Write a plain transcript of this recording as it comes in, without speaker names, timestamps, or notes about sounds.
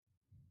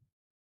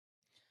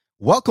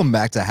Welcome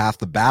back to Half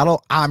the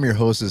Battle. I'm your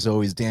host, as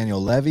always, Daniel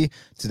Levy.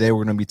 Today,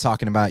 we're going to be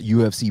talking about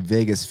UFC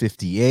Vegas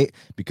 58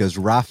 because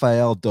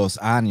Rafael Dos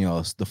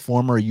Anjos, the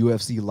former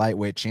UFC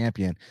lightweight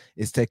champion,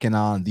 is taking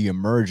on the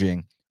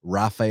emerging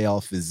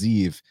Rafael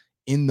Fiziev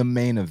in the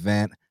main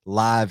event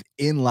live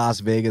in Las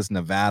Vegas,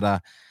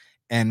 Nevada.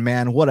 And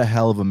man, what a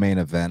hell of a main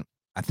event.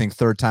 I think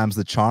third time's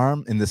the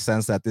charm in the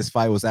sense that this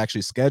fight was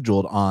actually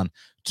scheduled on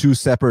two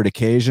separate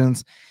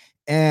occasions.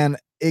 And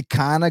it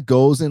kind of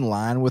goes in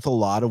line with a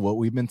lot of what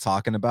we've been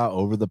talking about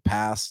over the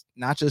past,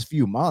 not just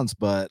few months,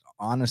 but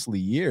honestly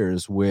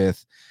years,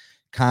 with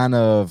kind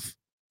of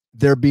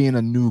there being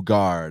a new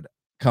guard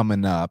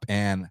coming up.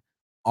 And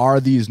are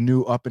these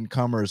new up and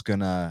comers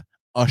going to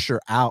usher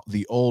out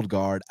the old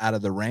guard out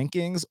of the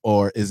rankings,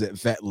 or is it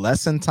vet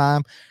lesson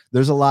time?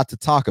 There's a lot to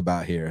talk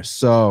about here.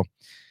 So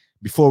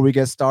before we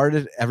get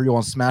started,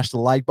 everyone smash the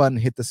like button,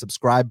 hit the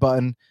subscribe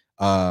button.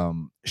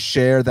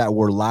 Share that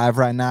we're live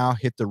right now,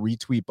 hit the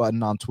retweet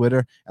button on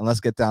Twitter, and let's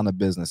get down to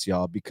business,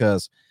 y'all,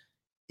 because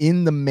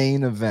in the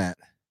main event,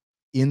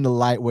 in the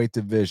lightweight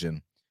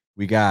division,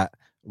 we got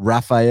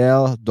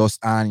Rafael Dos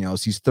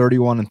Anjos. He's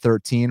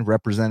 31-13,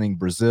 representing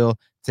Brazil,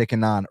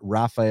 taking on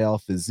Rafael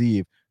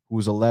Fiziev,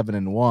 who's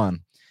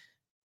 11-1.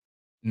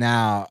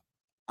 Now,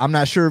 I'm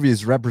not sure if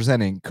he's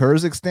representing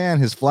Kyrgyzstan.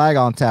 His flag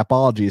on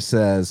Tapology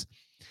says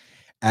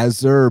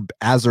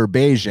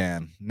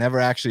Azerbaijan. Never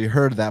actually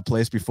heard of that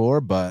place before,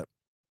 but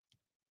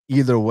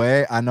either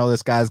way, I know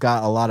this guy's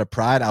got a lot of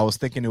pride. I was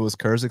thinking it was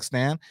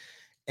Kyrgyzstan,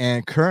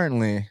 and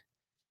currently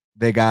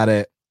they got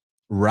it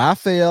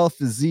Rafael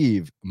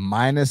Fiziev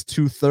minus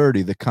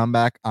 230. The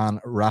comeback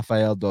on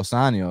Rafael Dos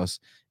Anjos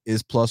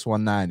is plus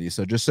 190.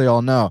 So just so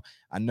y'all know,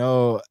 I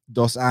know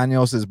Dos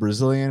Anjos is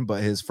Brazilian,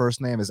 but his first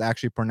name is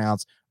actually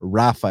pronounced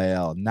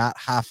Rafael, not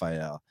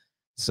Rafael.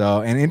 So,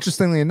 and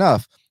interestingly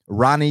enough,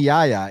 Rani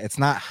Yaya, it's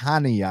not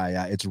Hani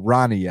Yaya, it's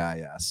Rani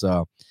Yaya.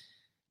 So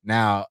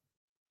now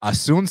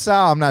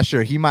Asuncao, I'm not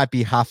sure. He might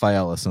be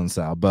Rafael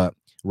Asuncao, but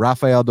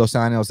Rafael Dos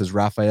Anjos is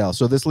Rafael.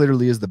 So this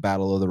literally is the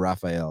battle of the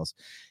Rafaels.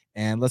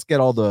 And let's get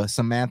all the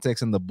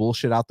semantics and the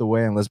bullshit out the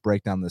way, and let's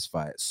break down this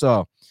fight.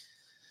 So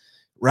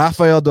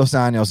Rafael Dos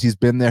Anjos, he's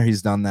been there,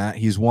 he's done that.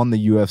 He's won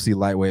the UFC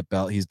lightweight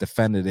belt. He's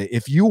defended it.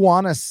 If you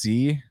want to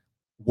see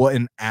what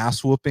an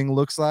ass whooping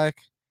looks like,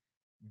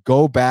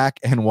 go back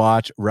and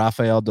watch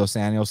Rafael Dos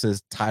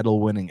Anjos'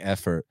 title-winning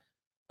effort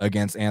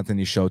against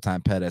Anthony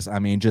Showtime Pettis. I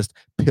mean, just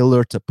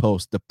pillar to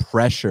post, the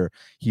pressure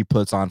he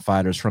puts on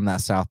fighters from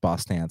that southpaw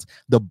stance,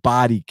 the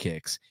body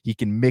kicks. He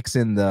can mix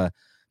in the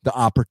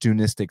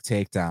opportunistic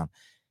takedown.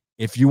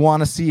 If you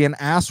want to see an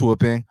ass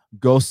whooping,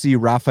 go see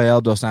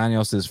Rafael Dos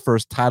Anjos'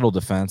 first title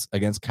defense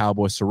against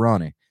Cowboy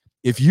Cerrone.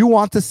 If you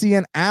want to see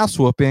an ass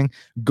whooping,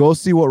 go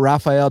see what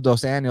Rafael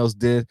Dos Anjos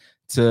did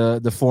to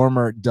the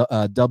former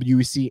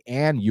WEC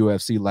and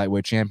UFC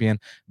lightweight champion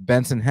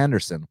Benson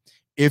Henderson.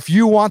 If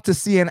you want to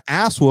see an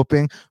ass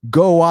whooping,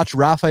 go watch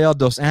Rafael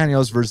Dos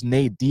Anjos versus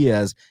Nate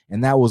Diaz,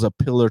 and that was a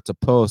pillar to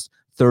post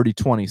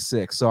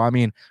 30-26. So, I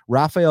mean,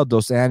 Rafael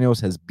Dos Anjos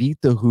has beat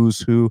the who's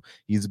who.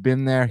 He's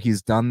been there.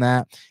 He's done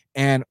that.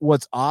 And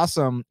what's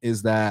awesome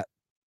is that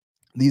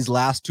these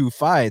last two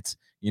fights,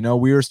 you know,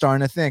 we were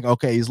starting to think,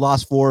 okay, he's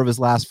lost 4 of his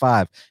last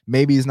 5.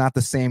 Maybe he's not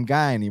the same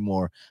guy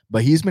anymore,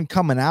 but he's been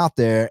coming out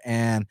there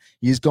and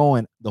he's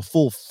going the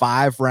full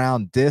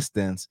 5-round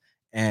distance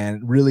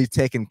and really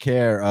taking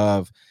care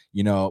of,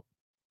 you know,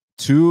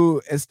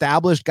 2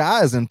 established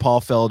guys in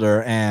Paul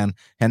Felder and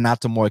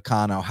Renato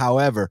Moicano.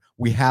 However,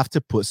 we have to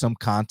put some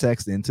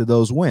context into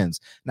those wins.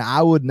 Now,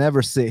 I would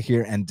never sit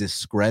here and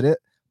discredit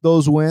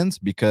those wins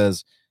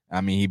because,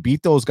 I mean, he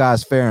beat those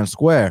guys fair and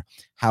square.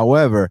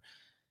 However,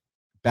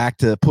 back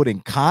to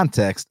putting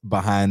context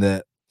behind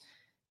it,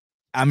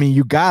 I mean,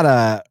 you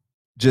gotta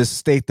just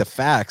state the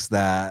facts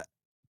that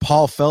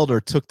Paul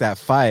Felder took that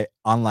fight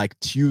on like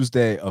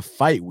Tuesday of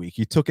fight week.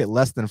 He took it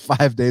less than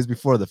 5 days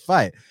before the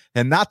fight.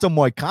 And Renato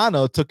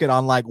Moicano took it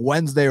on like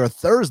Wednesday or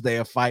Thursday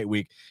of fight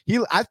week.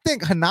 I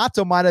think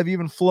Renato might have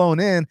even flown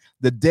in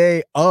the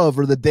day of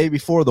or the day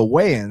before the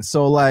weigh-in.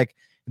 So like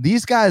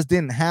these guys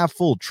didn't have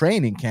full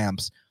training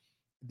camps.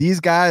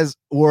 These guys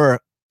were,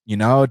 you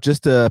know,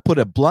 just to put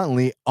it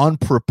bluntly,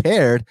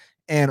 unprepared.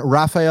 And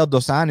Rafael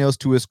Dos Anjos,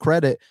 to his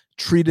credit,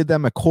 treated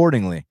them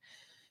accordingly.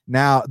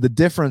 Now, the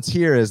difference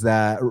here is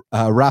that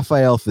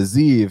Rafael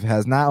Fiziev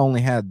has not only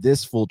had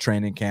this full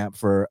training camp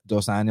for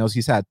Dos Anjos,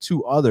 he's had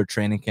 2 other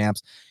training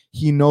camps.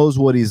 He knows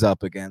what he's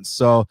up against.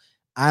 So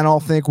I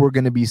don't think we're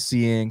going to be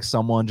seeing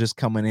someone just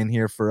coming in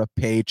here for a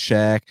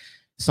paycheck,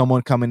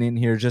 someone coming in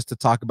here just to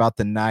talk about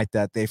the night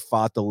that they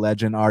fought the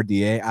legend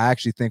RDA. I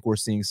actually think we're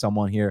seeing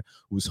someone here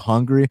who's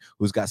hungry,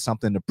 who's got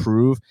something to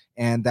prove,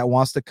 and that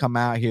wants to come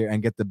out here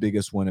and get the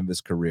biggest win of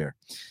his career.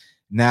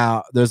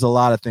 Now, there's a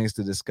lot of things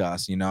to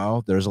discuss, you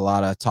know. There's a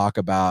lot of talk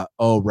about,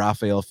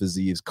 Rafael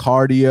Fiziev's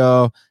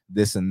cardio,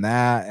 this and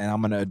that, and I'm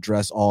going to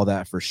address all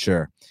that for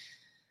sure.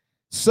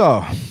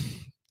 So,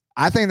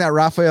 I think that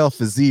Rafael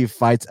Fiziev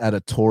fights at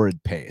a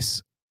torrid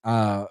pace.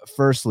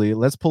 Firstly,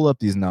 let's pull up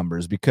these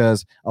numbers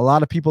because a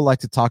lot of people like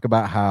to talk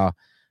about how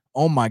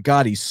oh my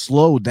God, he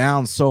slowed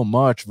down so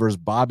much versus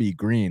Bobby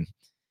Green.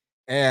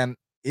 And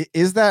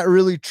is that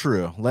really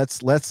true?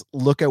 Let's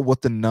look at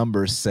what the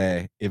numbers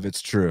say if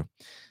it's true.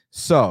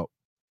 So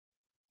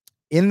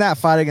in that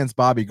fight against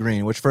Bobby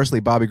Green, which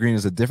firstly, Bobby Green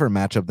is a different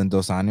matchup than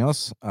Dos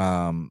Anjos,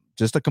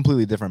 just a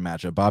completely different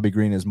matchup. Bobby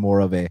Green is more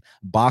of a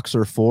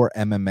boxer for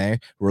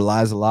MMA,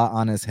 relies a lot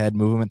on his head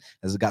movement,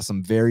 has got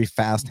some very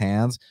fast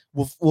hands.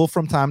 Will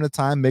from time to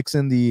time mix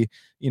in the,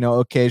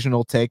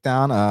 occasional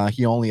takedown.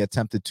 He only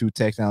attempted 2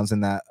 takedowns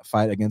in that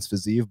fight against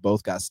Fiziev.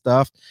 Both got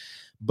stuffed.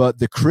 But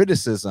the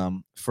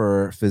criticism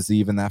for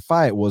Fiziev in that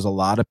fight was a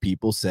lot of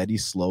people said he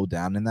slowed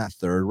down in that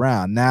 3rd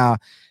round. Now,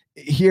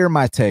 here are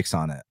my takes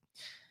on it.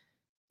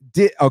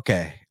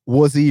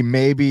 Was he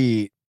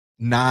maybe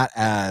not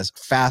as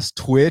fast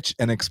twitch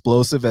and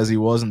explosive as he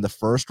was in the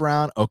 1st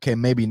round? Okay,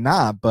 maybe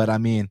not. But I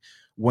mean,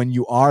 when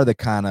you are the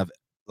kind of,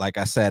 like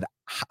I said,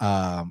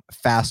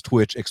 fast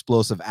twitch,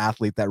 explosive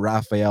athlete that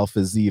Rafael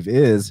Fiziev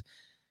is,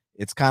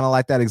 it's kind of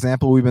like that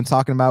example we've been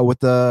talking about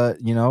with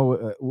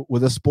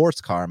with a sports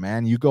car,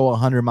 man. You go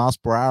 100 miles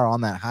per hour on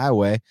that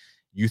highway,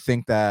 you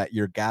think that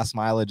your gas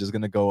mileage is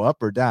going to go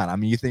up or down. I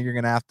mean, you think you're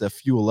going to have to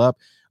fuel up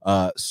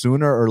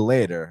sooner or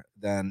later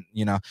than,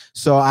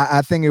 So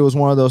I think it was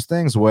one of those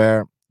things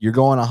where you're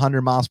going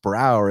 100 miles per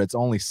hour. It's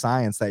only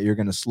science that you're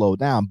going to slow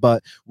down.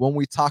 But when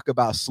we talk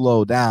about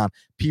slow down,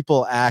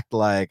 people act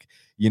like,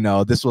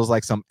 this was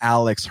like some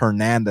Alex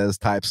Hernandez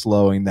type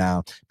slowing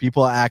down.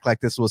 People act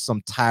like this was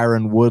some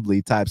Tyron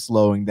Woodley type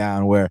slowing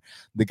down, where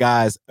the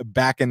guy's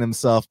backing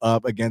himself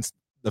up against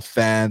the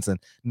fence and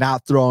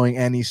not throwing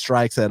any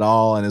strikes at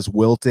all and is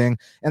wilting.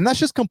 And that's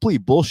just complete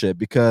bullshit,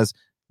 because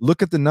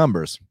look at the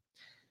numbers.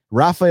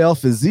 Rafael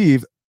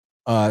Fiziev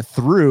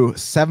threw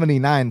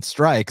 79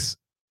 strikes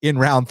in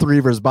round 3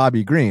 versus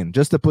Bobby Green.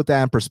 Just to put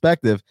that in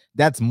perspective,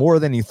 that's more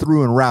than he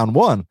threw in round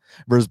 1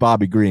 versus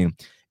Bobby Green.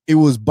 It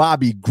was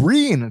Bobby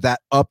Green that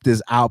upped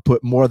his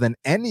output more than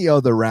any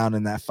other round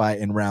in that fight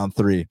in round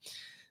 3.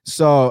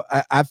 So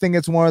I think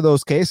it's one of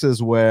those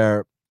cases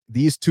where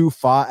these two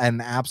fought at an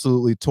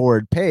absolutely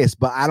torrid pace,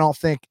 but I don't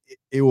think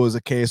it was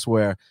a case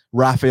where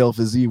Rafael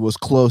Fiziev was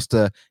close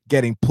to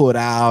getting put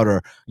out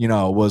or,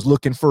 was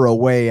looking for a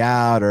way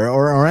out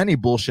or any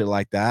bullshit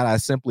like that. I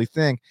simply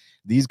think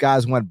these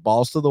guys went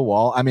balls to the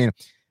wall. I mean,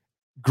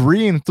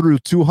 Green threw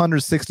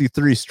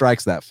 263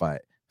 strikes that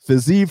fight.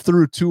 Fiziev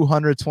threw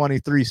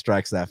 223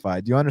 strikes that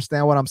fight. Do you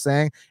understand what I'm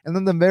saying? And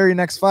then the very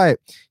next fight,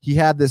 he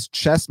had this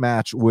chess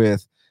match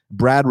with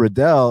Brad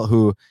Riddell,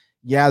 who,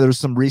 there's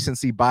some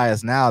recency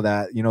bias now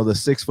that, the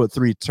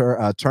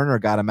 6'3" Turner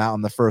got him out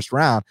in the 1st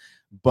round.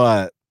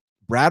 But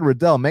Brad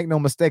Riddell, make no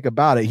mistake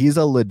about it, he's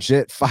a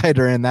legit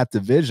fighter in that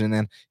division.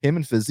 And him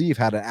and Fiziev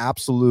had an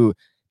absolute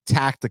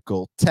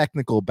technical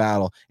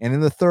battle. And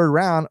in the 3rd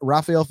round,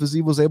 Rafael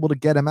Fiziev was able to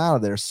get him out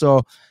of there.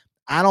 So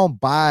I don't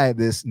buy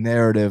this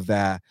narrative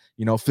that,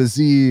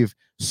 Fiziev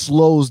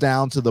slows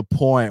down to the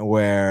point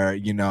where,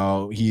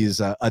 he's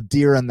a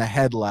deer in the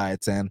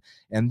headlights and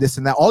this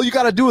and that. All you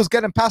got to do is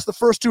get him past the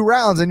first 2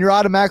 rounds and you're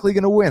automatically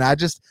going to win. I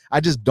just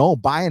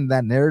don't buy into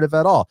that narrative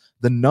at all.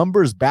 The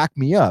numbers back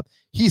me up.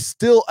 He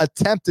still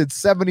attempted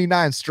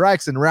 79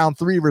 strikes in round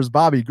 3 versus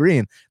Bobby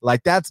Green.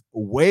 Like, that's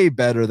way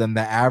better than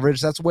the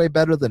average. That's way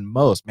better than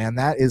most, man.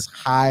 That is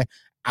high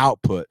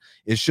output.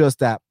 It's just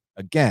that,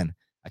 again,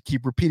 I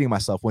keep repeating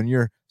myself, when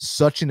you're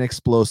such an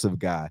explosive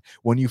guy,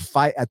 when you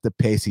fight at the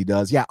pace he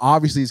does,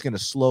 obviously he's going to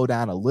slow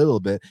down a little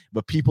bit,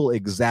 but people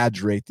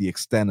exaggerate the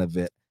extent of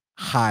it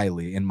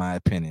highly, in my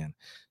opinion.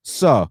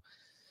 So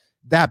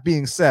that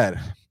being said,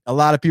 a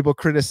lot of people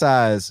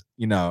criticize,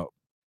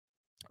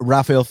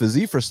 Rafael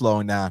Fiziev for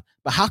slowing down,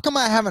 but how come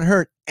I haven't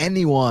heard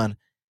anyone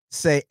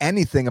say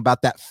anything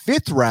about that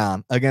 5th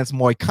round against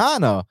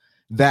Moicano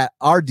that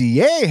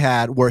RDA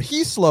had, where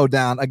he slowed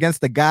down against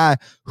the guy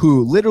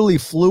who literally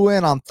flew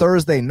in on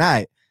Thursday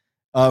night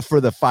for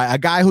the fight, a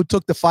guy who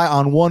took the fight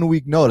on 1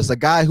 week notice, a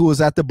guy who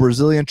was at the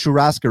Brazilian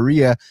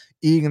churrascaria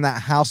eating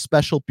that house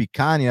special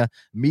picanha,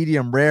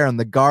 medium rare, and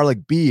the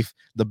garlic beef,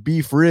 the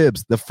beef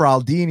ribs, the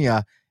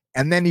fraldinha,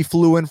 and then he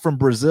flew in from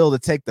Brazil to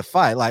take the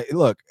fight. Like,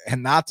 look,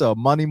 Renato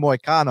Money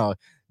Moicano,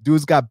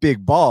 dude's got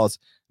big balls.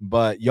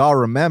 But y'all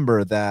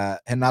remember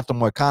that Renato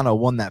Moicano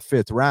won that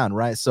 5th round,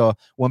 right? So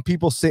when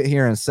people sit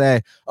here and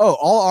say, oh,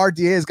 all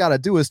RDA's got to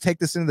do is take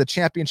this into the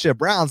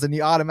championship rounds and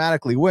he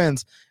automatically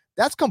wins,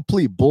 that's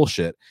complete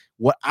bullshit.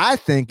 What I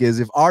think is,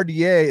 if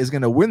RDA is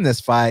going to win this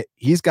fight,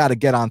 he's got to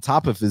get on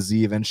top of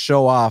Fiziev and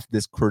show off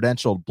this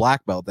credentialed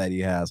black belt that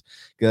he has.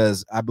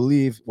 Because I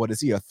believe, what is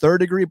he, a 3rd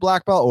degree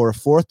black belt or a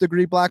 4th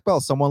degree black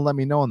belt? Someone let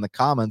me know in the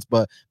comments.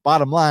 But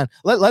bottom line,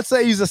 let's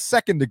say he's a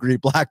 2nd degree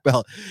black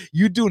belt.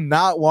 You do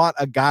not want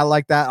a guy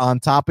like that on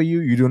top of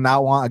you. You do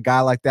not want a guy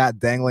like that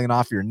dangling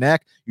off your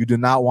neck. You do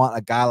not want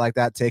a guy like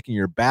that taking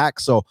your back.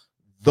 So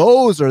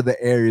those are the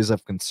areas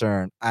of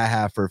concern I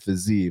have for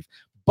Fiziev.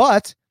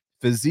 But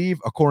Fiziev,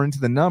 according to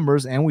the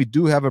numbers, and we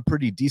do have a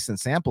pretty decent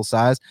sample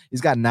size,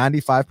 he's got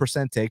 95%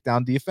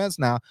 takedown defense.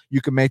 Now, you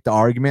can make the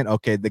argument,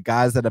 okay, the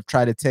guys that have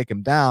tried to take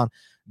him down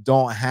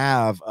don't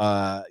have,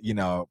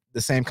 the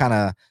same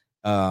kind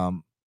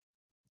of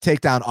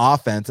takedown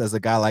offense as a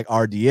guy like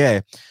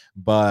RDA.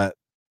 But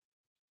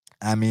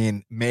I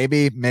mean,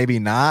 maybe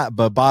not.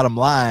 But bottom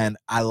line,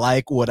 I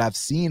like what I've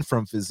seen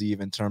from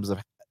Fiziev in terms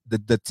of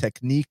the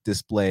technique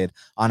displayed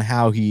on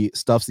how he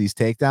stuffs these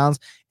takedowns.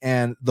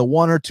 And the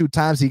one or two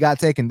times he got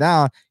taken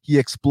down, he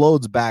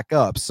explodes back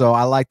up. So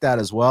I like that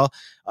as well.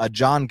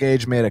 John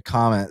Gage made a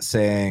comment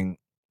saying,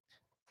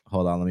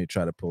 hold on, let me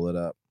try to pull it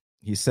up.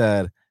 He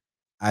said,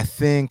 I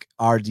think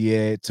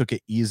RDA took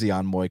it easy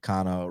on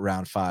Moicano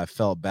round 5,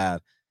 felt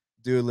bad.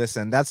 Dude,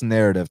 listen, that's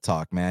narrative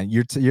talk, man.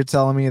 You're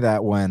telling me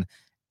that when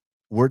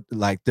we're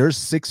like there's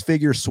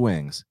 6-figure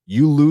swings,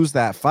 you lose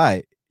that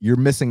fight, you're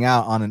missing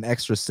out on an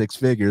extra 6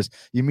 figures.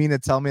 You mean to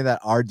tell me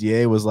that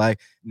RDA was like,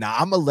 nah,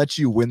 I'm gonna let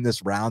you win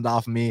this round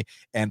off me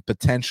and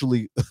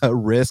potentially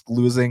risk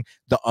losing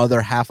the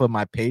other half of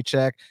my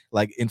paycheck,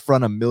 like in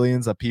front of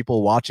millions of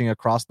people watching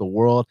across the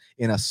world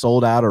in a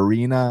sold out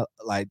arena?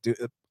 Like, dude,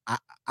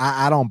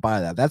 I don't buy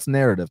that. That's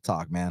narrative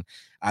talk, man.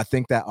 I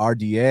think that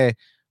RDA,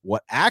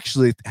 what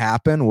actually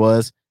happened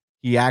was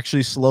he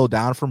actually slowed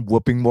down from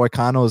whooping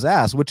Moicano's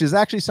ass, which is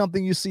actually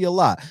something you see a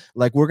lot.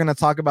 Like, we're gonna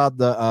talk about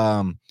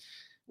the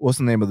what's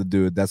the name of the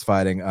dude that's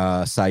fighting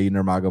Said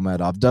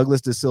Nurmagomedov?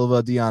 Douglas De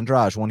Silva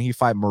D'Andrade. When he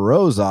fought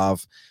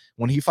Morozov,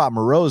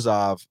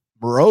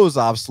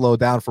 Morozov slowed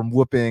down from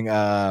whooping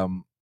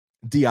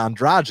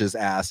D'Andrade's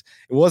ass.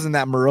 It wasn't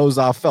that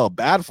Morozov felt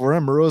bad for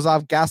him.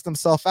 Morozov gassed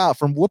himself out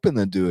from whooping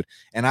the dude.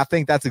 And I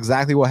think that's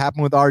exactly what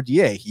happened with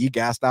RDA. He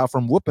gassed out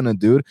from whooping a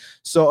dude.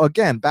 So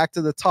again, back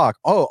to the talk.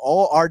 Oh,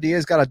 all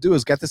RDA's got to do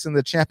is get this in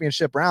the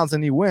championship rounds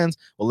and he wins.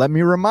 Well, let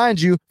me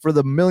remind you for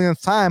the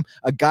millionth time,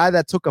 a guy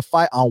that took a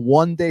fight on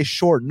 1 day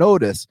short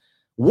notice.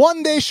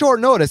 1 day short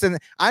notice. And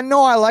I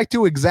know I like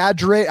to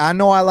exaggerate. I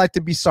know I like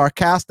to be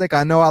sarcastic.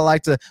 I know I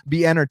like to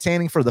be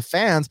entertaining for the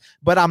fans,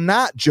 but I'm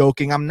not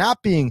joking. I'm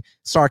not being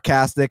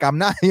sarcastic. I'm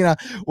not,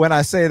 when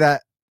I say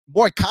that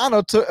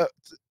Moicano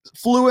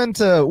flew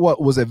into,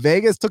 what was it,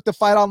 Vegas, took the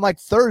fight on like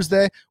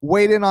Thursday,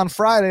 weighed in on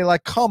Friday.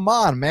 Like, come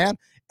on, man.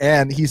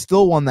 And he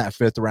still won that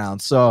 5th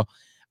round. So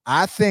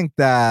I think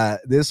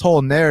that this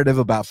whole narrative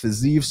about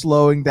Fiziev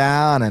slowing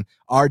down and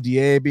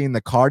RDA being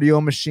the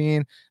cardio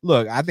machine,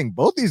 look, I think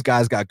both these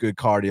guys got good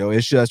cardio.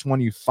 It's just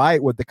when you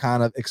fight with the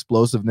kind of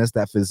explosiveness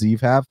that Fiziev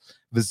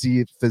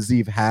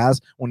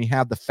has, when you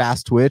have the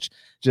fast twitch,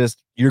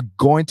 just you're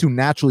going to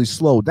naturally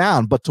slow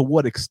down. But to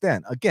what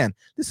extent? Again,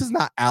 this is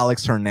not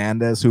Alex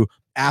Hernandez, who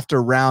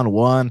after round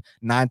 1,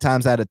 9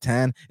 times out of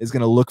 10 is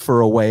going to look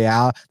for a way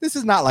out. This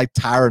is not like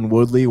Tyron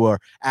Woodley, where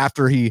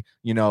after he,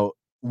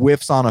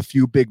 whiffs on a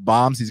few big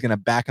bombs, he's going to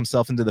back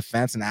himself into the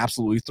fence and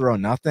absolutely throw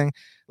nothing.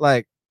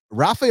 Like,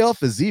 Rafael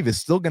Fiziev is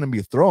still going to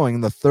be throwing in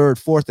the 3rd,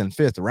 4th, and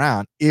 5th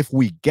round if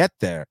we get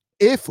there.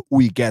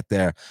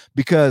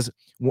 Because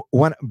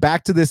when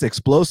back to this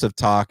explosive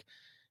talk,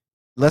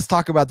 let's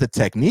talk about the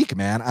technique,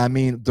 man. I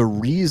mean, the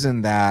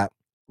reason that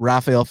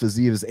Rafael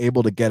Fiziev is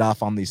able to get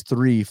off on these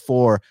 3,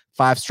 4,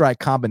 5 strike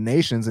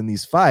combinations in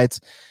these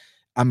fights,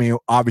 I mean,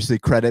 obviously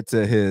credit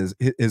to his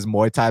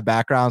Muay Thai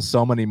background,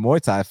 so many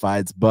Muay Thai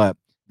fights, but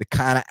the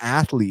kind of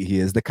athlete he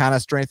is, the kind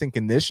of strength and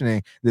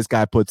conditioning this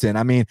guy puts in.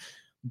 I mean,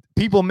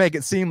 people make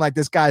it seem like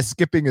this guy's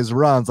skipping his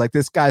runs, like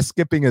this guy's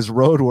skipping his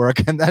road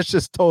work, and that's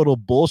just total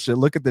bullshit.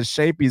 Look at the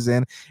shape he's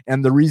in,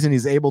 and the reason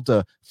he's able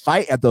to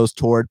fight at those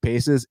torrid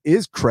paces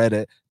is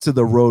credit to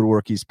the road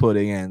work he's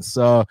putting in.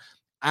 So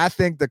I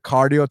think the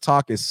cardio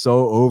talk is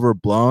so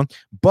overblown,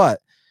 but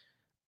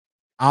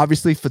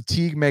obviously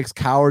fatigue makes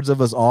cowards of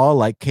us all,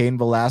 like Cain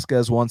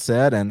Velasquez once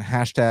said, and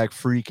hashtag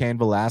free Cain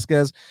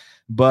Velasquez.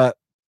 But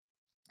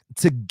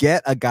to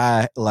get a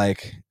guy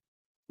like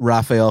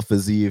Rafael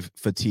Fiziev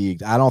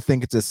fatigued, I don't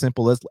think it's as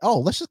simple as, oh,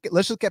 let's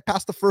just get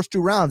past the first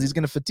 2 rounds, he's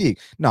going to fatigue.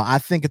 No, I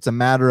think it's a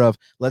matter of,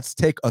 let's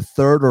take a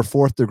 3rd or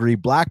 4th degree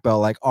black belt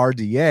like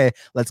RDA,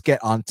 let's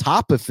get on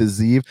top of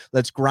Fiziev,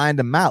 let's grind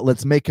him out,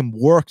 let's make him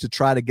work to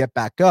try to get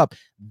back up.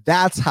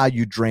 That's how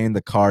you drain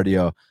the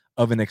cardio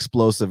of an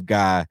explosive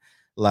guy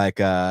like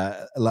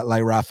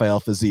Rafael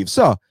Fiziev.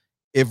 So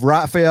if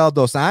Rafael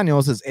Dos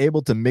Anjos is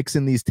able to mix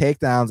in these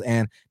takedowns,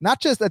 and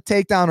not just a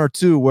takedown or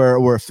two where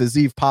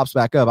Fiziev pops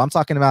back up, I'm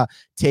talking about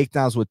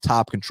takedowns with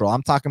top control.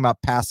 I'm talking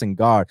about passing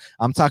guard.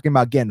 I'm talking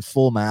about getting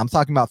full man. I'm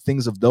talking about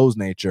things of those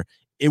nature.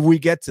 If we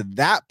get to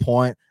that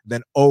point,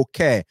 then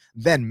okay.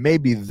 Then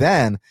maybe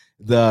the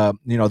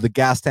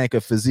gas tank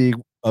of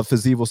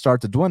Fiziev will start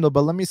to dwindle.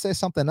 But let me say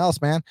something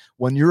else, man.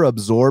 When you're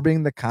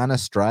absorbing the kind of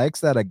strikes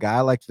that a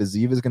guy like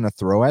Fiziev is going to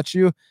throw at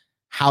you,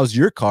 how's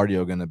your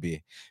cardio going to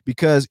be?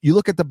 Because you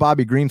look at the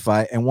Bobby Green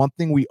fight, and one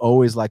thing we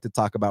always like to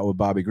talk about with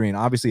Bobby Green,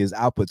 obviously his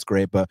output's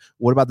great, but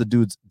what about the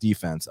dude's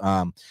defense?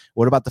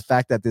 What about the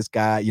fact that this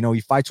guy, he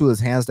fights with his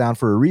hands down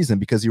for a reason,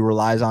 because he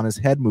relies on his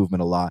head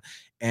movement a lot.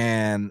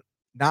 And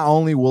not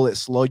only will it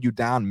slow you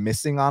down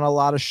missing on a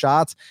lot of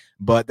shots,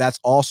 but that's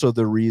also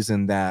the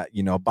reason that,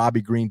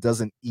 Bobby Green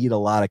doesn't eat a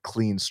lot of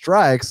clean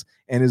strikes,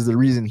 and is the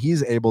reason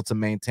he's able to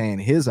maintain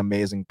his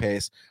amazing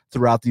pace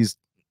throughout these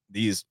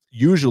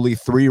usually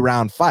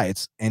 3-round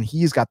fights, and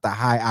he's got the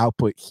high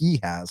output he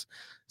has.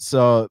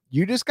 So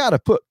you just got to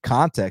put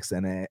context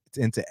in it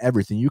into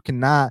everything. You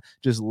cannot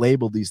just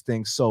label these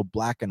things so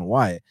black and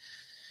white.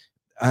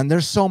 And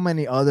there's so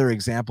many other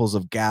examples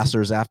of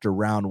gassers after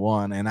round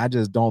one, and I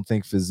just don't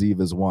think Fiziev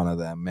is one of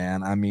them,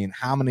 man. I mean,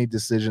 how many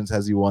decisions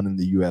has he won in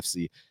the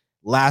UFC?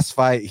 Last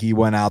fight, he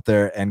went out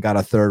there and got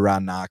a third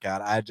round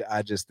knockout.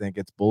 I just think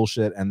it's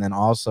bullshit. And then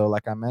also,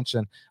 like I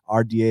mentioned,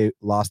 RDA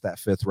lost that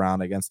fifth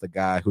round against the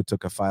guy who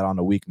took a fight on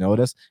a week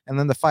notice. And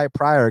then the fight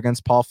prior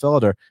against Paul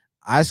Felder,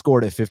 I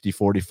scored it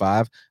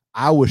 50-45.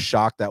 I was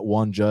shocked that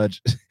one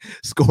judge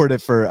scored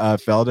it for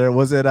Felder.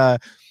 Was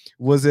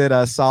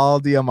it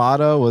Saul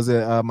Diamato? Was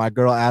it my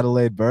girl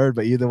Adelaide Bird?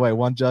 But either way,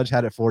 one judge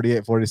had it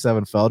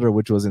 48-47 Felder,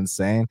 which was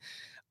insane.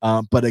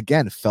 But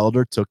again,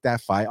 Felder took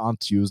that fight on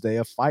Tuesday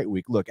of fight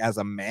week. Look, as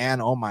a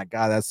man, oh my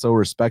God, that's so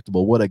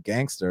respectable. What a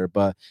gangster.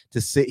 But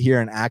to sit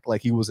here and act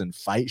like he was in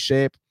fight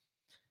shape,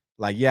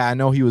 like, yeah, I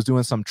know he was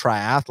doing some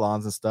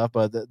triathlons and stuff,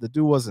 but the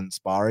dude wasn't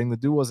sparring. The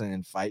dude wasn't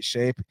in fight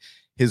shape.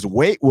 His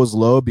weight was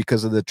low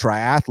because of the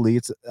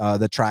triathletes,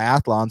 the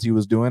triathlons he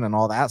was doing and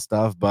all that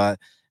stuff. But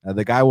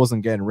the guy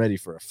wasn't getting ready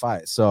for a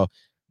fight. So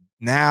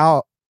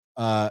now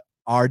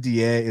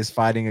RDA is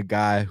fighting a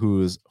guy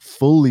who's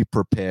fully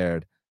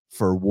prepared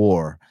for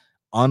war,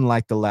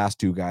 unlike the last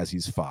two guys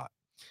he's fought.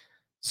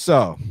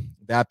 So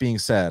that being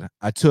said,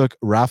 I took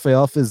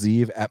Rafael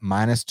Fiziev at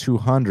minus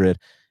 200,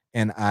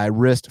 and I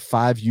risked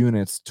 5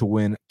 units to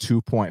win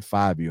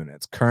 2.5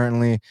 units.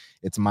 Currently,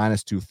 it's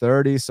minus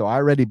 230, so I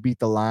already beat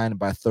the line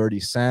by 30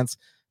 cents.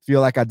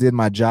 Feel like I did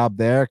my job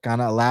there.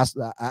 Kind of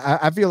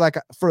I feel like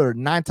for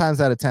 9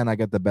 times out of 10, I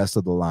get the best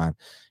of the line.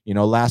 You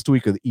know, last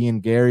week with Ian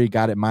Gary,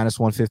 got it minus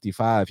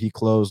 155. He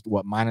closed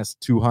what, minus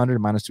 200,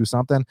 minus 2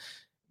 something,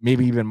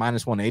 maybe even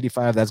minus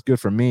 185. That's good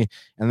for me.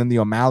 And then the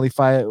O'Malley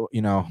fight,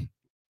 you know,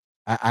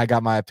 I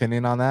got my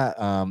opinion on that.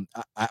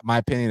 My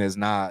opinion is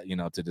not, you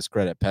know, to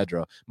discredit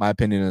Pedro. My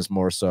opinion is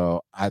more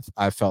so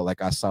I felt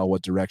like I saw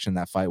what direction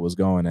that fight was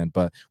going in.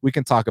 But we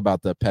can talk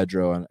about the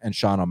Pedro and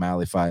Sean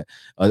O'Malley fight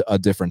a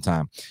different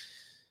time.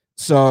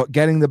 So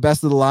getting the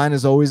best of the line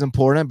is always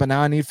important, but now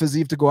I need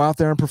Fiziev to go out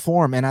there and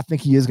perform, and I think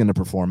he is going to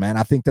perform, man.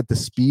 I think that the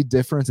speed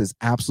difference is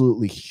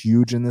absolutely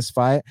huge in this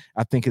fight.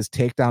 I think his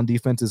takedown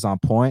defense is on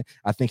point.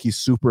 I think he's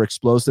super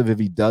explosive. If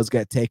he does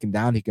get taken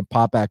down, he can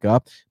pop back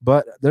up,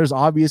 but there's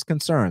obvious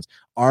concerns.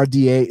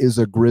 RDA is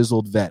a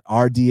grizzled vet.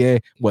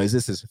 RDA, what is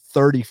this, his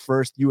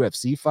 31st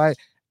UFC fight?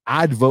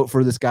 I'd vote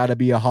for this guy to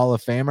be a Hall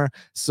of Famer.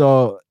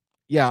 So,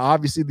 yeah,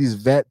 obviously these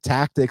vet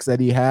tactics that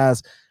he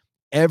has,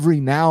 every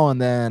now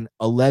and then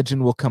a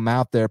legend will come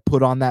out there,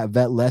 put on that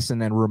vet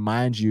lesson, and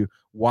remind you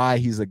why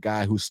he's a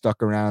guy who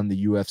stuck around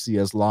the UFC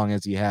as long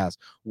as he has,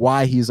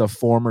 why he's a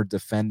former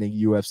defending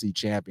UFC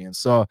champion.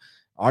 So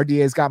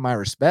RDA's got my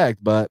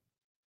respect, but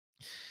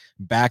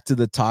back to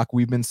the talk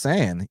we've been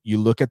saying, you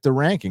look at the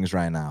rankings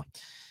right now,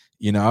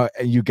 you know,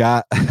 you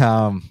got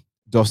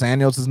Dos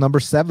Anjos is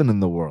number 7 in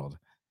the world.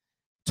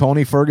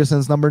 Tony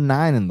Ferguson's number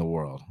 9 in the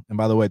world. And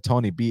by the way,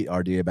 Tony beat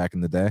RDA back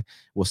in the day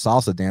with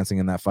salsa dancing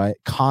in that fight.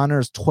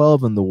 Connor's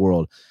 12 in the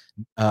world.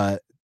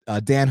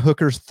 Dan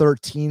Hooker's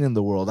 13 in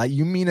the world. Like,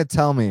 you mean to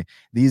tell me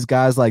these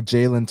guys like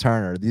Jalen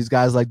Turner, these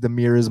guys like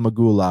Damir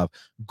Ismagulov,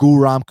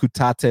 Guram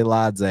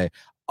Kutateladze,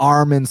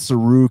 Arman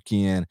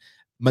Sarukian,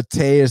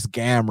 Mateus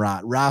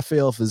Gamrot,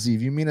 Rafael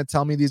Fiziev. You mean to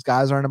tell me these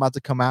guys aren't about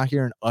to come out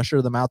here and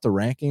usher them out the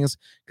rankings?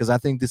 Because I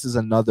think this is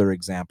another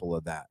example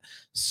of that.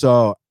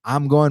 So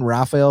I'm going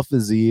Rafael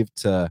Fiziev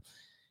to,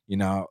 you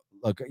know,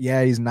 look,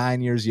 yeah, he's 9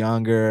 years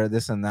younger,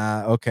 this and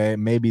that. Okay,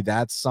 maybe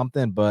that's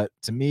something. But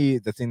to me,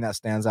 the thing that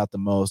stands out the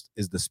most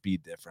is the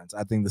speed difference.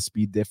 I think the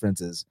speed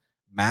difference is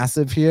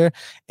massive here,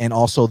 and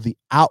also the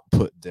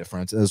output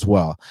difference as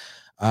well.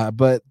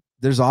 But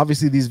there's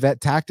obviously these vet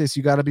tactics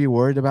you got to be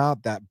worried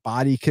about. That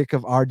body kick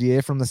of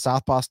RDA from the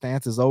southpaw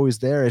stance is always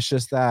there. It's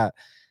just that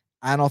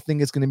I don't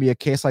think it's going to be a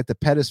case like the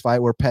Pettis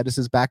fight where Pettis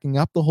is backing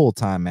up the whole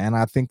time, man.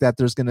 I think that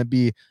there's going to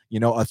be, you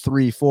know, a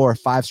 3, 4,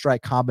 5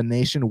 strike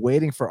combination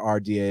waiting for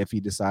RDA if he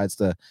decides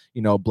to,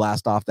 you know,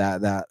 blast off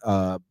that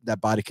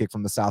body kick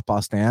from the southpaw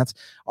stance.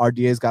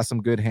 RDA's got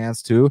some good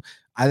hands too.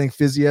 I think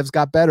Fiziev's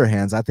got better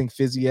hands. I think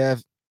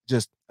Fiziev,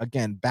 just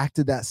again, back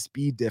to that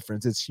speed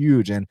difference. It's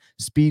huge, and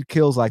speed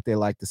kills, like they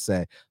like to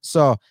say.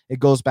 So it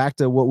goes back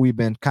to what we've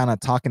been kind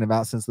of talking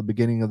about since the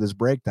beginning of this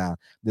breakdown.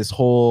 This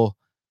whole,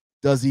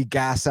 does he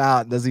gas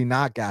out? Does he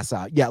not gas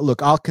out? Yeah,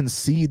 look, I'll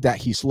concede that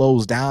he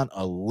slows down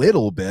a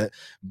little bit,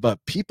 but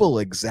people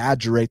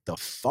exaggerate the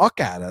fuck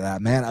out of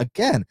that, man.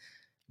 Again,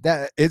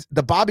 that is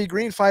the Bobby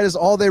Green fight is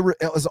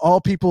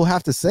all people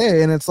have to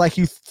say, and it's like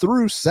he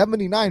threw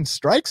 79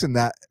 strikes in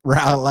that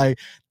round. Like,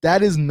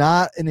 that is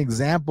not an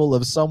example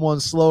of someone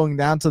slowing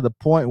down to the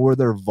point where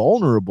they're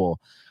vulnerable.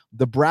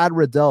 The Brad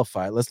Riddell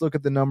fight, let's look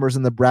at the numbers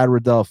in the Brad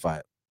Riddell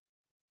fight.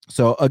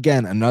 So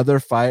again, another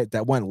fight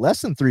that went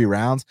less than 3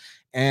 rounds,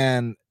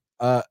 and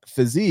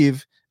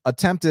Fiziev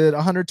attempted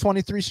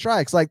 123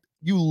 strikes. Like,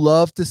 you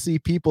love to see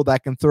people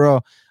that can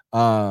throw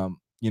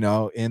you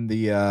know, in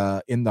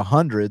the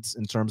hundreds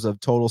in terms of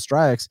total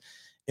strikes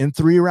in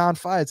 3-round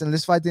fights. And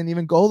this fight didn't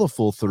even go the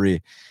full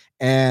 3.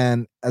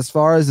 And as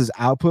far as his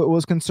output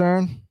was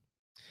concerned,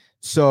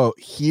 so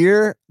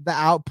here the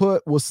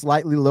output was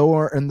slightly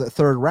lower in the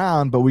third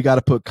round, but we got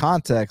to put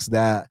context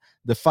that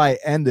the fight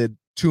ended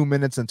 2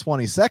 minutes and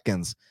 20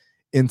 seconds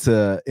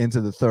into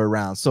the third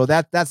round. So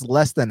that's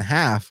less than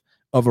half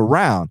of a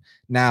round.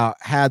 Now,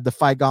 had the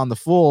fight gone the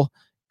full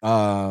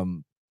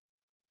the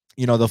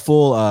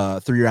full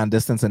 3-round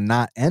distance and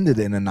not ended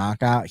in a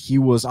knockout, he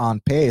was on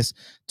pace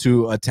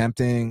to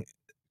attempting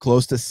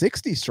close to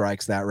 60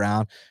 strikes that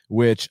round,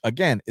 which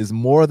again is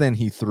more than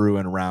he threw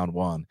in round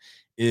 1,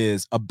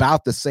 is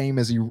about the same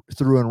as he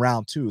threw in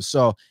round 2.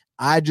 So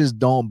I just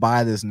don't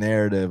buy this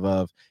narrative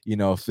of,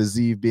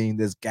 Fiziev being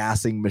this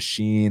gassing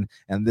machine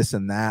and this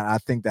and that. I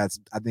think that's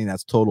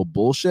total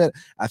bullshit.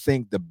 I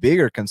think the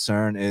bigger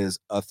concern is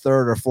a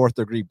third or fourth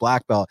degree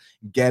black belt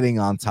getting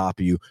on top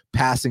of you,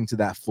 passing to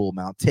that full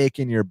mount,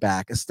 taking your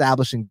back,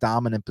 establishing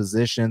dominant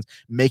positions,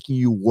 making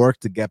you work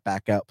to get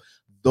back up.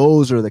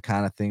 Those are the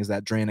kind of things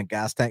that drain a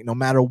gas tank, no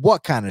matter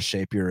what kind of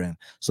shape you're in.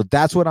 So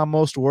that's what I'm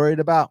most worried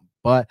about.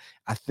 But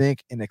I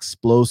think an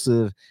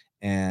explosive,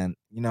 and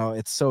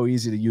it's so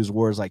easy to use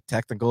words like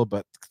technical,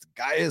 but the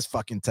guy is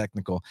fucking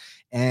technical,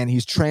 and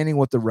he's training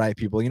with the right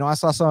people. I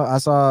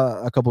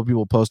saw a couple of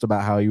people post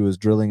about how he was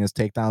drilling his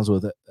takedowns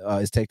with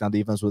his takedown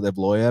defense with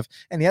Evloev,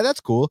 and yeah, that's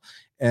cool.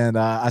 And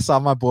I saw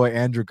my boy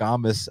Andrew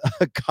Gomez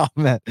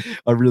comment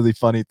a really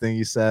funny thing.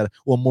 He said,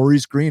 well,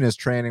 Maurice Green is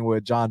training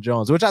with John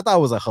Jones, which I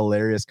thought was a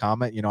hilarious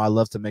comment. I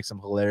love to make some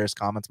hilarious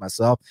comments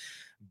myself,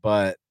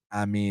 but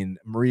I mean,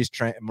 Maurice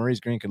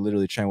Green could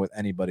literally train with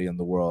anybody in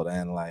the world,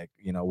 and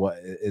what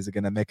is it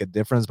going to make a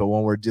difference? But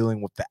when we're dealing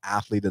with the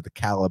athlete of the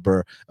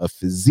caliber of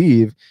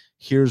Fiziev,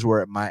 here's where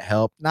it might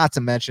help. Not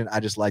to mention, I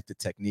just like the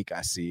technique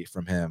I see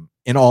from him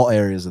in all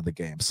areas of the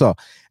game. So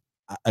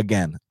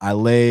again, I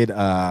laid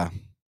 5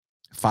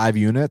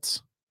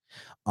 units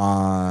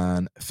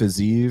on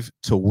Fiziev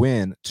to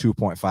win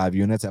 2.5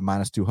 units at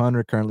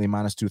 -200, currently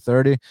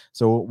 -230.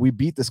 So we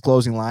beat this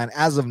closing line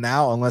as of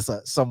now, unless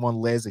someone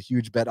lays a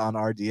huge bet on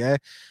RDA.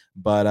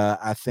 But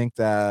I think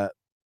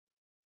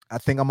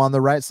I'm on the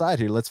right side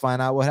here. Let's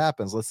find out what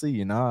happens. Let's see.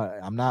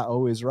 I'm not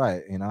always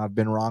right. I've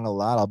been wrong a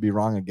lot. I'll be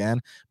wrong again.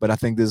 But I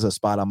think this is a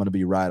spot I'm going to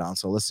be right on.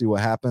 So let's see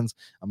what happens.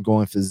 I'm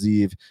going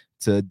Fiziev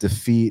to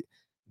defeat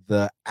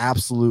the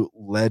absolute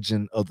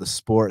legend of the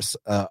sports,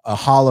 a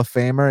Hall of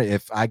Famer.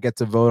 If I get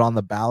to vote on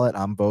the ballot,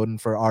 I'm voting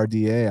for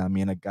RDA. I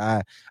mean, a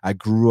guy I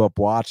grew up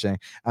watching.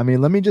 I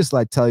mean, let me just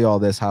tell you all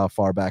this, how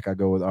far back I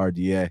go with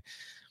RDA.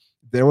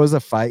 There was a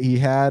fight he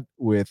had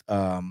with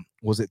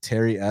was it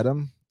Terry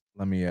Edom?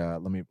 Let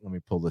me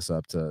pull this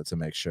up to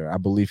make sure. I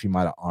believe he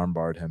might have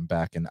armbarred him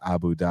back in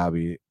Abu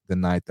Dhabi the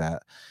night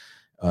that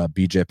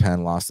BJ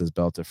Penn lost his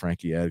belt to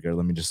Frankie Edgar.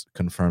 Let me just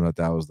confirm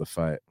that was the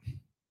fight.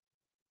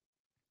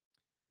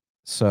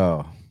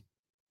 So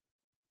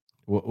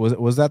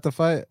was that the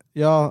fight,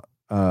 y'all?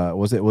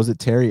 Was it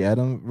Terry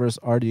Edom versus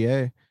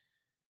RDA?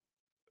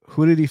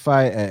 Who did he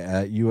fight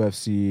at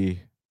UFC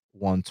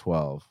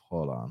 112?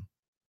 Hold on.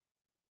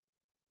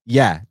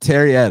 Yeah,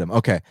 Terry Edom.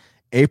 Okay,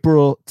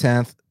 April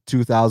 10th,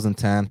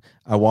 2010.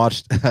 I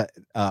watched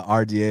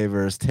RDA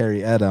versus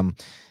Terry Edom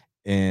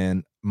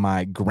in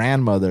my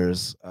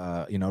grandmother's.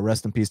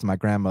 Rest in peace to my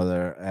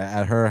grandmother,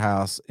 at her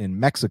house in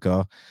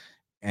Mexico,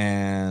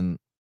 and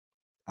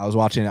I was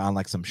watching it on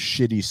some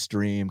shitty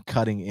stream,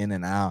 cutting in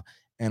and out.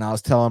 And I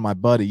was telling my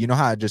buddy,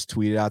 how I just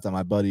tweeted out that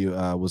my buddy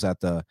was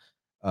at the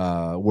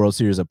World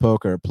Series of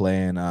Poker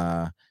playing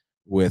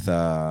with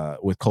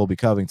Colby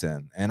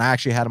Covington, and I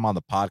actually had him on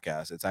the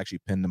podcast. It's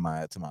actually pinned to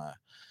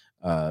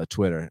my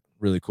Twitter.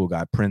 Really cool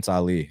guy, Prince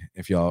Ali,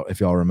 if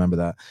y'all remember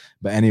that.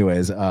 But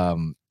anyways,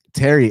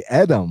 Terry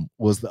Edom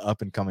was the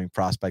up and coming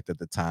prospect at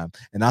the time,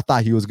 and I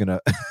thought he was gonna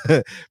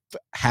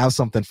have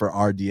something for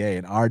RDA.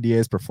 And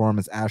RDA's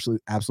performance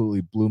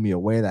absolutely blew me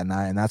away that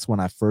night, and that's when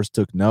I first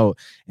took note.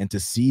 And to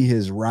see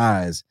his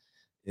rise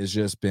has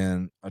just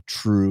been a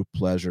true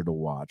pleasure to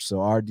watch. So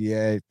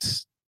RDA,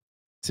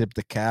 tip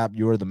the cap,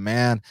 you're the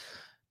man.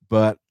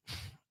 But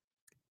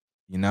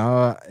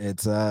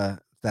it's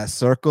that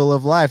circle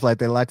of life, like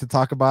they like to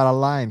talk about a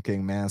Lion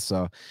King, man.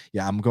 So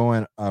yeah, I'm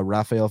going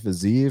Rafael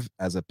Fiziev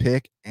as a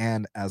pick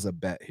and as a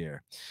bet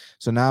here.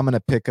 So now I'm going to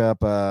pick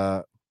up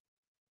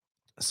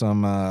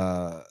some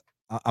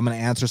I'm going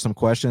to answer some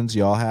questions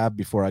y'all have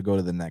before I go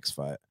to the next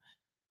fight.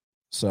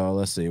 So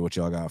let's see what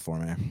y'all got for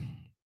me.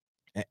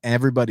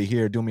 Everybody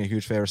here, do me a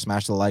huge favor,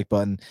 smash the like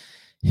button,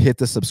 hit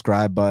the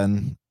subscribe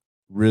button.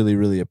 Really,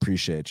 really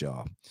appreciate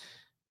y'all.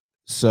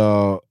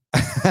 So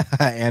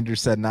Andrew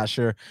said, not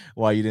sure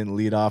why you didn't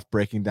lead off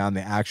breaking down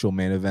the actual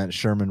main event,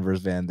 Sherman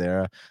versus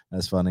Vandera.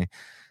 That's funny.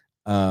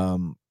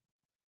 Okay,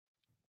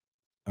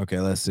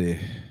 let's see.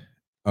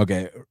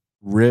 Okay,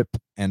 Rip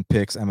and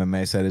Picks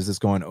MMA said, is this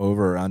going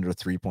over or under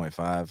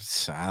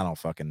 3.5? I don't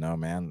fucking know,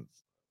 man.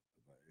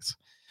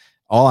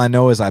 All I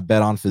know is I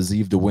bet on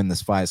Fiziev to win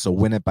this fight, so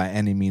win it by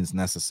any means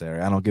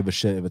necessary. I don't give a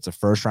shit if it's a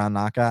first round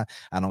knockout.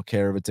 I don't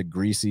care if it's a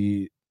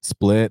greasy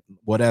split,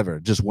 whatever.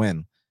 Just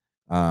win.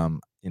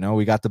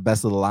 We got the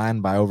best of the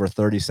line by over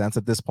 30 cents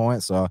at this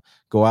point. So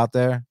go out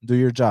there, do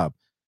your job.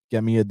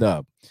 get me a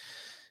dub.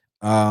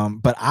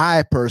 But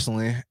I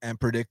personally am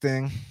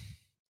predicting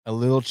a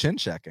little chin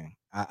checking.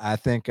 I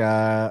think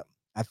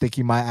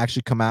he might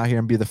actually come out here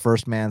and be the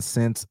first man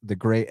since the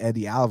great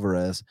Eddie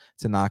Alvarez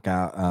to knock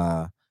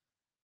out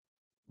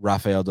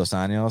Rafael Dos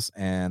Anjos,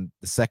 and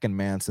the second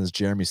man since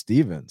Jeremy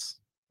Stevens.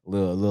 A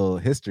little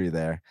history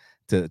there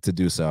to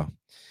do so.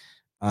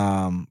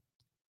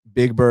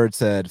 Big Bird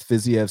said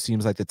Fiziev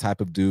seems like the type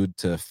of dude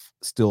to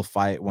still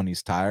fight when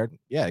he's tired.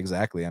 Yeah,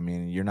 exactly. I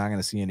mean, you're not going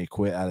to see any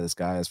quit out of this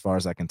guy as far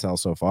as I can tell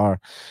so far.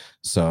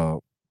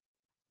 So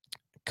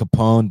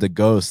Capone the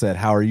Ghost said,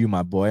 "How are you,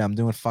 my boy? I'm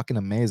doing fucking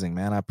amazing,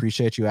 man. I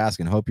appreciate you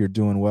asking. Hope you're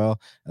doing well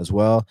as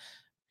well."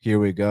 Here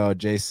we go.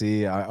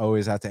 JC, I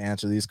always have to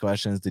answer these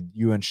questions. Did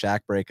you and Shaq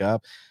break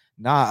up?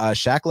 Nah,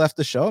 Shaq left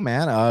the show,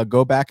 man.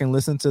 Go back and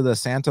listen to the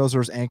Santos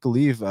versus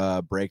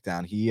Ankaleev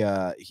breakdown.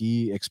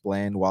 He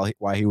explained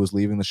why he was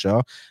leaving the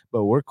show,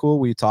 but we're cool.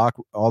 We talk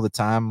all the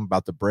time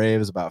about the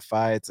Braves, about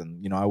fights,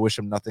 and I wish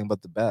him nothing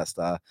but the best.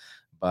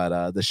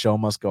 But the show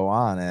must go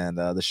on, and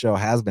the show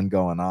has been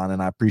going on,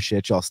 and I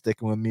appreciate y'all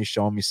sticking with me,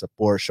 showing me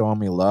support, showing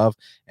me love,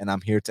 and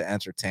I'm here to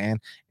entertain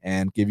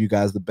and give you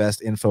guys the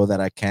best info that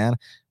I can.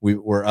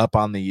 We're up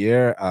on the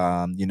year,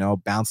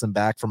 bouncing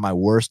back from my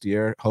worst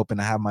year, hoping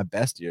to have my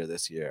best year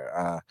this year,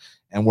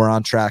 and we're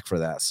on track for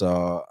that.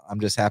 So I'm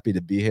just happy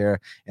to be here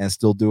and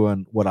still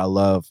doing what I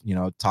love,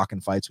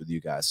 talking fights with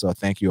you guys. So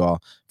thank you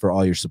all for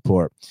all your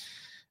support.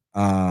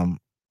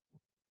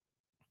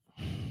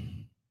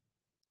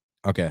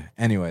 Okay.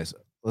 Anyways,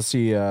 let's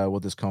see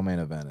what this co-main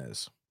event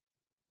is.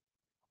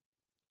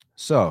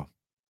 So,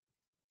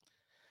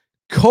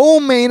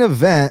 co-main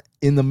event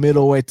in the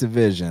middleweight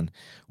division,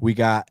 we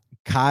got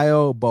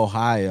Caio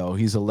Borralho.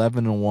 He's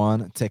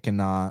 11-1, taking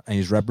on, and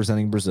he's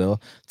representing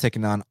Brazil,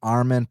 taking on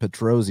Armen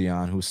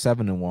Petrosyan, who's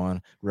 7-1,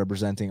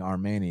 representing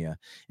Armenia.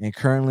 And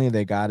currently,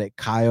 they got it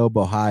Caio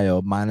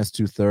Borralho minus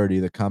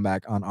 230. The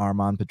comeback on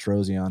Armen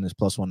Petrosyan is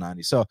plus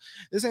 190. So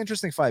this is an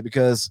interesting fight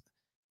because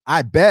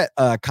I bet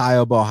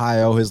Caio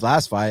Borralho his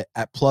last fight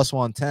at plus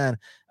 110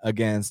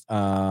 against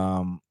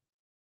Omar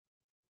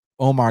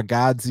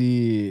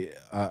Gadzi.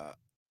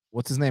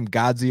 What's his name?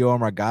 Gadzi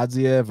Omar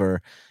Gadziev,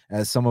 or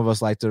as some of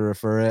us like to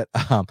refer it,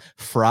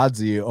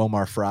 Fradzi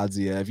Omar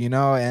Fradziev,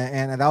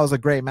 and that was a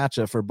great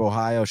matchup for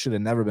Borralho. Should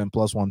have never been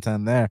plus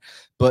 110 there.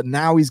 But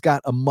now he's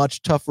got a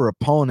much tougher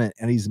opponent,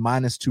 and he's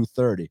minus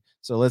 230.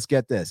 So let's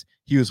get this.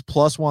 He was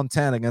plus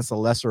 110 against a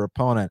lesser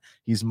opponent.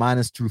 He's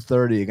minus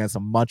 230 against a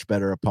much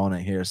better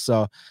opponent here.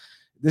 So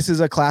this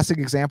is a classic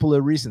example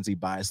of recency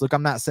bias. Look,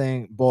 I'm not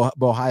saying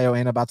Borralho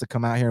ain't about to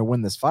come out here and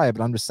win this fight,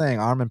 but I'm just saying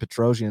Armen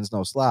Petrosyan's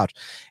no slouch.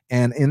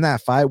 And in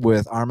that fight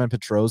with Armen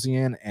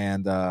Petrosyan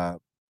and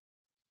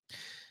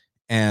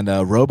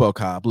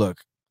RoboCop, look,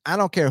 I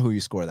don't care who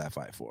you score that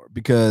fight for,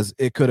 because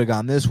it could have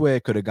gone this way,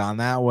 it could have gone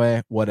that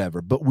way,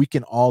 whatever. But we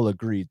can all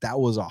agree that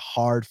was a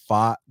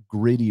hard-fought,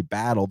 gritty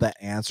battle that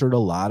answered a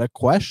lot of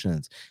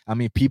questions. I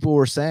mean, people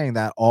were saying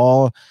that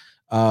all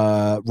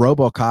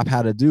RoboCop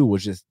had to do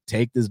was just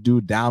take this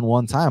dude down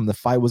one time. The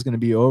fight was going to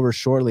be over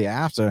shortly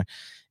after,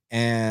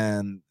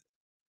 and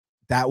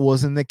that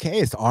wasn't the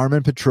case.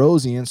 Armen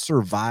Petrosyan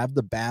survived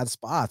the bad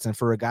spots, and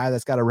for a guy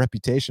that's got a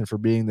reputation for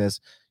being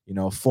this,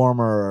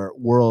 former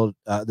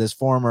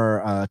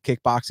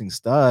kickboxing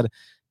stud,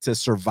 to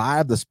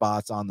survive the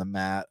spots on the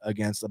mat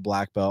against a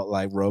black belt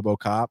like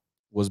RoboCop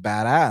was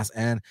badass.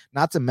 And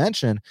not to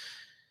mention,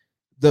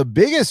 the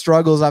biggest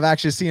struggles I've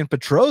actually seen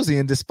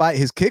Petrosyan, despite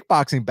his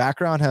kickboxing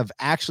background, have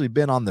actually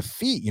been on the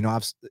feet.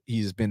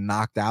 He's been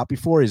knocked out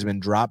before, he's been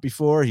dropped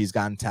before, he's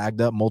gotten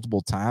tagged up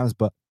multiple times,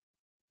 but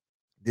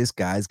this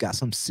guy's got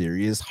some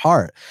serious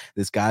heart.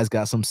 This guy's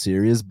got some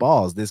serious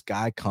balls. This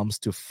guy comes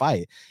to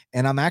fight.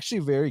 And I'm actually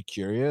very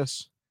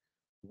curious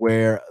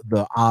where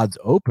the odds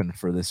open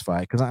for this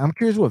fight, because I'm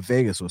curious what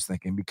Vegas was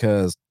thinking,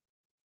 because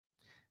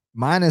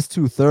minus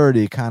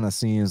 230 kind of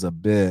seems a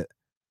bit.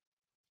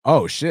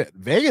 Oh shit!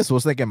 Vegas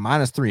was thinking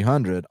minus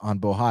 300 on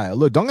Borralho.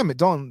 Look, don't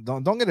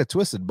get it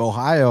twisted.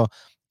 Borralho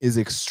is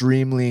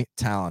extremely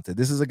talented.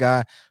 This is a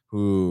guy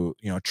who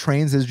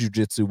trains his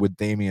jiu-jitsu with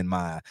Damian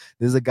Maia.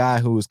 This is a guy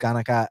who's kind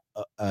of got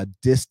a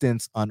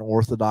distance,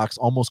 unorthodox,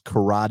 almost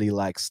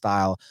karate-like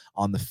style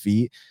on the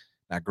feet.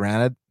 Now,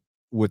 granted,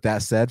 with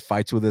that said,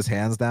 fights with his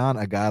hands down.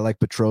 A guy like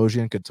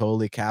Petrosyan could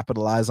totally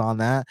capitalize on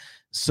that.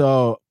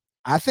 So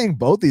I think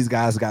both these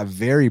guys got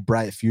very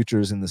bright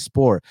futures in the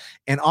sport.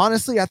 And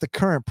honestly, at the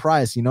current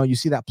price, you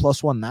see that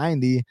plus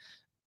 190.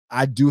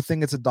 I do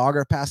think it's a dog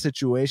or pass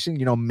situation.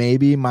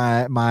 Maybe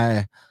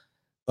my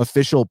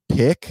official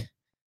pick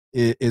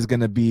is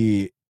going to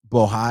be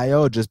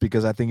Borralho, just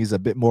because I think he's a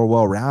bit more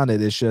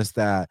well-rounded. It's just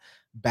that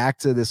back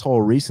to this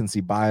whole recency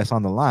bias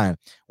on the line.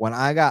 When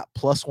I got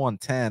plus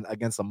 110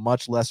 against a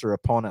much lesser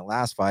opponent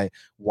last fight,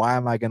 why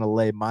am I going to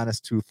lay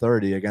minus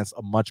 230 against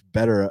a much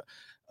better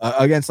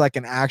against like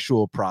an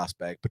actual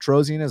prospect?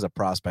 Petrosyan is a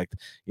prospect.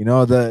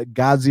 The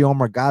Gadzi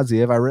Omar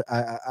Gadziev,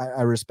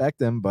 I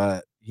respect him,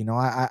 but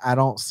I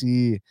don't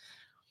see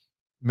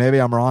maybe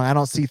I'm wrong. I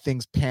don't see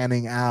things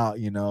panning out,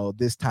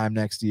 this time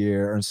next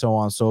year and so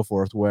on and so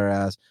forth.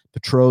 Whereas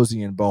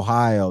Petrosyan,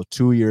 Bohio,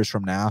 2 years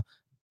from now,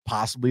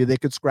 possibly they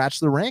could scratch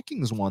the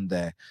rankings one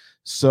day.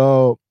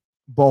 So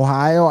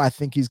Bohio, I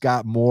think he's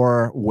got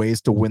more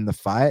ways to win the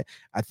fight.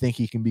 I think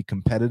he can be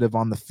competitive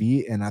on the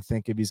feet. And I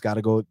think if he's got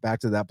to go back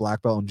to that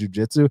black belt in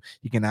jiu-jitsu,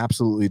 he can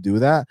absolutely do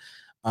that.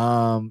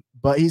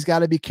 But he's got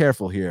to be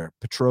careful here.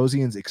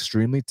 Petrosyan's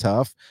extremely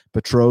tough.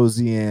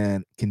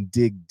 Petrosyan can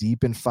dig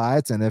deep in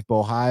fights. And if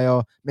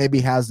Bohio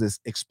maybe has this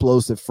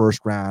explosive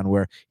first round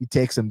where he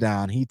takes him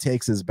down, he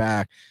takes his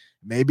back,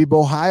 maybe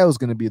Bohio is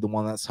going to be the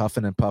one that's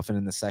huffing and puffing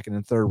in the second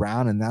and third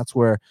round. And that's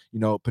where,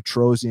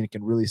 Petrosyan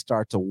can really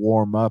start to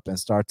warm up and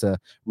start to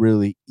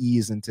really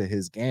ease into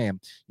his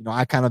game.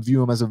 I kind of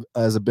view him as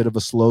a bit of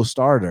a slow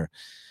starter.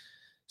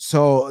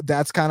 So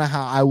that's kind of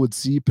how I would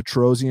see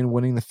Petrosyan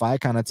winning the fight.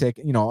 Kind of take,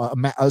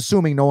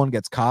 assuming no one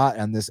gets caught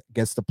and this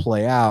gets to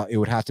play out, it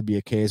would have to be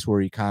a case where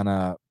he kind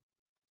of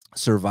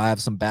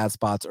survives some bad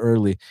spots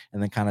early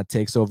and then kind of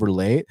takes over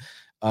late.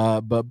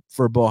 But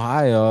for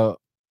Bohio,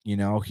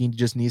 he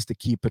just needs to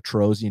keep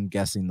Petrosyan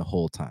guessing the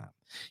whole time.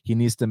 He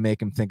needs to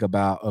make him think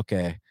about,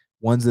 okay,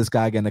 when's this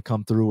guy going to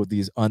come through with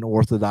these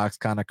unorthodox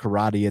kind of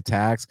karate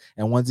attacks?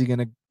 And when's he going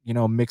to,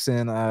 mix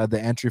in the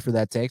entry for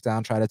that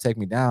takedown, try to take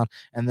me down?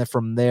 And then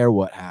from there,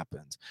 what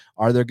happens?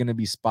 Are there going to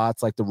be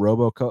spots like the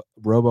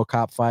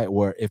RoboCop fight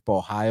where if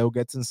Bohio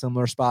gets in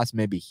similar spots,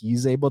 maybe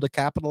he's able to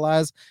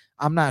capitalize?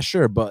 I'm not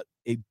sure, but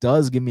it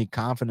does give me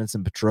confidence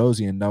in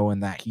Petrosyan knowing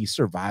that he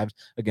survived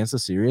against a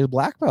serious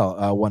black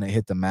belt when it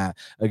hit the mat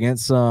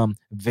against some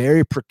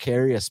very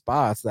precarious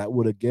spots that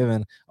would have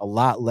given a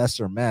lot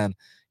lesser men,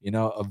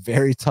 a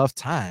very tough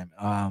time.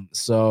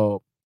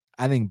 So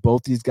I think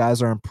both these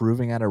guys are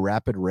improving at a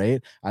rapid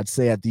rate. I'd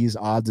say at these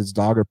odds, it's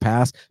dog or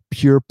pass.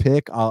 Pure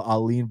pick,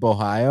 I'll lean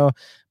Bohio,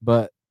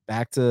 but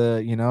back to,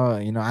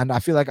 and I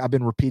feel like I've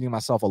been repeating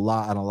myself a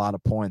lot on a lot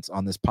of points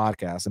on this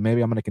podcast, and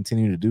maybe I'm going to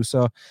continue to do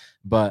so.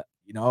 But,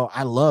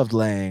 I loved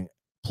laying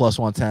plus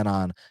 110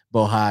 on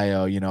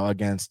Bohio,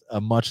 against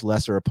a much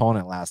lesser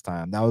opponent last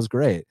time. That was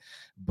great.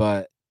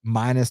 But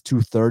minus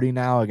 230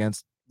 now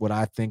against what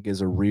I think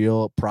is a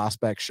real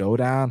prospect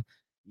showdown.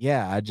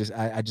 Yeah, I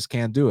just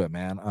can't do it,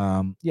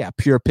 man. Yeah,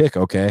 pure pick,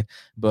 okay.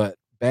 But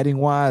betting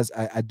wise,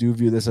 I do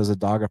view this as a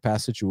dog or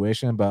pass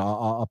situation, but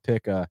I'll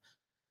pick Caio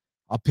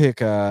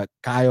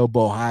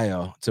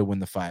Bohio to win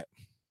the fight.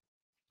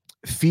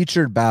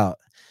 Featured bout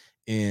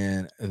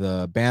in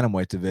the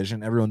bantamweight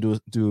division. Everyone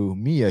do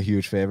me a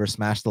huge favor.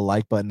 Smash the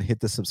like button, hit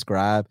the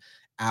subscribe.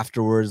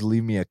 Afterwards,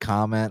 leave me a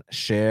comment,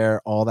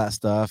 share, all that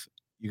stuff.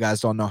 You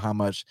guys don't know how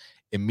much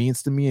it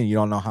means to me, and you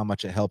don't know how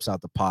much it helps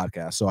out the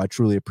podcast. So I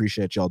truly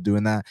appreciate y'all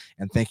doing that,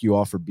 and thank you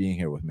all for being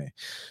here with me.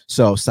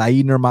 So Said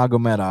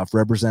Nurmagomedov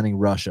representing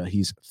Russia.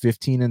 He's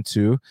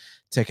 15-2,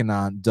 taking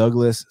on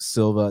Douglas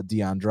Silva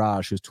de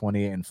Andrade, who's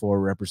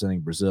 28-4,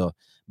 representing Brazil.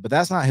 But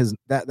that's not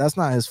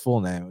his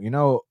full name.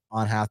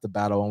 On Half the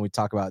Battle, when we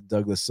talk about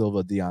Douglas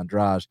Silva de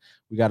Andrade,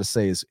 we got to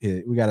say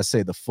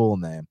the full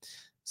name.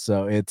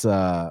 So it's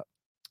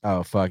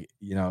Tapology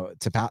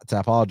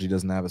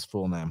doesn't have his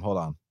full name. Hold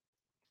on.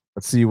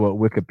 Let's see what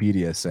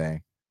Wikipedia is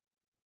saying.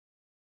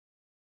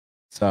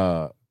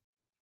 So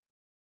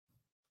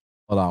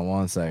hold on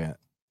one second.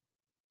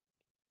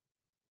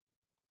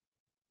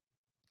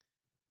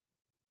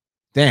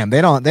 Damn,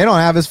 they don't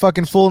have his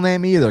fucking full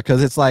name either,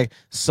 because it's like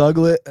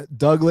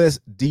Douglas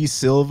D.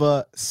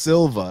 Silva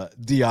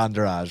de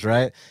Andrade,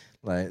 right?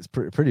 Like, it's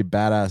pretty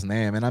badass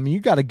name. And I mean,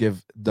 you got to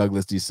give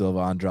Douglas D.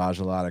 Silva Andrade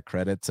a lot of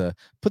credit to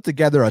put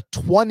together a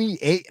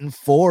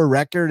 28-4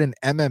 record in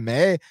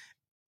MMA.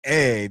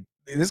 Hey,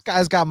 this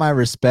guy's got my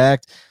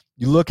respect.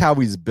 You look how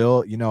he's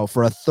built,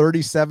 for a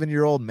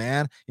 37-year-old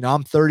man.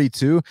 I'm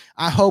 32.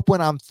 I hope when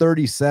I'm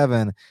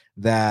 37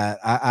 that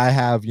I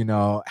have,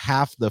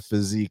 half the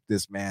physique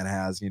this man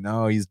has.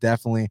 He's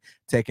definitely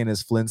taking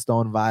his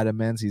Flintstone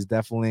vitamins. He's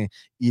definitely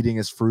eating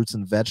his fruits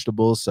and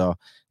vegetables. So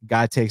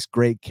guy takes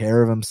great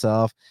care of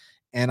himself.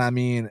 And I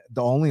mean,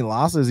 the only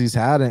losses he's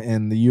had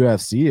in the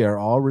UFC are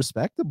all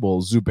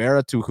respectable.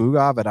 Zubaira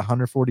Tukhugov at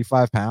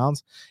 145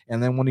 pounds.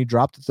 And then when he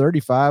dropped to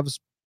 35s,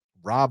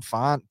 Rob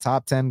Font,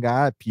 top 10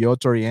 guy,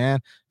 Piotr Yan,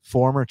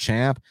 former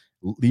champ,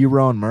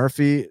 Lerone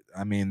Murphy.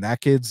 I mean,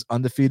 that kid's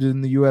undefeated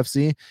in the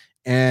UFC.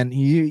 And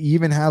he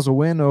even has a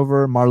win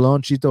over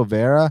Marlon Chito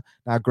Vera.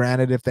 Now,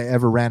 granted, if they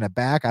ever ran it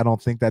back, I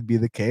don't think that'd be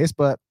the case,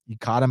 but he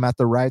caught him at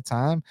the right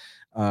time,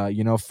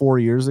 4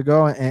 years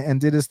ago and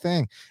did his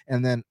thing.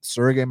 And then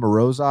Sergey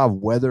Morozov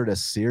weathered a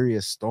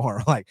serious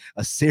storm, like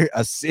a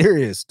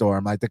serious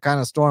storm, like the kind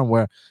of storm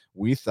where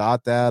we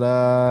thought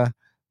that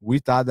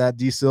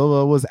D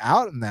Silva was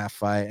out in that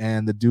fight,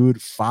 and the dude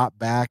fought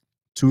back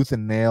tooth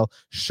and nail,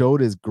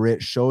 showed his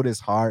grit, showed his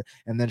heart,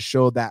 and then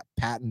showed that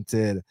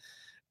patented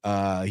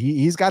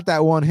he's got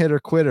that one hitter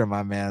quitter,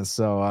 my man.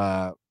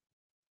 So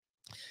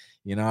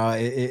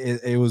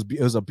it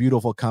was a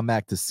beautiful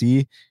comeback to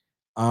see.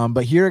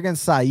 But here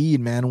against Said,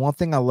 man, one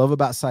thing I love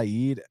about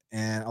Said,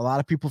 and a lot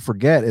of people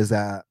forget, is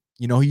that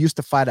You know, he used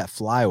to fight at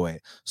flyweight.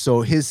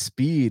 So his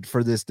speed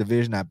for this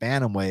division at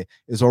bantamweight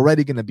is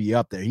already going to be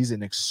up there. He's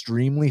an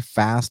extremely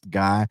fast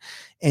guy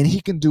and he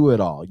can do it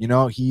all. You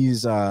know,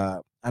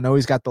 I know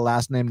he's got the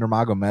last name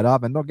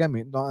Nurmagomedov, and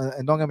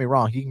don't get me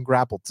wrong, he can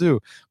grapple too.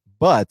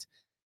 But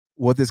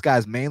what this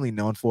guy's mainly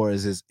known for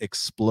is his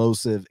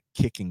explosive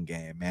kicking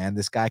game, man.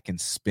 This guy can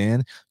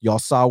spin. Y'all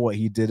saw what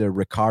he did to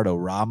Ricardo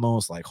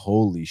Ramos. Like,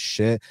 holy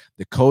shit.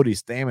 The Cody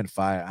Stamann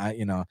fight,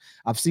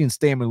 I've seen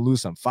Stamann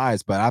lose some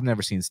fights, but I've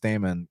never seen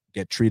Stamann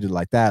get treated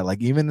like that.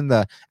 Like, even in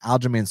the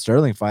Aljamain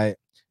Sterling fight,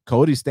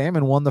 Cody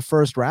Stamann won the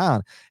first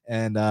round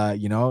and,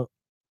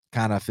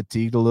 kind of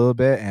fatigued a little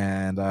bit.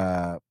 And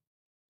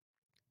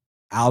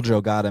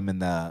Aljo got him in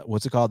the,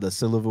 what's it called? The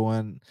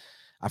Sullivan.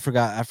 I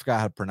forgot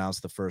how to pronounce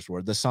the first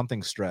word. The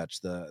something stretch.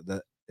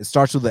 It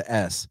starts with the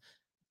S.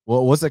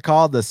 Well, what's it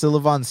called? The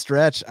Sullivan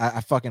stretch. I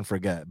fucking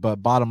forget.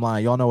 But bottom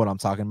line, y'all know what I'm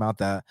talking about.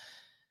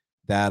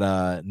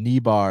 That knee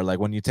bar, like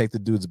when you take the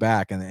dude's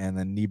back and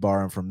then knee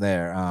bar him from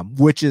there,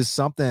 which is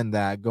something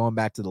that, going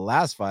back to the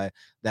last fight,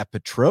 that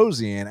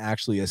Petrosian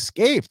actually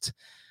escaped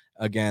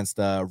against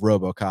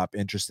RoboCop,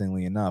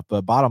 interestingly enough.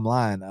 But bottom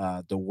line,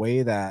 the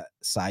way that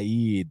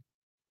Saeed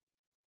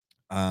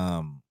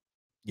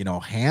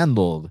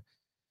handled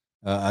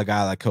a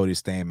guy like Cody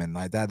Stamann,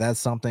 like that's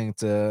something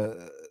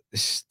to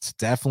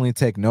definitely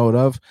take note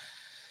of.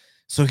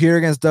 So here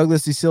against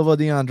Douglas De Silva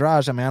de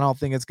Andrade, I mean, I don't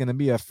think it's going to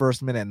be a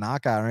first-minute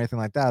knockout or anything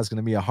like that. It's going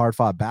to be a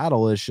hard-fought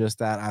battle. It's just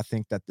that I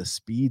think that the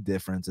speed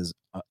difference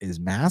is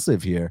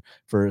massive here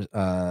for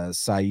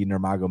Saeed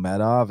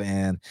Nurmagomedov,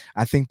 and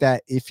I think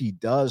that if he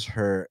does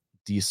hurt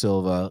De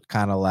Silva,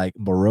 kind of like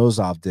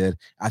Morozov did,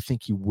 I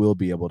think he will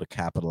be able to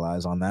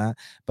capitalize on that.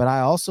 But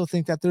I also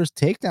think that there's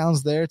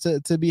takedowns there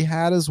to be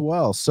had as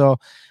well. So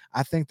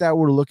I think that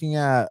we're looking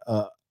at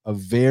a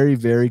very,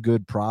 very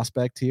good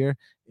prospect here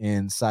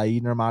in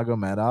Saeed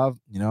Nurmagomedov,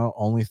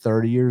 only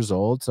 30 years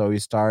old. So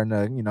he's starting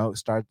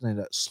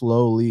to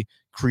slowly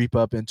creep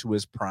up into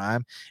his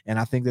prime. And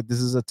I think that this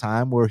is a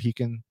time where he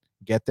can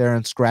get there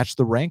and scratch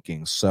the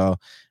rankings. So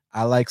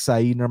I like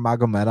Saeed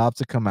Nurmagomedov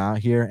to come out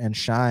here and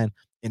shine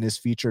in his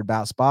featured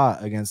bout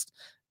spot against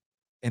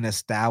an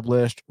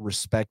established,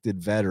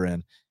 respected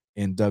veteran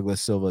in Douglas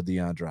Silva de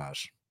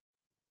Andrade.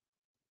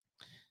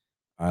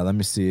 All right, let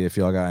me see if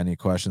y'all got any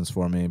questions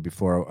for me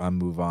before I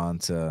move on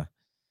to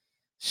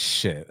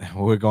shit.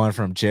 We're going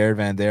from Jared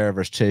Vanderaa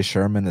versus Chase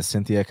Sherman to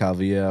Cynthia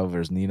Calvillo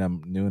versus Nina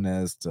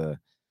Nunes to,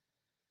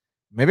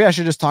 maybe I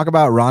should just talk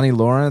about Ronnie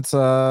Lawrence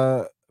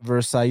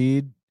versus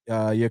Saeed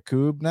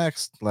Yakub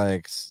next.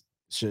 Like,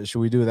 should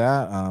we do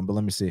that? But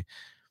let me see.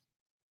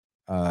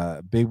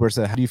 Big Bird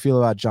said, how do you feel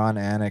about John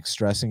Anik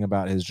stressing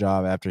about his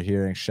job after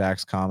hearing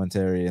Shaq's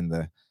commentary in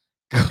the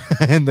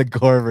in the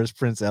Gore versus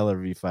Prince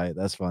Ellerby fight?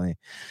 That's funny.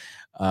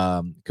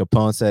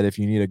 Capone said, if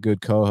you need a good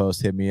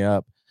co-host, hit me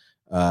up.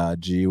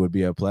 G, would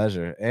be a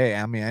pleasure. Hey,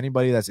 I mean,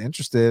 anybody that's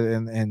interested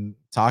in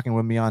talking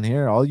with me on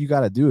here, all you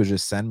got to do is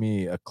just send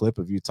me a clip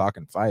of you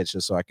talking fights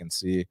just so I can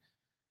see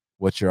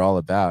what you're all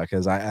about.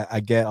 Because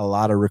I get a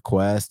lot of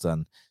requests,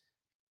 and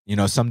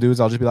some dudes,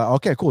 I'll just be like,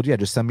 okay, cool, yeah,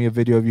 just send me a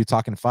video of you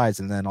talking fights,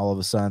 and then all of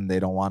a sudden they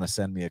don't want to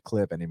send me a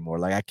clip anymore.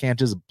 Like, I can't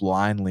just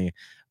blindly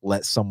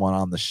let someone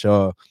on the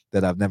show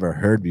that I've never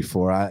heard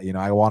before.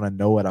 I want to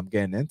know what I'm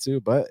getting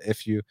into. But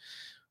if you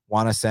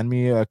want to send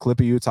me a clip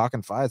of you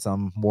talking fights,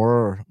 I'm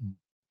more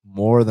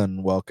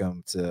than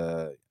welcome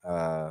to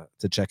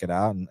check it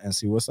out and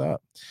see what's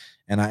up.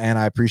 And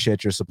I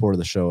appreciate your support of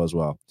the show as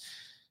well.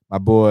 My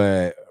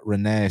boy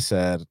Renee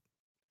said,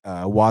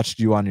 watched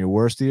you on your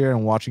worst year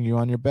and watching you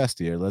on your best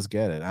year. Let's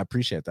get it. I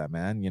appreciate that,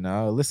 man.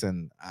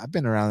 Listen, I've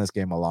been around this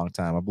game a long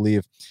time. I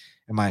believe,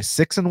 am I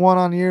 6-1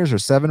 on years or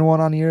 7-1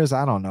 on years?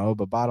 I don't know.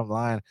 But bottom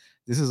line,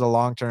 this is a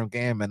long-term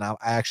game, and I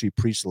actually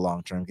preach the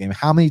long-term game.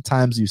 How many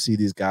times do you see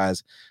these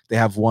guys, they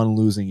have one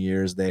losing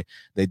years, they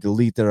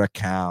delete their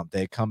account,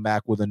 they come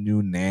back with a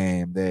new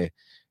name, they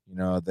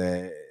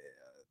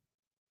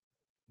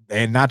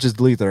not just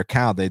delete their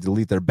account, they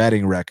delete their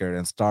betting record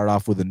and start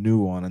off with a new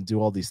one and do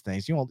all these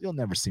things. You'll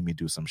never see me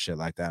do some shit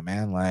like that,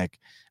 man. Like,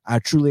 I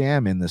truly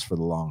am in this for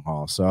the long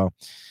haul. So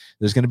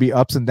there's going to be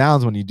ups and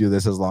downs when you do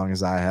this as long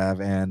as I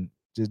have. And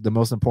the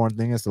most important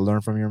thing is to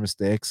learn from your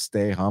mistakes,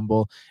 stay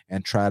humble,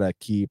 and try to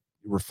keep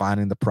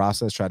refining the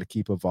process, try to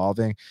keep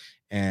evolving,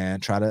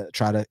 and try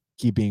to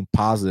keep being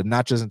positive,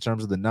 not just in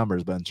terms of the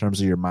numbers, but in terms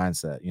of your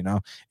mindset.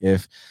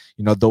 If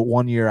the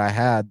 1 year I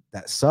had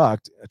that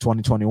sucked,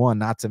 2021,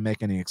 not to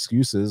make any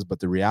excuses, but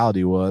the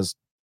reality was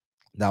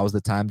that was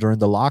the time during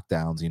the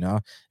lockdowns.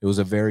 It was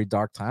a very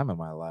dark time in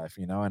my life,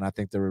 and I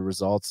think the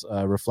results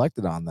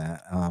reflected on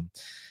that.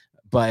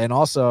 And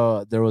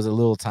also there was a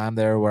little time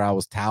there where I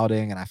was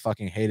touting and I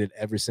fucking hated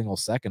every single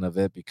second of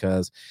it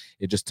because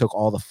it just took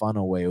all the fun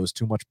away. It was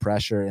too much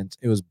pressure, and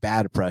it was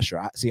bad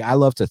pressure. I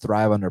love to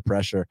thrive under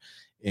pressure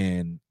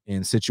in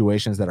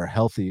situations that are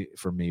healthy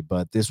for me,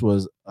 but this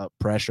was a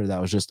pressure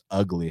that was just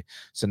ugly.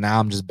 So now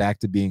I'm just back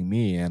to being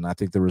me, and I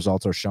think the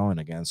results are showing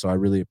again. So I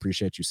really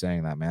appreciate you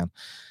saying that, man.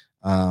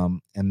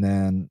 And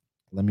then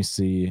let me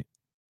see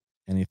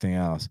anything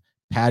else.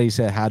 Patty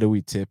said, "How do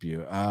we tip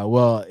you?"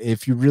 Well,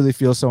 if you really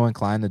feel so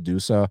inclined to do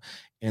so,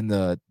 in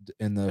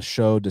the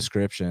show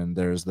description,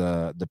 there's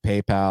the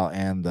PayPal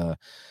and the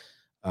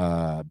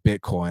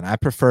Bitcoin. I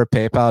prefer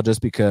PayPal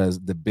just because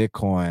the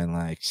Bitcoin,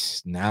 like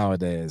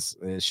nowadays,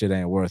 shit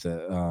ain't worth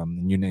it.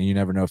 You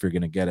never know if you're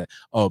gonna get it.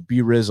 Oh,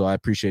 B Rizzle, I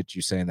appreciate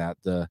you saying that.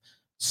 The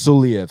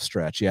Suliev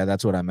stretch, yeah,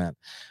 that's what I meant.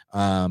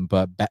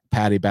 But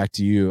Patty, back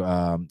to you.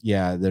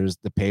 Yeah, there's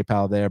the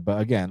PayPal there,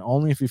 but again,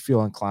 only if you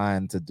feel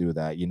inclined to do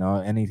that.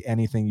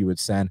 Anything you would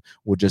send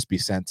would just be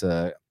sent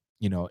to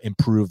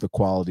improve the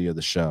quality of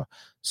the show.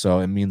 So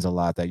it means a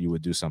lot that you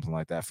would do something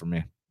like that for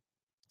me.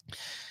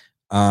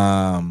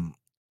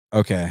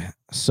 Okay,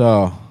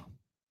 so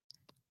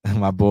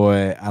my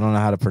boy, I don't know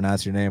how to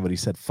pronounce your name, but he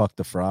said fuck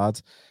the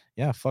frauds.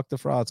 Yeah, fuck the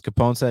frauds.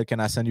 Capone said, "Can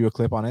I send you a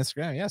clip on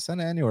Instagram?" Yeah,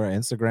 send it anywhere.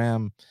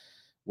 Instagram,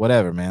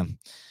 whatever, man.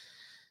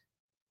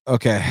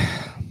 Okay.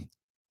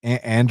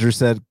 Andrew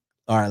said,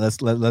 "All right,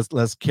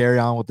 let's carry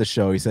on with the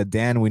show." He said,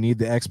 "Dan, we need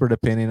the expert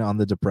opinion on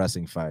the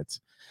depressing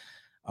fights."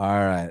 All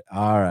right,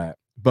 all right.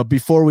 But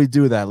before we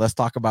do that, let's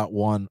talk about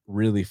one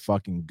really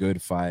fucking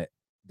good fight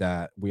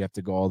that we have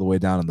to go all the way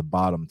down in the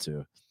bottom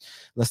to.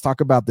 Let's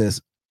talk about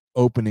this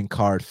opening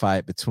card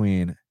fight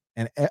between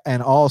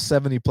and all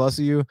 70 plus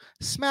of you.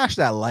 Smash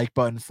that like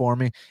button for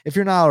me. If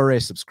you're not already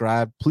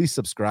subscribed, please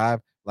subscribe.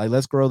 Like,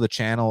 let's grow the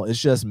channel. It's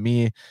just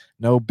me,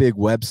 no big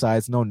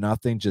websites, no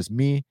nothing, just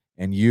me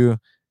and you.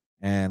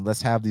 And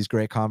let's have these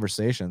great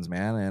conversations,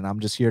 man. And I'm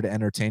just here to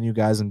entertain you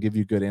guys and give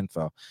you good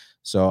info.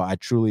 So I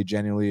truly,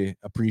 genuinely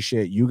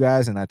appreciate you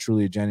guys, and I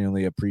truly,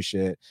 genuinely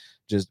appreciate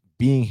just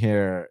being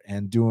here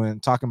and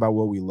talking about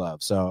what we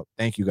love. So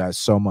thank you guys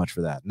so much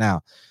for that.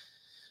 Now,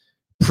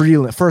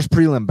 first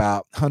prelim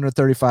bout,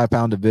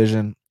 135-pound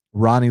division.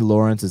 Ronnie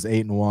Lawrence is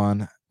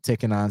 8-1,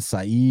 taking on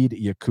Saeed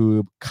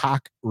Yakub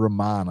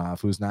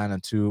Kakhramonov, who's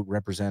 9-2,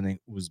 representing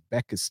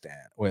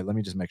Uzbekistan. Wait, let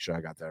me just make sure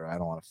I got that right. I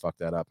don't want to fuck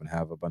that up and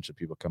have a bunch of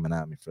people coming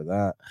at me for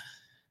that.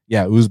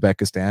 Yeah,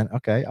 Uzbekistan.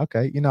 Okay.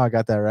 I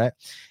got that right.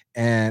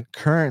 And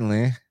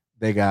currently,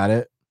 they got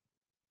it.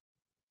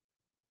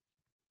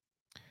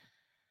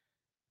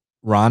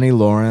 Ronnie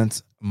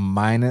Lawrence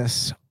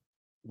minus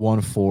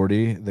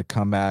 140. The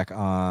comeback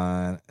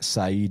on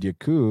Saeed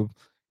Yakub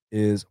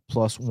is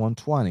plus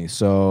 120.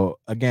 So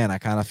again, I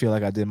kind of feel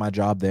like I did my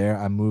job there.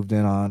 I moved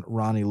in on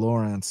Ronnie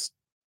Lawrence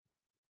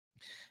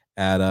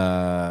at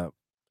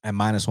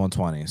minus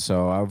 120.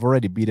 So I've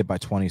already beat it by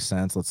 20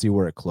 cents. Let's see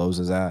where it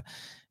closes at.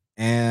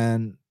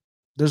 And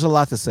there's a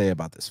lot to say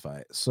about this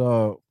fight.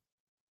 So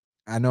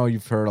I know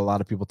you've heard a lot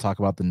of people talk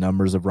about the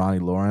numbers of Ronnie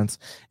Lawrence,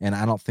 and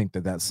I don't think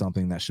that that's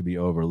something that should be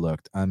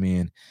overlooked. I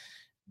mean,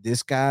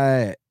 this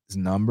guy's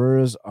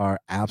numbers are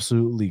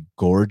absolutely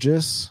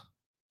gorgeous,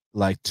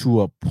 like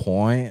to a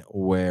point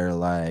where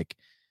like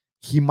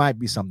he might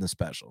be something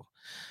special.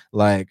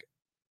 Like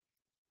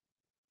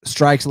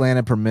strikes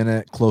landed per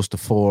minute close to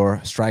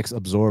 4, strikes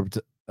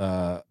absorbed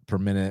per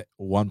minute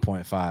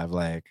 1.5.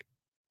 Like,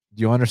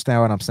 do you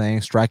understand what I'm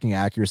saying? Striking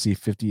accuracy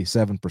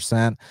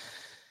 57%.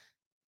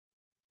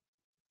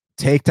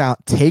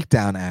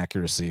 Takedown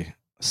accuracy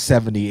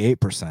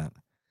 78%.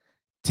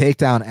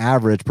 Takedown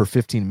average per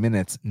 15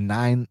 minutes,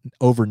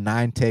 over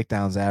 9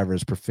 takedowns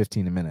average per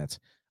 15 minutes.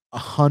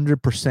 100%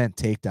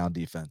 takedown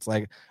defense.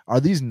 Like, are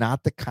these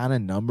not the kind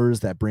of numbers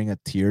that bring a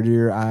tear to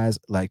your eyes?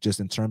 Like, just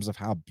in terms of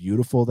how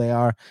beautiful they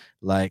are.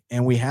 Like,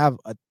 and we have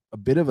a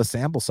bit of a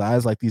sample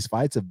size. Like, these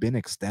fights have been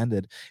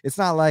extended. It's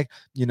not like,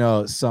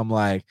 some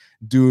like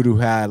dude who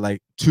had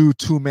like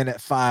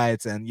 2-minute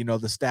fights and the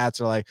stats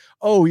are like,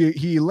 oh,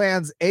 he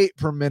lands 8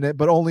 per minute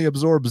but only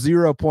absorbs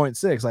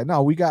 0.6. Like,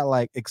 no, we got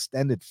like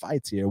extended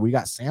fights here. We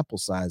got sample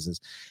sizes.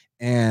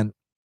 And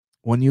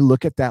when you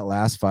look at that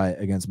last fight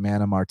against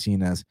Mana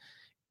Martinez,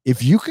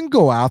 if you can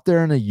go out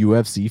there in a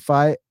UFC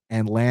fight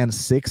and land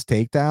 6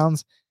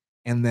 takedowns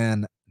and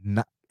then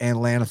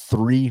land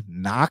 3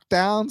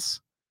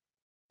 knockdowns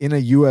in a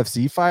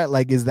UFC fight,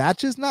 like, is that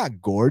just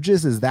not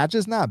gorgeous? Is that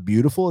just not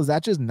beautiful? Is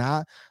that just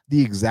not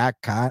the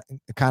exact kind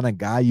of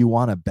guy you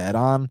want to bet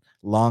on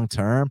long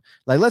term?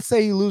 Like, let's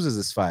say he loses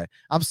this fight.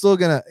 I'm still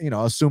gonna,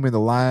 assuming the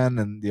line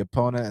and the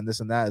opponent and this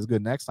and that is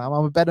good next time,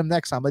 I'm gonna bet him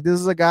next time. Like, this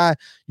is a guy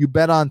you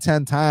bet on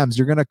 10 times.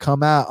 You're gonna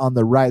come out on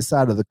the right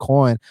side of the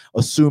coin,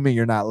 assuming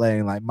you're not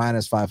laying like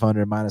minus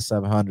 500, minus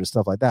 700,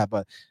 stuff like that.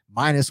 But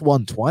minus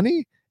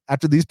 120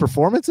 after these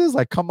performances,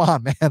 like, come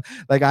on, man.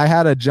 Like, I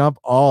had to jump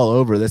all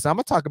over this. I'm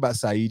gonna talk about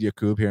Saeed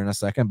Yakub here in a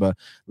second, but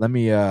let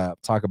me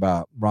talk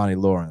about Ronnie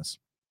Lawrence.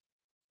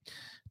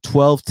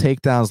 12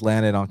 takedowns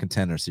landed on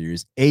Contender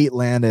Series, 8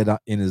 landed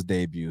in his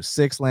debut,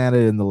 6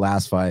 landed in the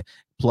last fight,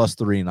 plus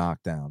 3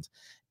 knockdowns.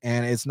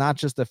 And it's not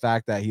just the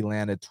fact that he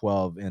landed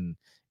 12 in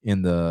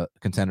the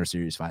Contender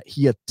Series fight.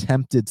 He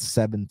attempted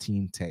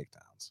 17 takedowns.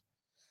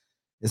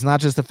 It's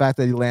not just the fact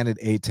that he landed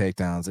 8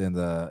 takedowns in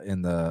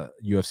the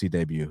UFC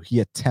debut.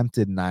 He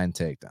attempted 9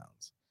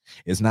 takedowns.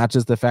 It's not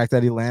just the fact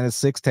that he landed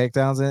 6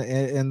 takedowns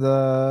in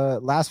the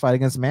last fight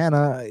against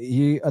Mana.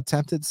 He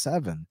attempted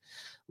 7.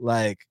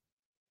 Like,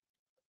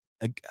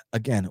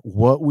 again,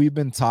 what we've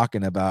been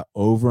talking about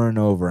over and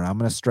over, and I'm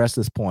going to stress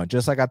this point,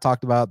 just like I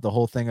talked about the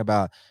whole thing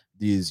about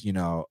these,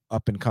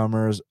 up and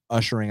comers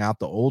ushering out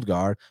the old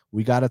guard.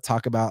 We got to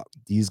talk about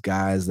these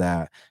guys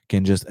that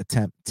can just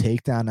attempt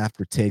takedown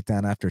after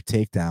takedown after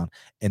takedown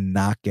and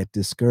not get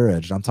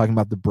discouraged. I'm talking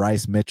about the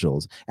Bryce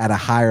Mitchells. At a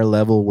higher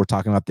level, we're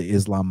talking about the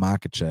Islam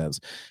Makhachevs.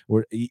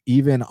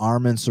 Even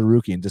Arman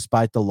Sarukian,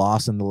 despite the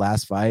loss in the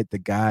last fight, the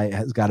guy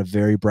has got a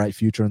very bright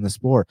future in the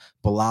sport.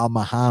 Bilal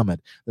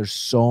Muhammad. There's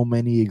so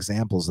many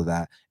examples of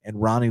that. And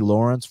Ronnie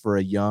Lawrence, for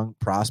a young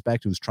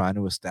prospect who's trying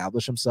to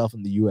establish himself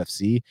in the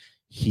UFC,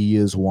 he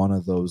is one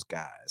of those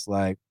guys.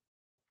 Like,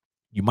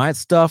 you might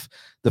stuff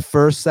the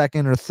first,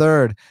 second, or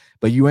third,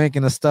 but you ain't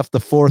going to stuff the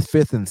fourth,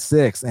 fifth, and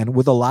sixth. And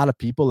with a lot of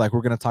people, like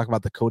we're going to talk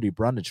about the Cody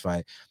Brundage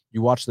fight.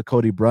 You watch the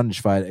Cody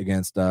Brundage fight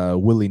against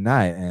Willie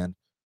Knight, and,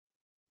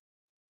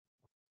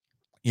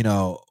 you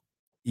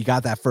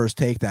got that first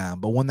takedown.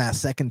 But when that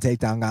second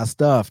takedown got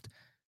stuffed,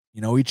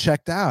 he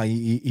checked out.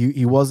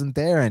 He wasn't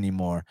there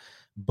anymore.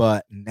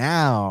 But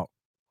now,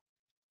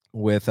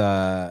 with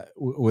a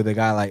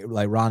guy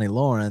like Ronnie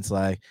Lawrence,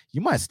 like,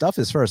 you might stuff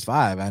his first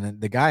five,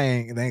 and the guy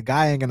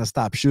ain't gonna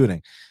stop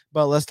shooting.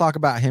 But let's talk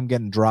about him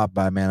getting dropped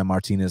by Mana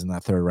Martinez in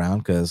that third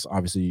round, because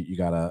obviously you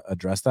gotta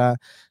address that.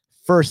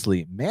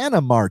 Firstly, Mana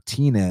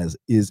Martinez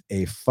is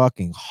a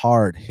fucking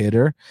hard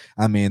hitter.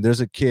 I mean, there's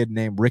a kid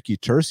named Ricky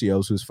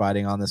Tercios who's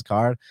fighting on this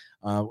card.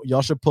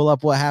 Y'all should pull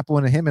up what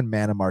happened when him and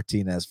Mana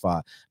Martinez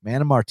fought.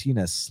 Mana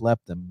Martinez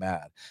slept him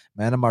bad.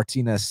 Mana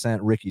Martinez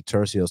sent Ricky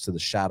Tercios to the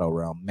Shadow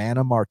Realm.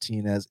 Mana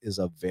Martinez is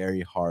a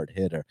very hard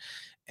hitter.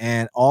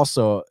 And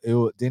also,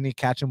 didn't he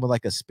catch him with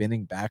like a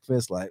spinning back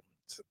fist? Like,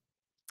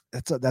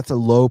 that's a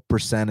low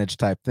percentage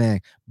type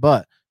thing.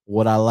 But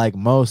what I like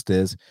most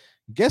is,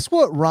 guess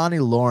what Ronnie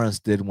Lawrence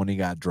did when he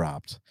got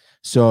dropped?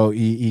 So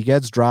he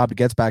gets dropped,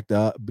 gets back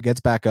up,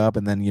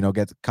 and then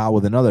gets caught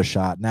with another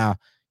shot. Now,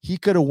 he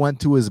could have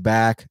went to his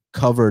back,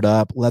 covered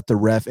up, let the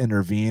ref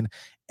intervene,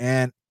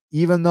 and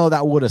even though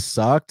that would have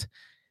sucked,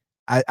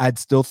 I'd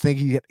still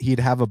think he'd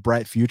have a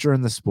bright future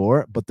in the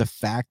sport. But the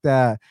fact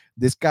that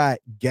this guy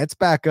gets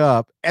back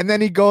up and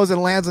then he goes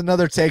and lands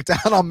another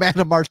takedown on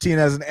Mana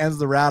Martinez and ends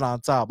the round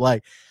on top,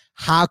 like,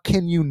 how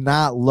can you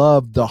not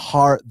love the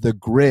heart, the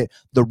grit,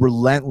 the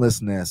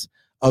relentlessness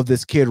of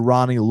this kid,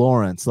 Ronnie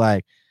Lawrence?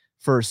 Like,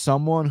 for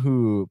someone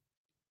who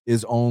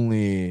is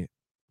only,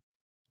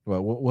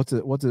 well, what's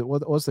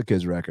the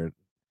kid's record?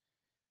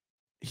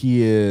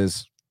 He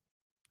is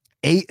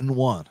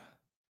 8-1.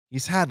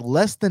 He's had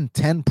less than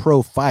 10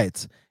 pro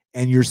fights,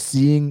 and you're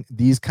seeing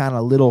these kind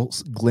of little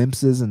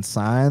glimpses and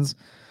signs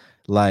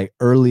like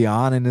early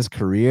on in his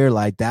career.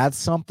 Like, that's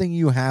something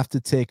you have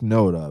to take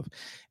note of.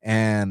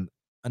 And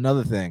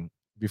another thing,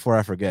 before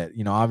I forget,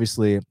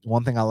 obviously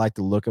one thing I like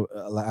to look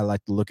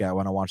at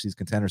when I watch these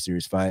Contender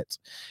Series fights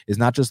is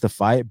not just the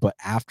fight, but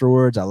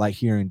afterwards. I like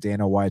hearing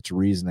Dana White's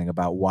reasoning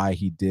about why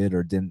he did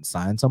or didn't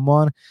sign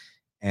someone.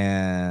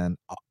 And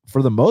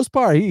for the most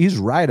part, he's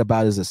right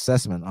about his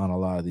assessment on a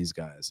lot of these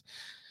guys.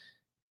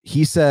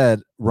 He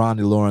said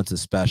Ronnie Lawrence is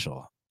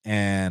special.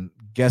 And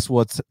guess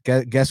what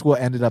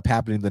ended up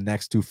happening the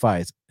next two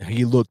fights?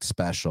 He looked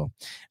special.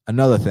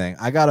 Another thing,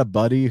 I got a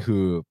buddy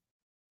who,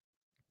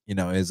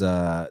 is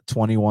a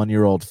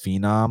 21-year-old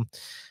phenom,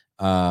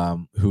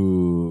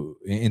 who,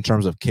 in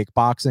terms of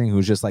kickboxing,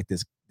 who's just like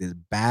this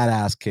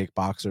badass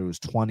kickboxer who's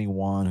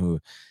 21, who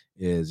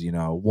is,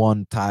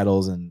 won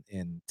titles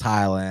in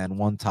Thailand,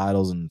 won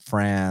titles in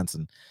France,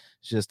 and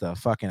just a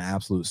fucking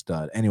absolute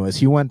stud. Anyways,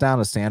 he went down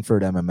to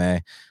Sanford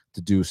MMA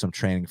to do some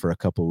training for a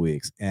couple of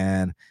weeks.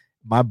 And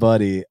my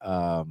buddy,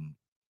 I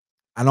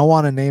don't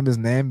want to name his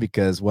name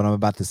because what I'm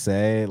about to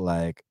say,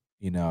 like,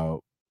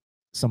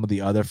 some of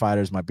the other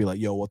fighters might be like,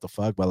 yo, what the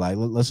fuck? But like,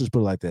 let's just put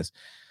it like this.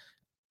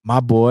 My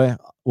boy,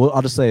 well,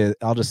 I'll just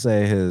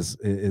say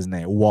his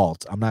name,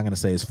 Walt. I'm not gonna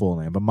say his full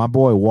name, but my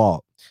boy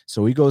Walt.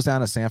 So he goes down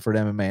to Sanford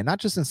MMA, not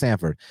just in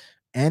Sanford.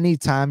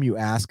 Anytime you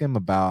ask him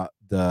about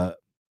the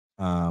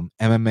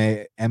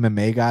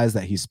MMA guys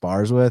that he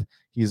spars with,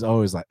 he's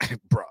always like,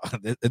 bro,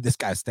 this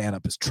guy's stand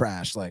up is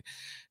trash. Like,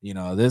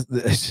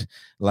 this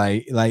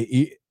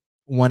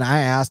when I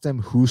asked him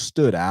who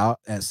stood out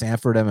at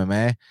Sanford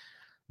MMA,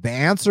 the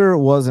answer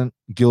wasn't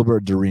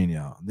Gilbert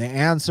Durinho. The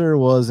answer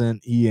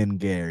wasn't Ian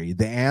Gary.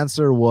 The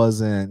answer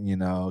wasn't,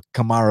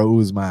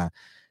 Kamaru Usman.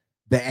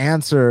 The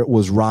answer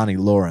was Ronnie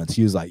Lawrence.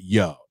 He was like,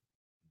 yo,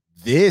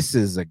 this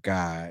is a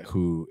guy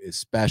who is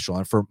special.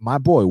 And for my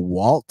boy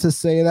Walt to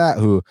say that,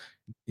 who,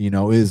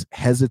 is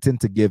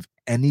hesitant to give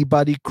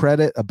anybody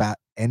credit about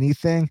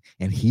anything,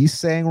 and he's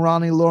saying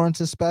Ronnie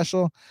Lawrence is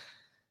special,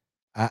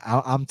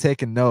 I'm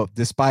taking note,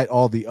 despite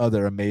all the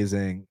other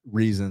amazing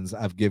reasons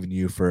I've given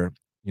you for,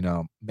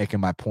 making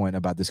my point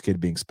about this kid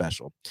being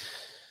special.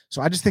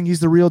 So I just think he's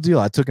the real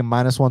deal. I took him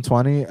minus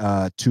 120,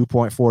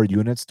 2.4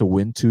 units to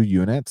win 2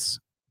 units,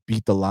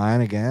 beat the line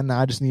again. Now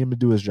I just need him to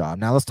do his job.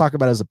 Now let's talk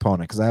about his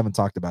opponent, because I haven't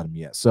talked about him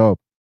yet. So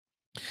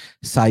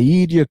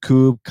Saeed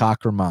Yakub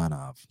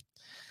Kakhramonov.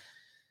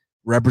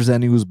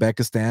 representing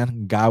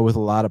Uzbekistan, guy with a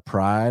lot of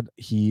pride.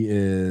 He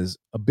is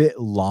a bit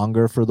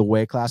longer for the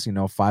weight class,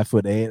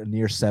 5'8", a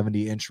near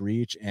 70-inch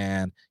reach,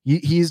 and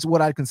he's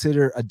what I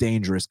consider a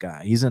dangerous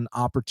guy. He's an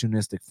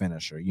opportunistic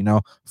finisher.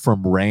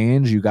 From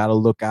range, you got to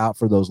look out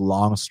for those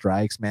long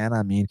strikes, man.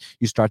 I mean,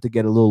 you start to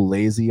get a little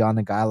lazy on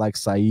a guy like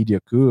Saeed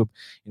Yakub,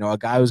 a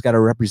guy who's got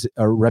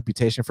a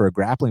reputation for a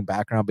grappling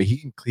background, but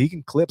he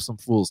can clip some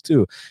fools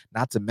too.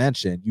 Not to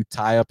mention, you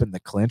tie up in the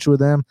clinch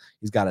with him.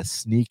 He's got a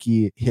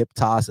sneaky hip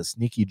toss, a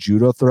sneaky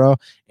judo throw,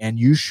 and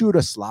you shoot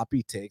a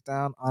sloppy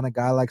takedown on a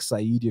guy like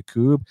Saeed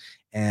Yakub,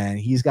 and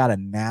he's got a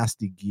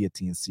nasty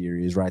guillotine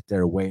series right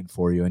there waiting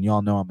for you. And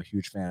y'all know I'm a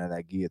huge fan of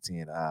that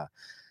guillotine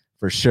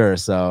for sure.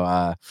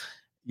 So,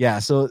 yeah,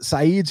 so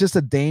Saeed's just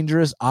a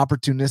dangerous,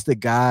 opportunistic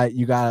guy.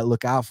 You got to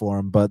look out for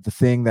him. But the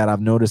thing that I've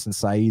noticed in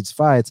Saeed's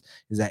fights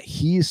is that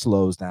he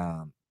slows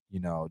down,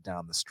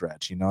 down the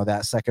stretch.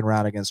 That second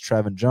round against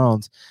Trevin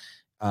Jones,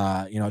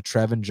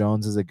 Trevin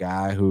Jones is a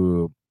guy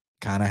who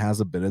kind of has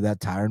a bit of that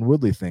Tyron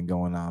Woodley thing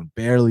going on,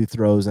 barely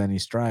throws any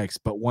strikes,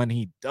 but when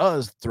he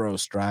does throw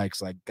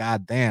strikes, like,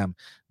 goddamn,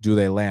 do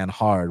they land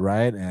hard,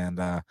 right? And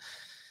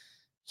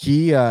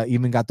he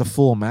even got the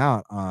full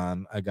amount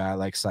on a guy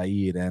like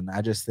Saeed. And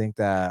I just think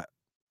that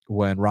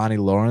when Ronnie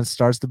Lawrence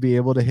starts to be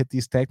able to hit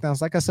these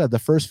takedowns, like I said, the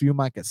first few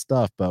might get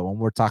stuffed, but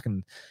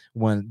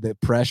when the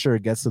pressure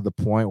gets to the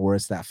point where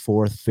it's that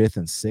fourth, fifth,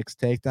 and sixth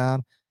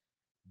takedown,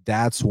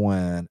 that's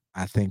when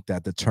I think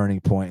that the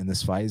turning point in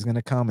this fight is going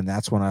to come. And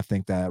that's when I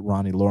think that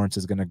Ronnie Lawrence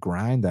is going to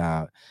grind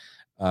out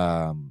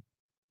a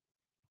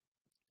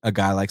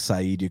guy like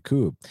Saeed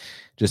Yakub.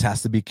 Just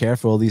has to be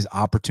careful of these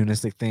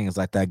opportunistic things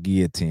like that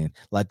guillotine,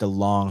 like the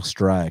long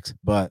strikes.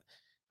 But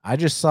I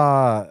just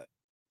saw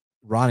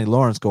Ronnie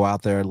Lawrence go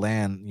out there and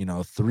land,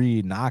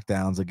 3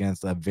 knockdowns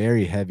against a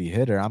very heavy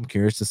hitter. I'm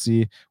curious to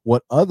see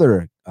what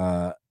other,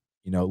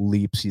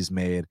 leaps he's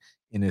made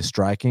in his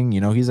striking.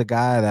 He's a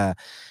guy that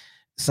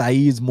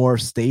Saeed's more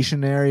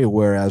stationary,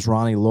 whereas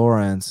Ronnie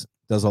Lawrence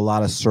does a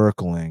lot of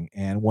circling.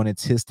 And when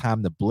it's his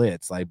time to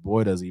blitz, like,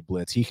 boy, does he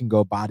blitz. He can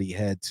go body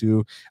head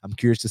too. I'm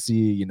curious to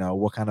see,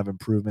 what kind of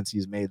improvements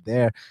he's made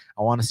there.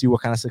 I want to see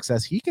what kind of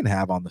success he can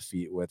have on the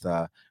feet with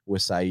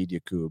Saeed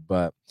Yakub.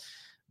 But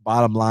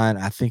bottom line,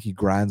 I think he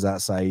grinds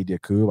out Saeed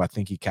Yakub. I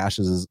think he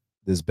cashes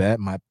this bet.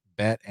 My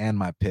bet and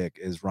my pick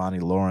is Ronnie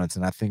Lawrence,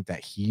 and I think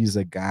that he's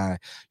a guy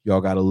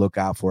y'all got to look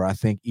out for. I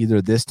think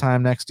either this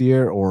time next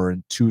year or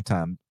in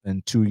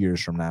 2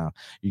 years from now,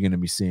 you're going to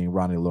be seeing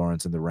Ronnie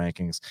Lawrence in the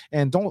rankings.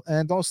 And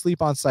don't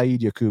sleep on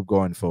Saeed Yakub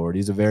going forward.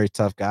 He's a very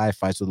tough guy,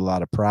 fights with a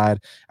lot of pride.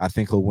 I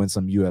think he'll win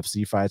some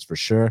UFC fights for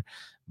sure,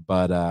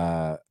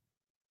 but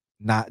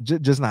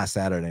just not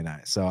Saturday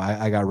night. So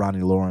I got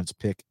Ronnie Lawrence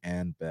pick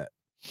and bet.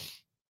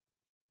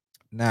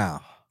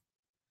 Now,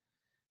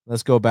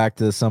 let's go back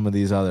to some of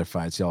these other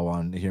fights y'all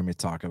wanted to hear me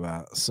talk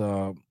about.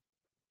 So,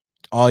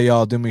 all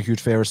y'all, do me a huge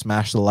favor,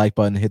 smash the like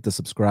button, hit the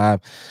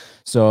subscribe.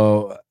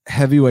 So,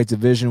 heavyweight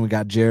division, we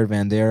got Jared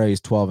Vanderaa.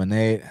 He's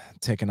 12-8,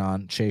 taking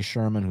on Chase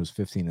Sherman, who's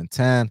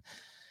 15-10.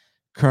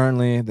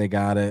 Currently, they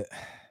got it.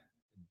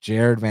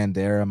 Jared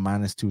Vanderaa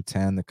minus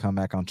 210. The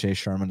comeback on Chase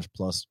Sherman is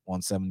plus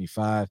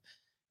 175.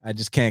 I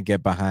just can't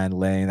get behind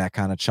laying that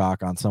kind of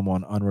chalk on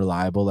someone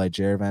unreliable like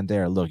Jared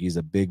Vanderaa. Look, he's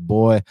a big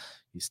boy.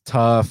 He's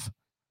tough.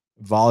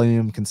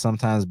 Volume can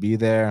sometimes be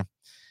there.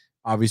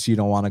 Obviously, you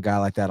don't want a guy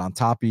like that on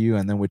top of you.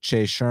 And then with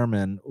Chase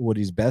Sherman, what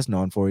he's best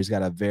known for, he's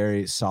got a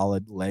very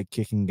solid leg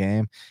kicking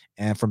game.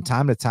 And from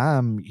time to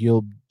time,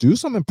 he'll do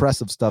some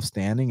impressive stuff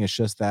standing. It's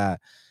just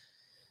that,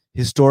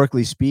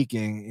 historically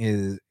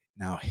speaking,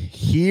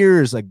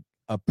 here's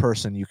a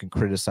person you can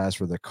criticize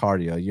for their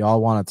cardio.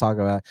 Y'all want to talk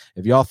about,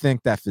 if y'all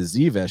think that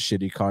Fiziev has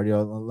shitty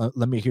cardio,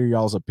 let me hear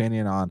y'all's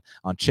opinion on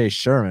Chase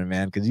Sherman,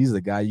 man, because he's the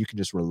guy you can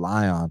just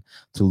rely on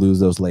to lose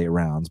those late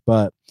rounds.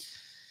 But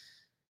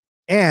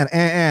and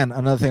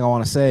another thing I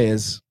want to say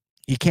is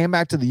he came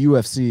back to the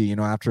UFC,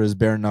 after his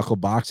bare knuckle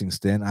boxing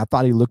stint. I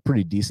thought he looked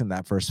pretty decent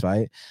that first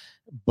fight,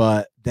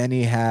 but then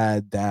he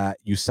had that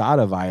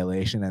USADA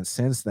violation, and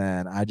since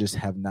then I just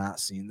have not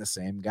seen the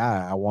same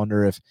guy. I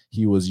wonder if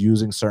he was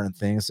using certain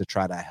things to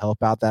try to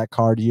help out that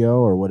cardio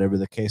or whatever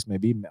the case may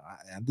be.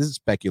 And this is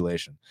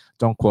speculation.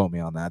 Don't quote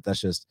me on that.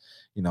 That's just,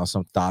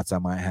 some thoughts I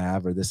might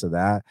have or this or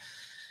that.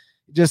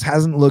 It just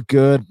hasn't looked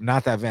good.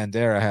 Not that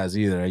Vanderaa has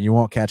either. You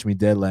won't catch me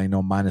dead laying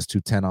minus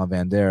 210 on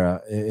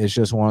Vanderaa. It's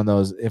just one of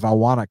those, if I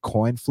want a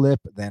coin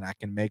flip, then I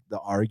can make the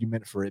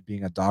argument for it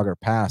being a dog or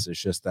pass. It's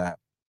just that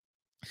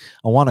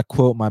I want to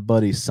quote my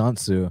buddy Sun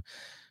Tzu,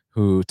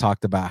 who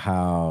talked about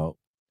how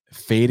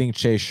fading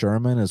Chase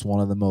Sherman is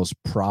one of the most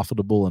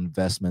profitable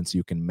investments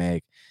you can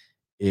make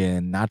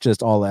in not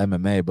just all of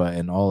MMA, but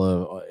in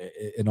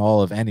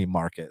all of any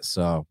market.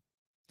 So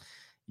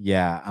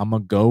yeah, I'm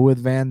gonna go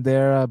with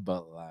Vanderaa,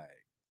 but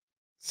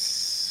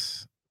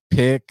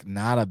pick,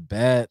 not a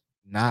bet,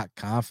 not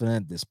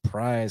confident. This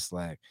price,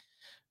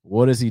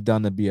 what has he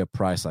done to be a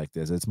price like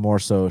this? It's more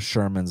so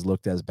Sherman's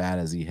looked as bad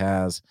as he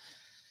has.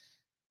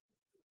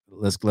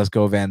 Let's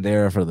go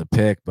Vanderaa for the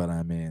pick, but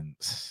I mean,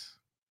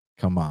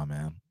 come on,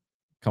 man.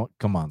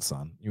 Come on,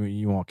 son.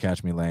 You won't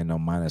catch me laying no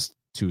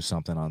 -2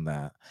 something on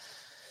that.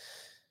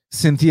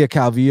 Cynthia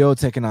Calvillo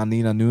taking on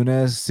Nina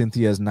Nunes.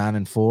 Cynthia's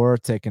 9-4,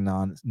 taking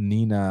on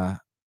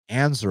Nina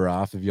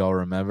Ansaroff, if y'all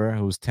remember,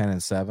 who's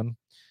 10-7.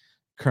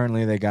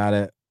 Currently, they got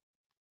it.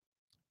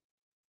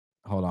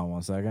 Hold on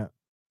one second.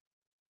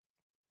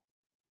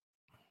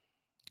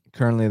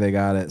 Currently, they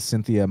got it.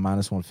 Cynthia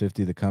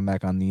 -150. The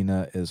comeback on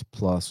Nina is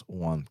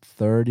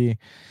 +130.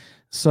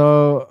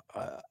 So,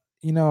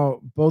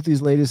 both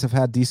these ladies have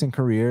had decent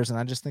careers, and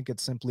I just think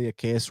it's simply a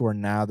case where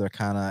now they're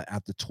kind of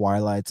at the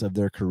twilights of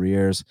their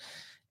careers,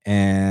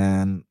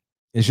 and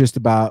it's just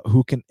about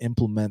who can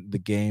implement the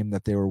game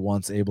that they were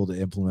once able to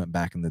implement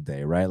back in the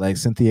day, right? Like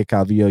Cynthia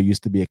Calvillo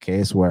used to be a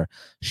case where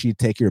she'd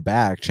take your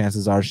back.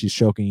 Chances are she's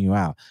choking you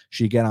out.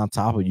 She'd get on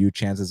top of you.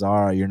 Chances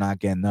are you're not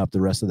getting up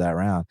the rest of that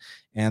round.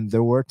 And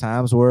there were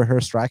times where her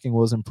striking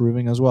was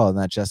improving as well in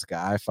that Jessica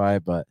Eye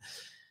fight. But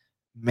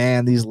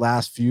man, these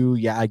last few,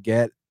 yeah, I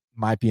get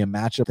might be a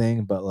matchup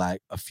thing, but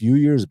like a few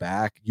years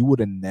back, you would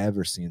have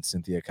never seen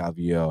Cynthia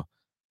Calvillo,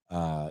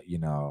 you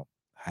know,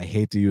 I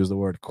hate to use the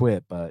word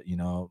quit, but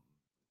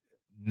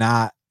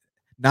not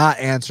not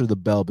answer the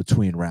bell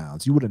between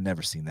rounds. You would have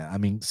never seen that. I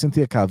mean,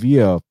 Cynthia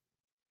Calvillo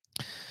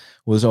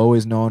was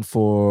always known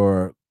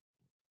for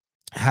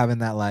having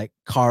that like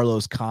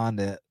Carlos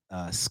Condit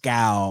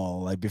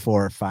scowl like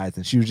before her fights,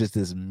 and she was just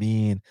this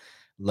mean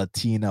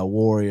Latina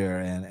warrior,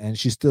 and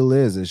she still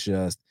is. It's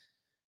just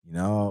you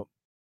know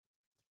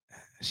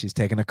she's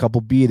taken a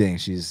couple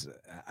beatings.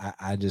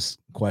 I just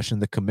question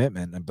the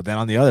commitment, but then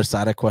on the other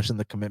side, I question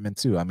the commitment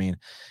too. I mean,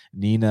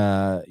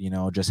 Nina,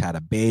 just had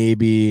a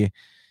baby.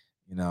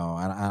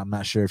 I'm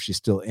not sure if she's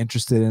still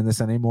interested in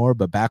this anymore,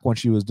 but back when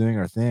she was doing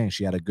her thing,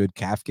 she had a good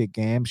calf kick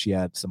game. She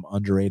had some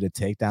underrated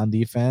takedown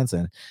defense,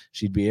 and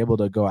she'd be able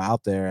to go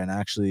out there and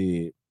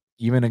actually,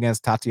 even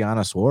against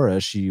Tatiana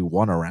Suarez, she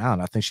won a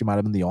round. I think she might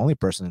have been the only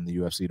person in the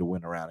UFC to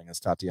win a round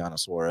against Tatiana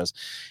Suarez.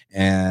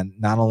 And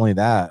not only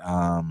that,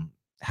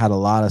 had a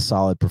lot of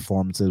solid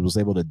performances, was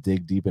able to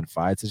dig deep in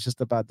fights. It's just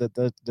about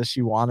does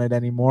she want it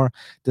anymore?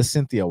 Does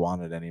Cynthia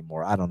want it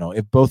anymore? I don't know.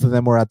 If both of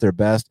them were at their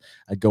best,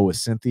 I'd go with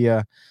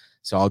Cynthia.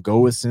 So I'll go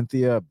with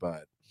Cynthia,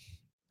 but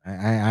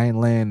I ain't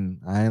laying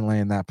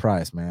that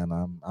price, man.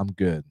 I'm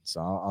good.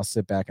 So I'll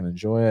sit back and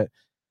enjoy it,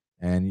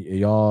 and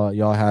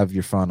y'all have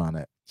your fun on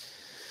it.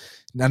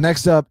 Now,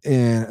 next up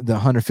in the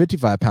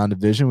 155-pound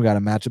division, we got a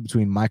matchup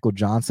between Michael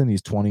Johnson,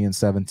 he's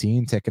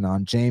 20-17, taking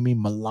on Jamie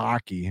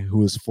Mullarkey,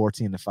 who is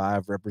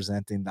 14-5,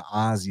 representing the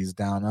Aussies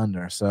down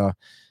under. So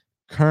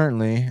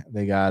currently,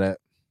 they got it.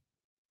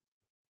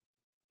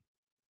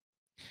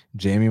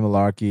 Jamie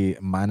Mullarkey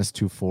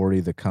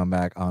 -240, the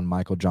comeback on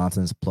Michael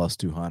Johnson's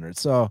 +200.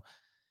 So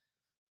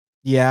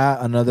yeah,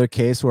 another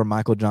case where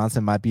Michael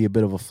Johnson might be a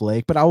bit of a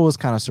flake, but I was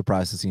kind of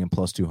surprised to see him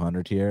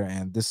 +200 here.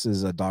 And this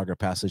is a dog or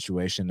pass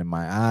situation in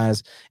my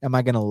eyes. Am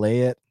I going to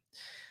lay it?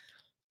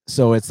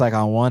 So it's like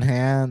on one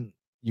hand,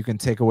 you can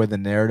take away the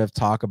narrative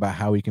talk about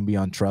how he can be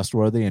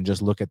untrustworthy and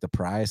just look at the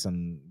price,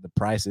 and the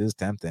price is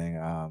tempting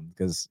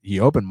because he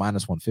opened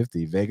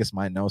 -150. Vegas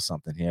might know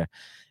something here,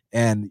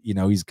 and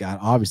he's got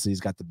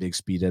the big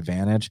speed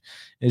advantage.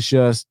 It's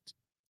just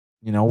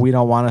we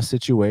don't want a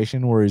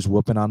situation where he's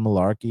whooping on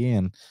Mullarkey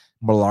and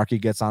Mullarkey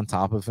gets on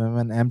top of him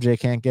and MJ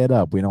can't get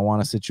up. We don't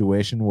want a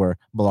situation where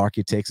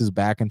Mullarkey takes his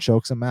back and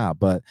chokes him out.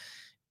 But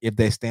if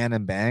they stand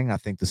and bang, I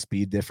think the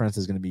speed difference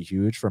is going to be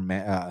huge for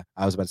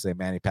I was about to say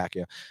Manny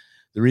Pacquiao.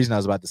 The reason I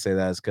was about to say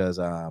that is because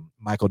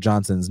Michael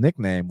Johnson's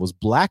nickname was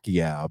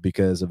Blackiao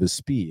because of his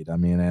speed. I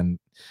mean, and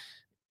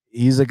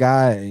he's a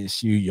guy,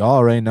 y'all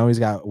already know he's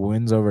got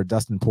wins over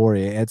Dustin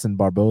Poirier, Edson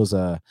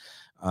Barboza,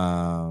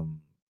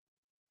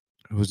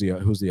 who's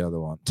the other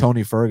one?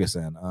 Tony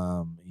Ferguson.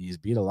 He's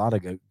beat a lot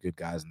of good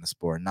guys in the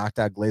sport. Knocked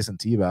out Gleison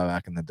Tibau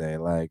back in the day.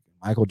 Like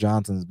Michael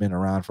Johnson's been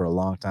around for a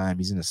long time.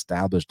 He's an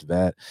established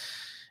vet.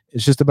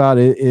 It's just about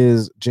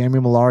is Jamie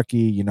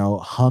Mullarkey,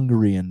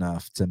 hungry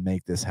enough to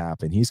make this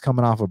happen? He's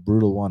coming off a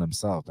brutal one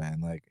himself, man.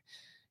 Like,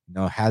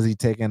 has he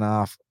taken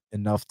off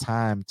enough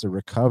time to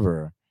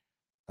recover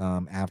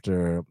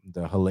after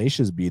the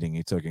hellacious beating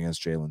he took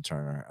against Jalen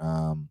Turner?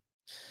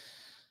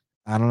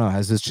 I don't know.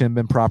 Has his chin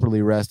been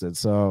properly rested?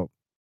 So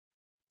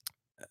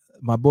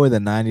my boy the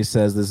 90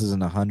 says this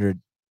isn't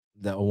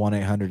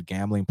 1-800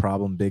 gambling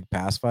problem big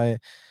pass fight.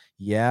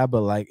 Yeah,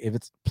 but like if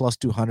it's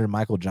 +200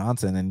 Michael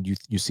Johnson and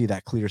you see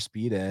that clear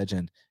speed edge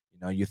and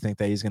you think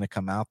that he's going to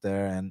come out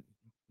there and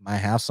might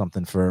have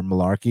something for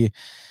Mullarkey,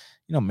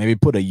 maybe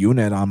put a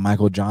unit on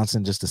Michael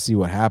Johnson just to see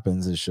what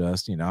happens. It's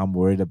just I'm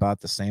worried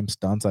about the same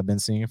stunts I've been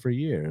seeing for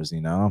years.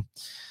 A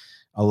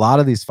lot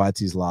of these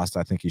fights he's lost,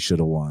 I think he should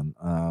have won.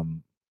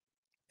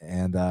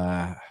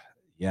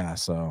 Yeah,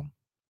 so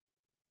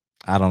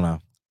I don't know.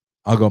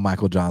 I'll go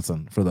Michael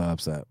Johnson for the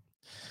upset.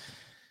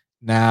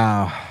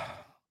 Now,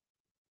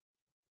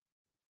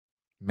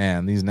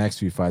 man, these next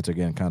few fights are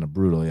getting kind of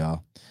brutal,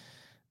 y'all.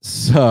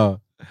 So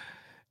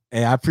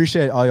Hey, I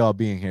appreciate all y'all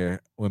being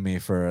here with me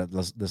for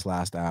this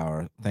last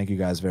hour. Thank you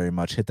guys very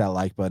much. Hit that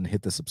like button,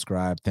 hit the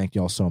subscribe. Thank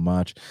y'all so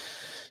much.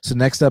 So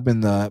next up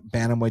in the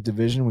bantamweight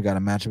division, we got a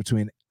match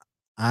between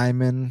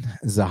Ayman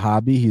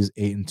Zahabi. He's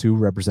 8-2,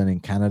 representing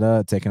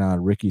Canada, taking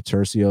on Ricky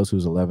Turcios,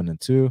 who's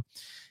 11-2.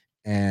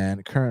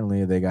 And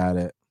currently they got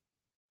it.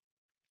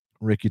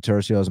 Ricky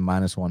Turcios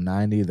minus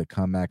 190. The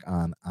comeback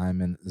on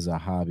Ayman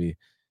Zahabi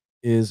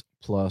is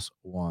plus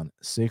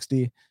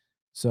 160.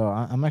 So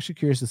I'm actually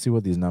curious to see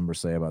what these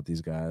numbers say about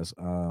these guys.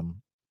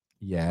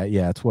 Yeah,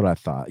 it's what I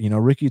thought.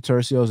 Ricky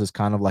Turcios is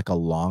kind of like a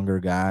longer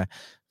guy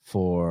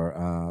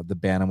for the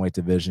bantamweight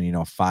division.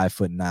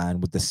 5'9"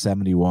 with the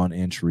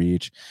 71-inch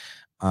reach,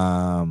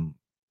 and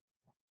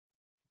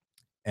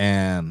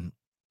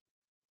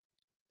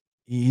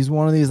he's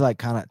one of these like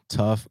kind of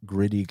tough,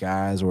 gritty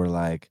guys where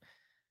like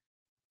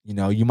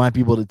you might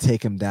be able to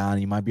take him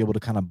down. You might be able to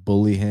kind of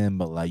bully him,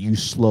 but like you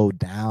slow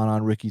down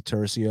on Ricky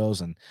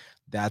Turcios, and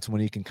that's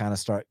when he can kind of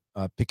start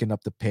picking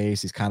up the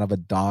pace. He's kind of a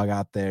dog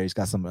out there. He's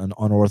got some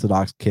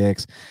unorthodox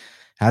kicks,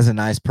 has a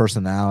nice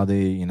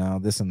personality,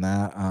 this and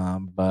that.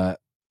 But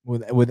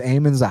with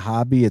Ayman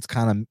Zahabi, it's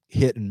kind of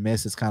hit and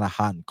miss. It's kind of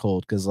hot and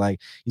cold because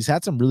like he's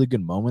had some really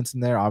good moments in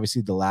there.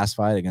 Obviously, the last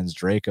fight against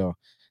Draco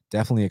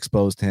definitely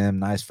exposed him.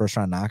 Nice first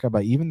round knockout,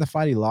 but even the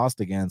fight he lost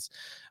against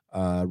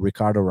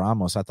Ricardo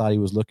Ramos, I thought he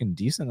was looking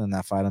decent in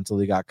that fight until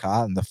he got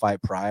caught. And the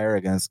fight prior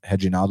against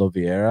Reginaldo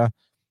Vieira,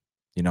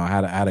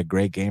 had a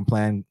great game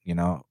plan,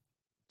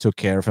 took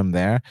care of him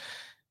there.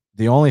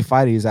 The only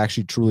fight he's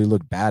actually truly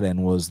looked bad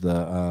in was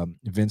the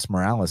Vince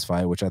Morales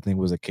fight, which I think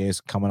was a case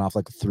coming off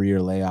like a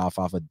 3-year layoff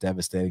off a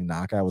devastating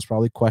knockout. Was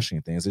probably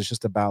questioning things. It's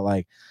just about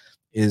like,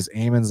 is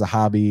Ayman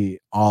Zahabi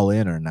all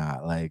in or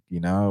not? Like,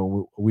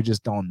 we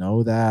just don't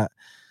know that.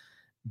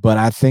 But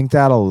I think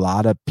that a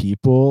lot of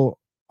people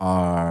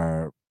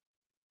are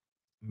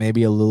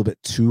maybe a little bit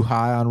too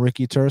high on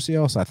Ricky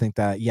Turcios. I think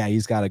that, yeah,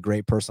 he's got a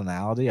great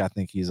personality. I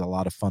think he's a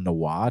lot of fun to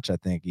watch. I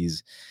think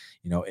he's,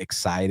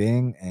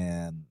 exciting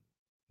and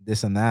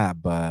this and that.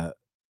 But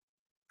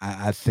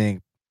I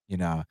think,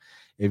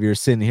 if you're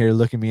sitting here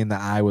looking me in the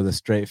eye with a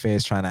straight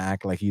face trying to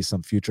act like he's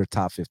some future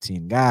top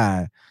 15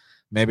 guy,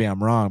 maybe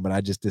I'm wrong, but I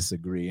just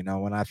disagree.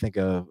 When I think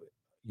of,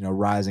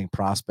 rising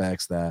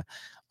prospects that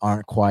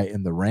aren't quite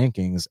in the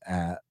rankings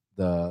at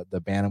the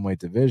bantamweight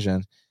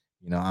division,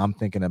 I'm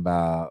thinking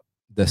about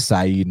the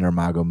Saeed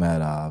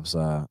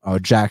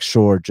Nurmagomedovs. Jack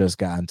Shore just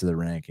got into the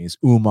rankings.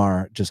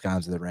 Umar just got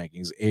into the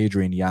rankings.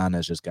 Adrian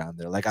Yanez just got in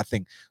there. Like, I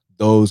think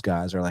those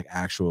guys are like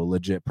actual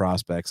legit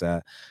prospects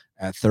at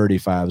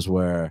 35s,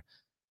 where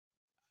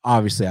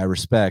obviously I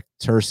respect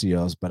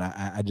Turcios, but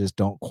I just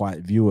don't quite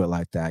view it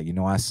like that.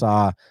 I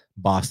saw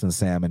Boston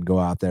Salmon go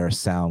out there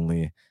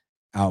soundly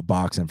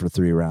outboxing for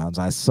 3 rounds.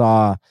 I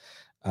saw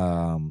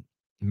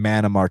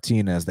Mana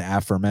Martinez, the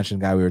aforementioned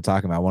guy we were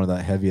talking about, one of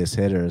the heaviest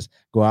hitters,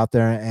 go out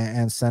there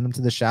and send him to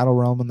the shadow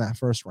realm in that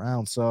first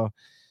round. So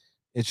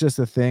it's just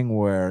a thing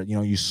where,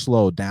 you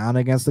slow down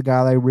against a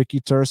guy like Ricky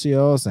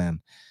Turcios,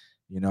 and,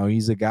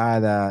 he's a guy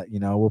that,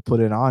 will put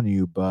it on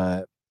you.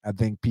 But I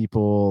think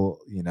people,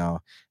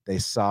 they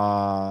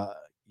saw,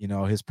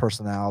 his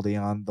personality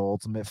on The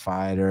Ultimate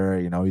Fighter.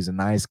 He's a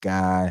nice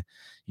guy.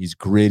 He's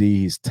gritty.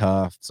 He's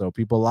tough. So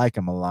people like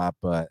him a lot,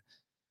 but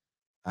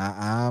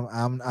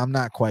I'm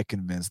not quite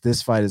convinced.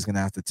 This fight is gonna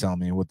have to tell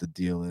me what the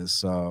deal is.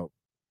 So,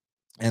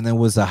 and then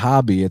with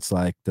Zahabi, it's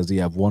like, does he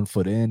have 1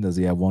 foot in? Does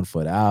he have 1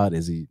 foot out?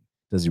 Does he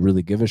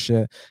really give a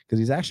shit? Because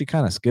he's actually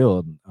kind of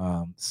skilled.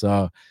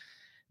 So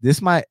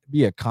this might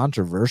be a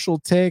controversial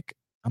take.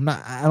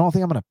 I don't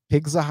think I'm gonna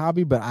pick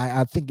Zahabi, but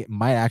I think it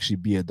might actually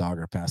be a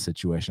dogger pass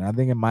situation. I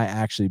think it might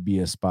actually be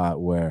a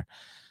spot where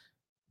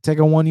take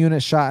a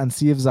 1-unit shot and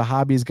see if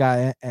Zahabi's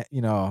got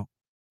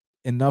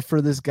enough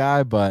for this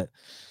guy. But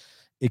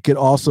it could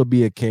also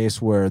be a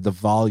case where the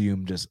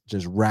volume just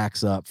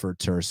racks up for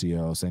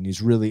Turcios, and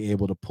he's really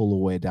able to pull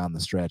away down the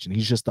stretch. And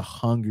he's just a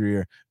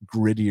hungrier,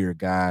 grittier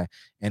guy,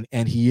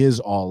 and he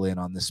is all in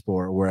on this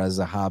sport, whereas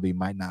Zahabi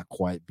might not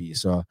quite be.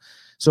 So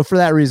for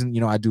that reason,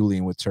 I do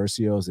lean with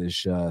Turcios. It's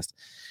just,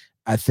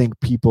 I think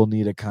people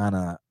need to kind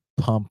of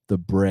pump the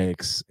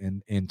brakes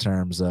in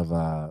terms of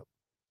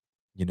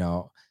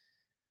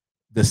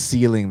the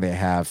ceiling they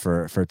have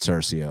for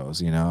Turcios.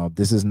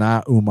 This is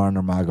not Umar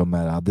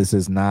Nurmagomedov. This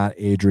is not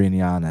Adrian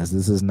Yanez.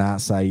 This is not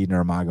Saeed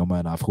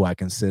Nurmagomedov, who I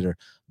consider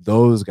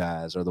those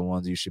guys are the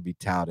ones you should be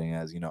touting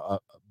as,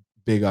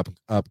 big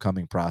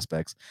upcoming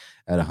prospects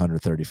at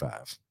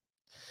 135.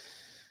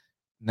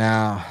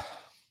 Now,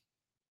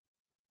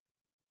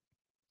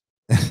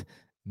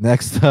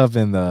 next up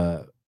in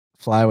the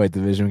flyweight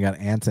division, we got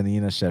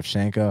Antonina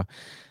Shevchenko.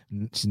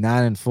 She's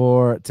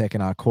 9-4,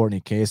 taking on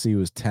Courtney Casey,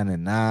 who's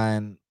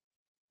 10-9.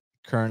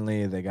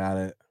 Currently, they got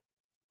it.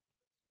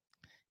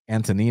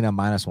 Antonina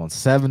minus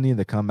 170.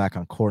 The comeback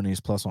on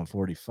Courtney's plus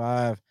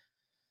 145.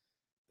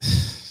 I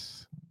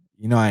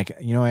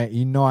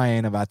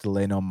ain't about to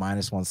lay no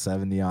minus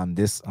 170 on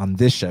this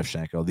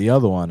Shevchenko. The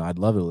other one, I'd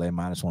love to lay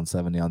minus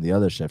 170 on the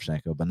other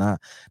Shevchenko, but not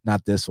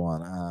this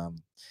one.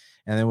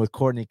 And then with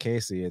Courtney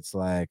Casey, it's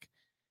like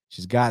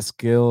she's got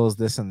skills,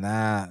 this and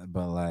that,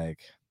 but like,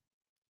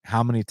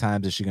 how many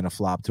times is she going to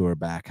flop to her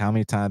back? How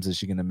many times is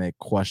she going to make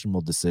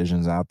questionable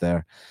decisions out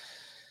there?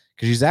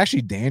 Because she's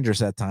actually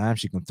dangerous at times.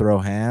 She can throw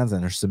hands,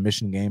 and her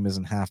submission game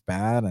isn't half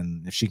bad.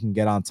 And if she can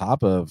get on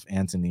top of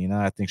Antonina,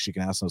 I think she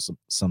can have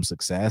some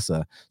success.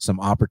 Some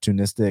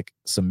opportunistic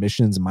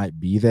submissions might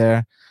be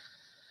there.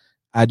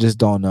 I just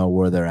don't know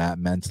where they're at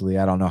mentally.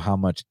 I don't know how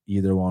much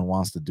either one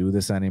wants to do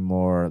this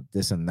anymore,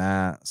 this and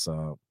that.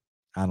 So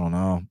I don't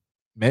know.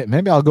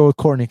 Maybe I'll go with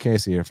Courtney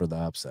Casey here for the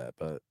upset,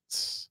 but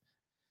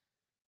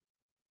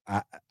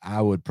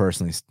I would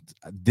personally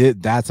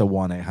that's a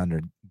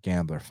 1-800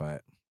 gambler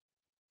fight.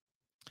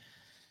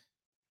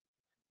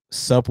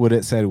 Sup with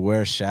it said,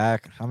 where's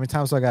Shaq? How many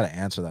times do I got to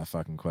answer that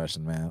fucking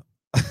question, man?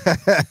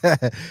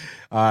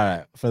 All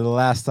right. For the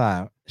last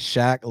time,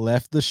 Shaq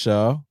left the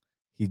show.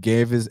 He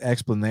gave his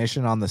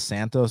explanation on the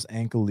Santos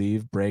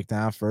Ankalaev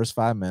breakdown, first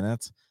 5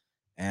 minutes.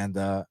 And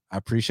I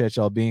appreciate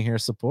y'all being here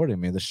supporting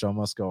me. The show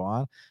must go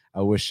on.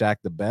 I wish Shaq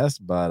the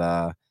best,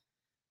 but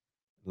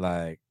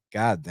like,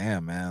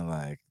 goddamn, man.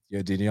 Like,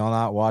 yo, did y'all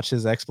not watch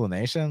his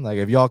explanation? Like,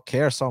 if y'all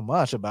care so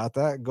much about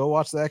that, go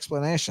watch the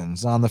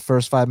explanations on the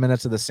first 5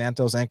 minutes of the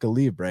Santos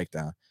Ankalaev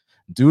breakdown.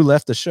 Dude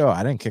left the show.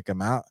 I didn't kick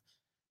him out.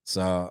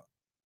 So,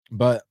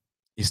 but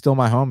he's still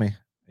my homie.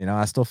 You know,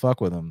 I still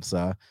fuck with him.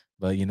 So,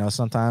 but you know,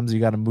 sometimes you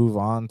got to move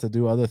on to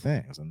do other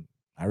things, and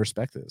I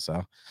respect it.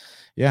 So,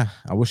 yeah,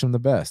 I wish him the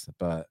best.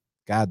 But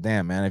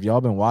goddamn, man, if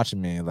y'all been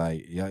watching me,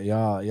 like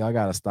y'all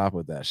got to stop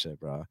with that shit,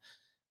 bro.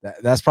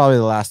 That's probably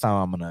the last time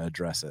I'm gonna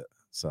address it.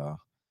 So,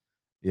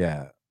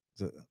 yeah,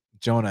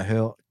 Jonah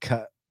Hill,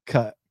 cut.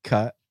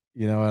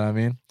 You know what I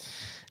mean?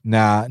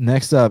 Now,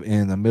 next up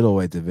in the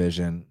middleweight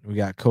division, we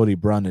got Cody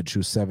Brundage,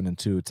 who's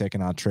 7-2,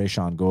 taking on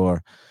Tresean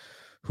Gore,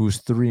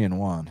 who's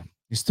 3-1.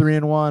 He's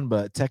 3-1,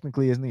 but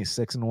technically isn't he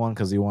 6-1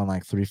 because he won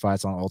like 3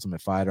 fights on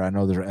Ultimate Fighter? I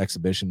know there are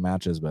exhibition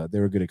matches, but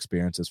they were good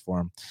experiences for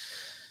him.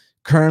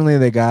 Currently,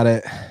 they got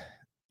it.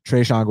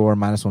 Tresean Gore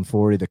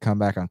 -140. The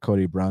comeback on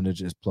Cody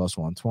Brundage is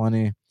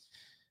 +120.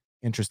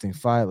 Interesting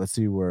fight. Let's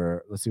see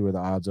where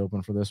the odds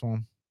open for this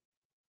one.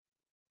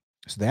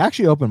 So they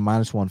actually open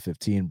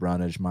 -115.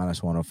 Brundage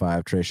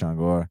 -105. Tresean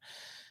Gore.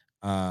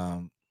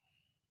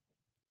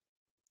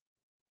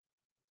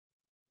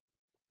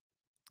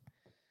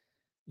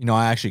 You know,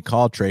 I actually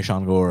called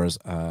Tresean Gore's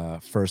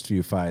first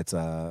few fights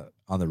on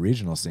the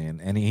regional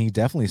scene, and he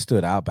definitely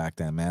stood out back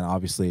then, man.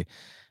 Obviously,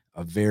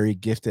 a very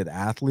gifted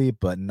athlete,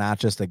 but not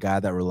just a guy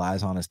that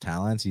relies on his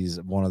talents.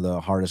 He's one of the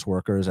hardest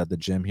workers at the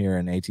gym here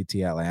in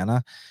ATT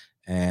Atlanta,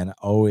 and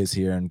always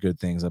hearing good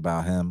things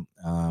about him.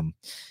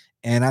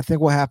 And I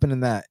think what happened in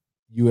that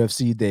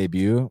UFC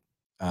debut,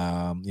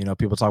 you know,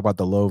 people talk about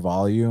the low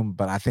volume,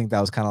 but I think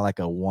that was kind of like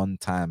a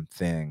one-time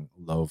thing,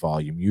 low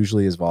volume.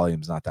 Usually his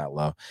volume's not that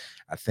low.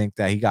 I think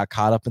that he got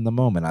caught up in the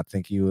moment. I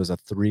think he was a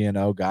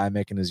 3-0 guy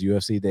making his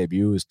UFC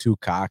debut. He was too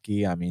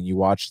cocky. I mean, you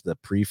watch the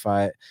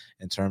pre-fight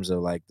in terms of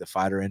like the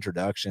fighter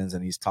introductions,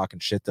 and he's talking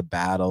shit to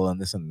Battle and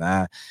this and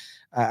that.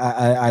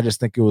 I just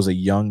think it was a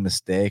young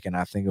mistake, and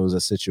I think it was a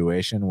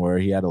situation where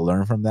he had to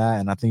learn from that.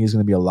 And I think he's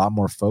going to be a lot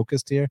more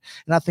focused here.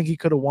 And I think he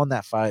could have won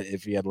that fight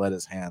if he had let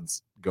his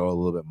hands go a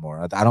little bit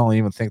more. I don't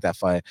even think that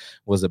fight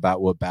was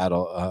about what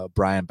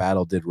Brian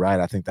Battle did right.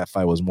 I think that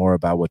fight was more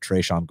about what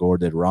Tresean Gore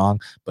did wrong.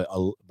 But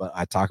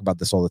I talk about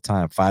this all the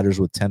time. Fighters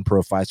with 10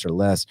 pro fights or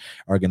less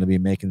are going to be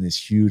making these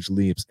huge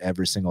leaps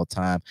every single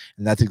time,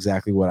 and that's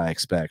exactly what I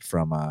expect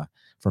from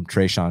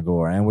Tresean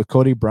Gore. And with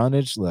Cody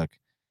Brundage, look,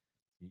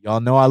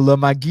 y'all know I love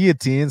my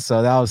guillotine,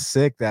 so that was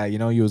sick that, you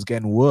know, he was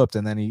getting whooped,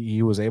 and then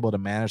he was able to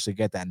manage to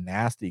get that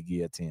nasty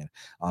guillotine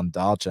on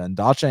Dalcha. And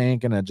Dalcha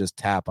ain't gonna just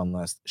tap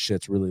unless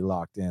shit's really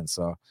locked in.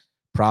 So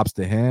props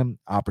to him.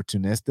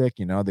 Opportunistic,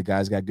 you know, the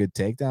guy's got good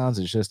takedowns.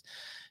 It's just,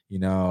 you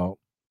know,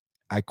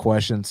 I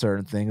question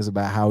certain things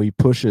about how he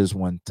pushes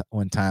when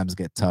times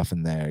get tough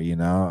in there, you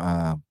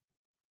know.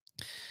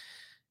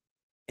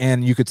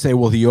 And you could say,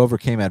 well, he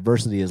overcame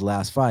adversity his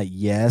last fight.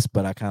 Yes,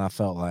 but I kind of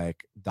felt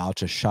like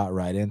Dalcha shot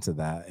right into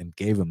that and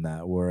gave him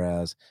that.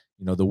 Whereas,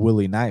 you know, the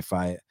Willie Knight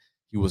fight,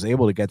 he was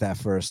able to get that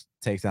first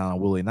takedown on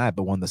Willie Knight,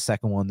 but when the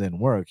second one didn't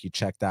work, he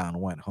checked out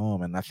and went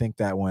home. And I think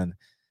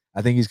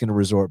he's going to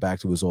resort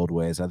back to his old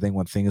ways. I think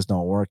when things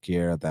don't work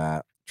here,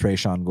 that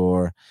Tresean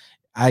Gore,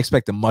 I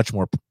expect a much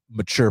more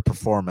mature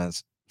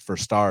performance. For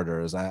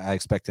starters, I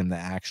expect him to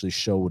actually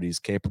show what he's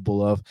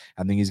capable of.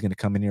 I think he's going to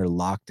come in here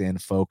locked in,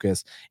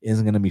 focused,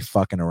 isn't going to be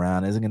fucking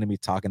around, isn't going to be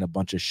talking a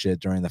bunch of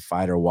shit during the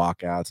fighter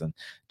walkouts and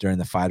during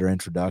the fighter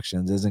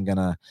introductions, isn't going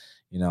to,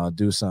 you know,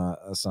 do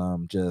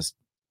some just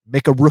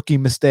make a rookie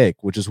mistake,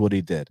 which is what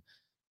he did.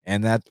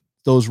 And that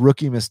those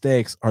rookie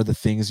mistakes are the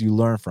things you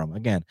learn from.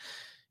 Again,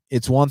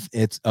 it's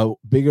a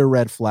bigger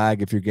red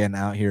flag if you're getting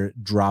out here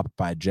dropped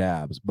by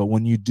jabs. But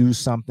when you do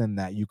something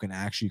that you can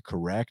actually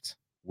correct,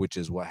 which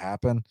is what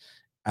happened,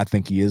 I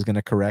think he is going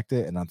to correct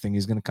it, and I think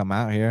he's going to come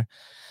out here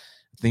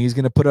think he's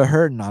going to put a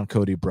hurting on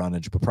Cody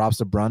Brundage, but props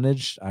to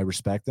Brundage. I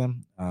respect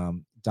him.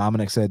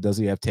 Dominic said, does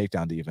he have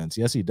takedown defense?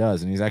 Yes, he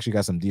does. And he's actually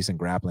got some decent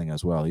grappling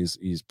as well.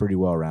 He's pretty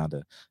well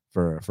rounded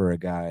for a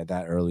guy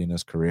that early in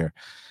his career.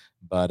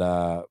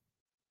 But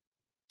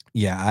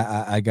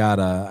yeah, I got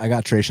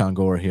Tresean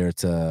Gore here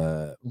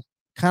to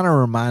kind of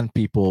remind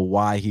people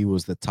why he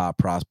was the top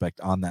prospect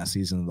on that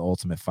season of The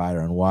Ultimate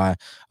Fighter and why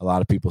a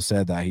lot of people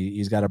said that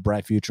he's got a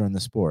bright future in the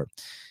sport.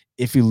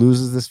 If he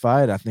loses this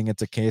fight, I think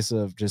it's a case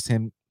of just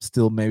him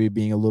still maybe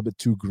being a little bit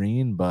too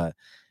green, but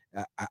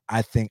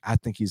I think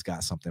he's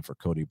got something for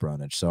Cody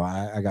Brundage. So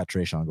I got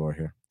Tresean Gore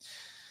here.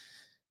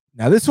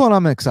 Now this one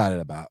I'm excited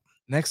about.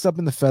 Next up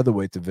in the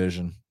featherweight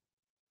division,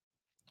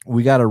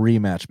 we got a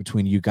rematch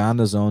between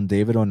Uganda's own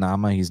David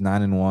Onama. He's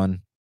 9-1,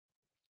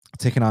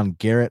 taking on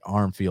Garrett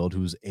Armfield,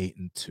 who's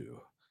 8-2.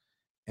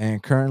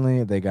 And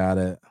currently they got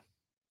it.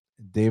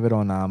 David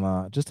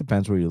Onama, just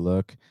depends where you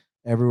look,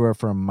 everywhere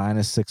from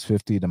minus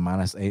 650 to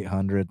minus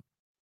 800.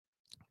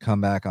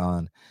 Comeback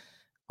on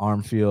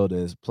Armfield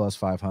is plus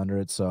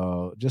 500.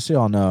 So just so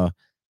y'all know,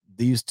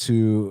 these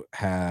two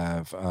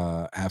have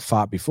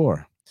fought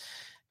before,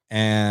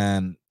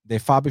 and they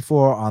fought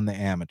before on the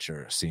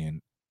amateur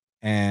scene.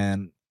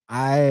 And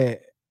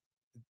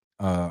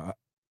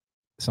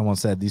someone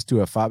said these two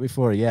have fought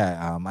before.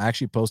 Yeah, I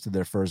actually posted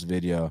their first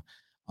video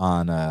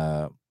on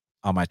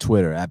my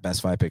Twitter at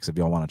Best Fight Picks if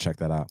y'all want to check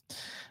that out.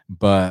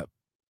 But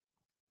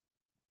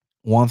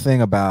one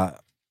thing about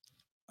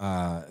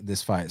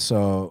this fight,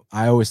 so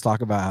I always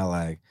talk about how,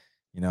 like,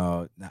 you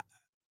know,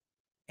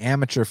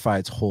 amateur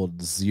fights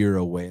hold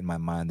zero weight in my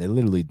mind. They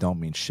literally don't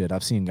mean shit.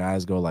 I've seen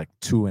guys go like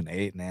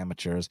 2-8 in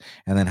amateurs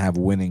and then have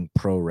winning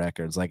pro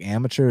records. Like,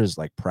 amateurs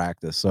like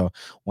practice. So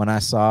when I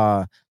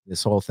saw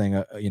this whole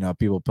thing,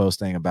 people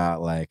posting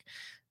about like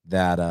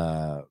that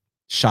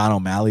Sean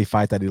O'Malley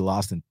fight that he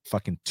lost in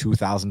fucking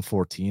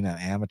 2014 at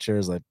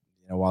amateurs, like,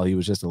 while he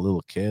was just a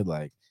little kid,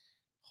 like,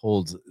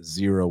 holds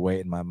zero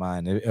weight in my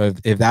mind.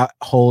 If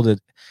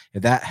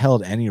that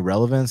held any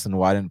relevance, then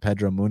why didn't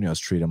Pedro Munoz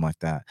treat him like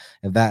that?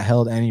 If that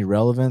held any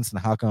relevance,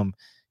 then how come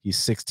he's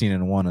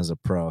 16-1 as a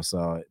pro?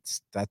 So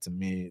that to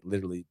me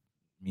literally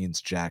means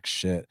jack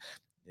shit.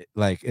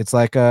 It's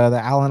like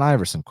the Allen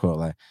Iverson quote,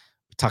 like,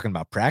 we're talking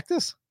about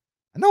practice.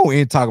 I know we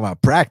ain't talking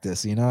about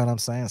practice, you know what I'm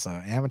saying? So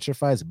amateur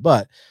fights,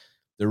 but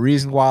the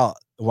reason why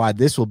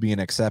this will be an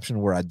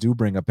exception where I do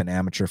bring up an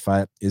amateur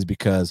fight is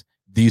because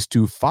these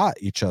two fought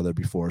each other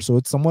before. So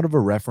it's somewhat of a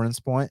reference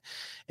point.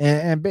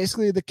 And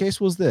basically the case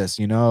was this,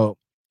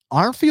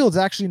 Armfield's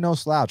actually no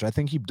slouch. I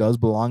think he does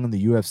belong in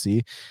the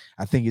UFC.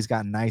 I think he's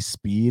got nice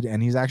speed,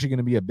 and he's actually going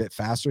to be a bit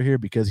faster here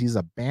because he's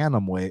a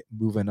bantamweight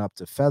moving up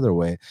to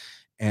featherweight,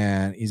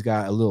 and he's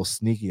got a little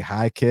sneaky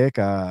high kick.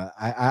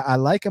 I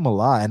like him a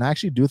lot, and I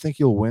actually do think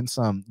he'll win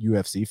some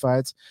UFC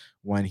fights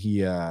when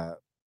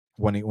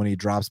he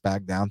drops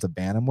back down to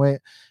bantamweight.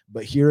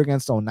 But here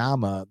against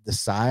Onama, the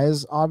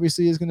size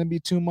obviously is going to be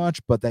too much,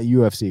 but that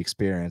UFC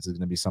experience is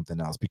going to be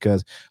something else,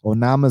 because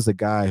Onama's a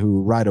guy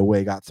who right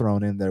away got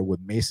thrown in there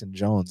with Mason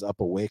Jones up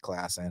a weight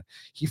class, and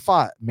he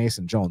fought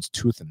Mason Jones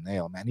tooth and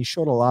nail, man. He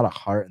showed a lot of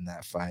heart in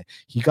that fight.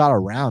 He got a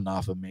round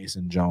off of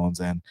Mason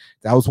Jones, and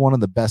that was one of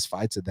the best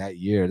fights of that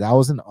year. That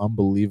was an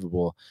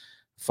unbelievable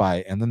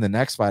fight. And then the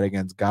next fight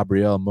against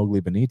Gabriel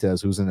Mowgli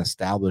Benitez, who's an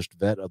established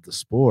vet of the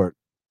sport.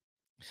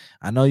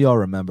 I know y'all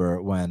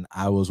remember when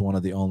I was one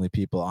of the only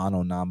people on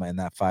Onama in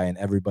that fight, and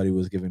everybody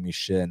was giving me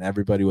shit, and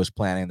everybody was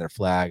planting their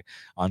flag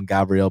on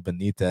Gabriel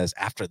Benitez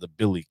after the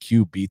Billy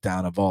Q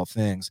beatdown of all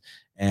things.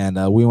 And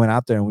we went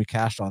out there and we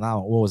cashed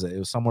Onama. What was it? It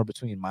was somewhere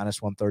between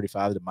minus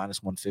 135 to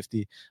minus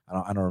 150.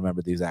 I don't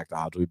remember the exact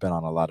odds. We've been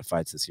on a lot of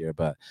fights this year,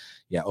 but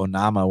yeah,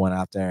 Onama went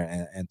out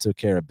there and took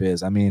care of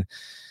biz. I mean,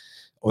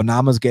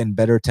 Onama's getting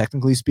better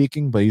technically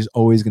speaking, but he's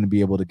always going to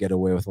be able to get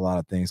away with a lot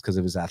of things because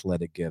of his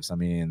athletic gifts. I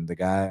mean, the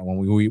guy, when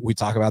we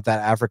talk about that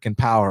African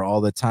power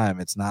all the time,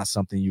 it's not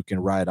something you can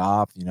write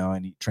off,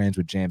 and he trains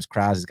with James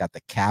Krause. He's got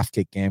the calf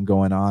kick game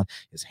going on.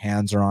 His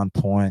hands are on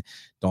point.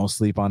 Don't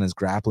sleep on his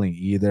grappling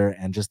either.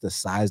 And just the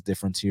size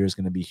difference here is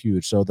going to be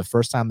huge. So the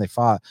first time they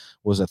fought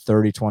was a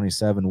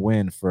 30-27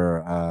 win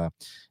for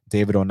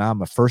David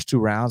Onama. First two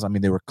rounds, I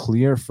mean, they were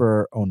clear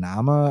for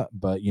Onama,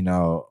 but,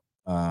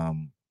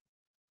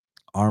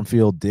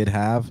 Armfield did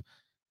have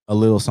a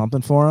little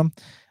something for him,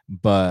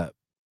 but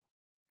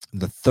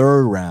the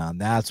third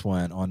round, that's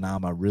when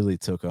Onama really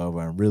took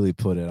over and really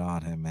put it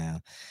on him,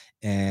 man.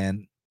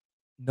 And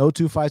no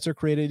two fights are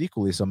created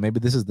equally, so maybe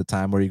this is the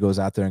time where he goes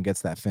out there and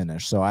gets that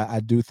finish. So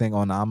I do think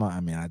Onama,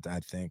 I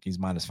think he's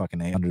minus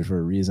fucking 800 for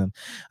a reason.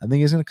 I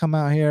think he's going to come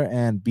out here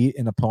and beat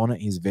an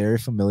opponent he's very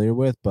familiar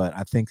with, but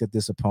I think that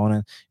this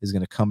opponent is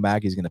going to come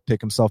back. He's going to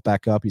pick himself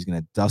back up. He's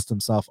going to dust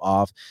himself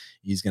off.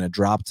 He's going to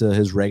drop to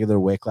his regular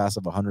weight class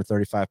of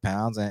 135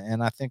 pounds,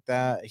 and I think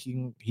that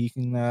he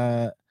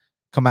can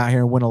come out here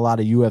and win a lot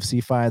of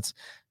UFC fights,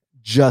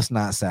 just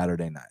not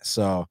Saturday night.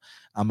 So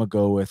I'm gonna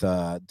go with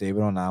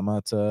David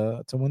Onama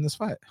to win this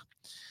fight.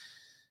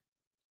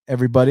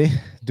 Everybody,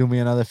 do me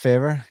another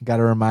favor. Got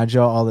to remind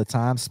y'all all the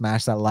time: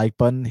 smash that like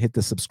button, hit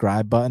the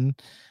subscribe button.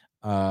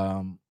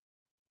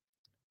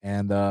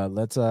 And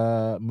let's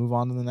move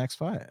on to the next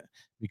fight,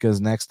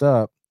 because next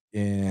up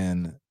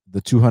in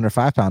the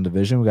 205-pound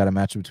division, we got a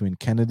match between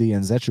Kennedy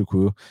and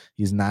Nzechukwu.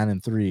 He's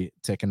 9-3,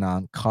 taking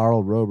on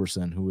Carl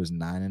Roberson, who is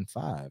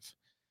 9-5.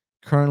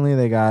 Currently,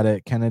 they got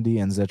it Kennedy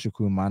and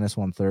Nzechukwu minus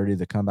 130.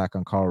 The comeback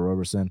on Carl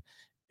Roberson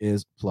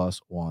is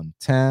plus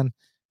 110.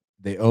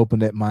 They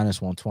opened it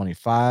minus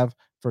 125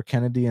 for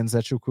Kennedy and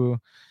Nzechukwu.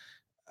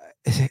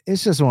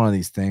 It's just one of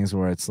these things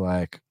where it's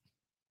like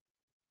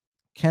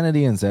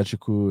Kennedy and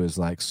Nzechukwu is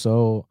like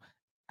so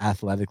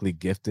athletically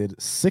gifted,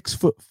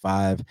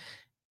 6'5",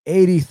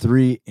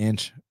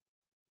 83-inch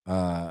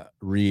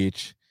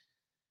reach.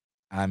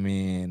 I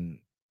mean,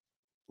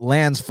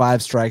 lands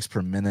 5 strikes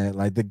per minute.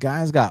 Like, the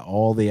guy's got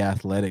all the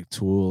athletic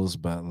tools,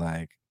 but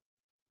like,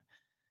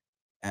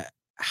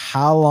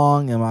 how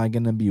long am I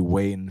gonna be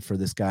waiting for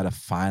this guy to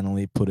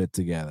finally put it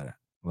together?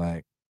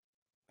 Like,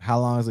 how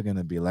long is it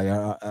gonna be? Like,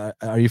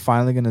 are you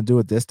finally gonna do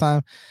it this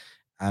time?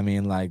 I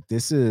mean, like,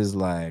 this is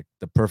like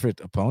the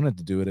perfect opponent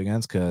to do it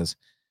against, because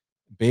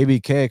Baby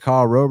K,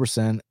 Carl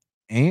Roberson,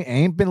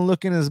 ain't been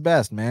looking his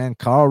best, man.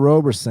 Carl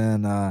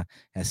Roberson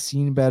has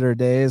seen better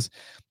days.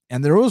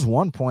 And there was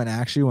one point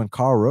actually when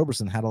Carl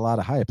Roberson had a lot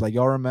of hype. Like,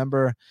 y'all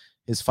remember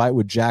his fight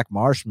with Jack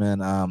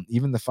Marshman,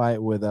 even the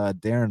fight with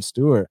Darren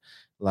Stewart.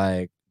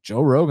 Like,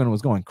 Joe Rogan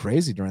was going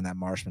crazy during that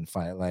Marshman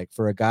fight. Like,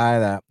 for a guy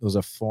that was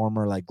a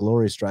former like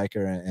glory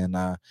striker, and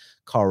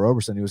Carl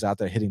Roberson, he was out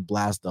there hitting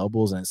blast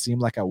doubles, and it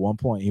seemed like at one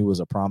point he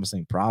was a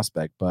promising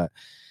prospect. But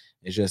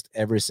it's just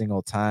every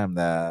single time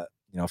that,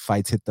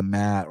 fights hit the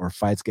mat or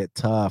fights get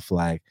tough,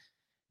 like,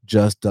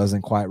 just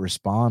doesn't quite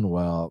respond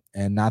well.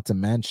 And not to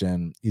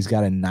mention, he's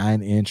got a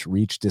 9-inch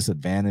reach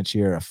disadvantage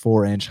here, a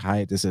 4-inch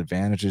height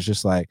disadvantage. It's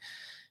just like,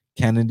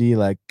 Kennedy,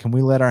 like, can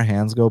we let our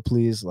hands go,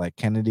 please? Like,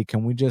 Kennedy,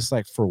 can we just,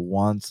 like, for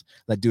once,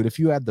 like, dude, if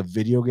you had the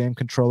video game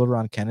controller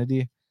on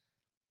Kennedy,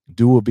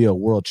 dude would be a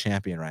world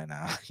champion right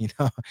now.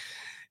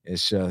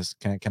 It's just,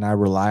 can I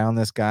rely on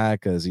this guy?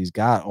 Because he's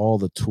got all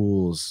the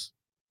tools,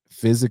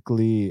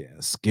 physically,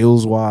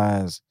 skills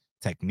wise,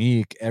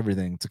 technique,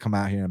 everything, to come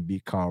out here and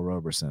beat Carl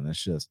Roberson.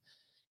 It's just,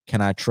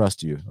 can I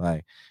trust you?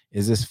 Like,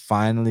 is this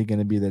finally going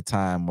to be the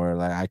time where,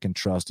 like, I can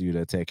trust you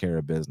to take care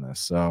of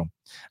business? So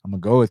I'm gonna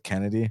go with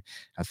Kennedy.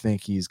 I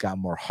think he's got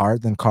more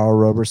heart than Carl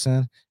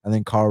Roberson. I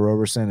think Carl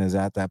Roberson is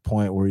at that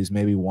point where he's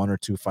maybe 1 or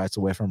 2 fights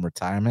away from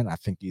retirement. I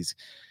think he's,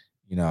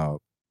 you know,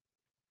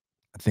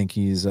 I think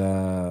he's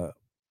I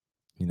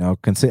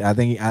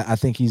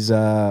think he's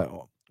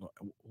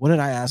what did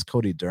I ask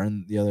Cody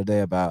Dern the other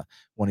day about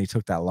when he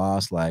took that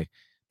loss? Like,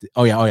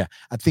 oh yeah.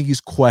 I think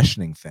he's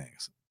questioning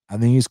things. I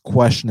think he's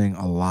questioning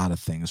a lot of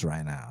things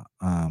right now.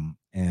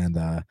 And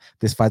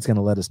this fight's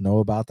gonna let us know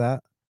about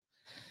that.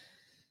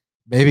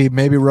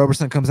 Maybe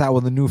Roberson comes out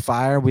with a new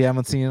fire we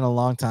haven't seen in a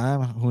long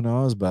time. Who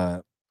knows?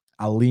 But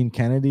I'll lean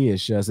Kennedy.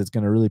 It's just, it's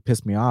going to really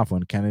piss me off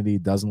when Kennedy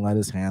doesn't let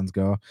his hands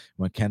go,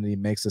 when Kennedy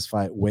makes this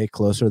fight way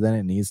closer than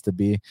it needs to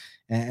be,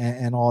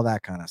 and all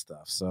that kind of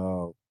stuff.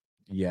 So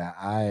yeah,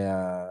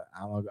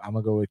 I'm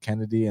gonna go with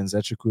Kennedy and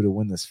Nzechukwu to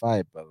win this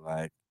fight. But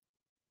like,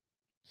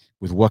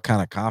 with what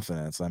kind of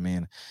confidence? I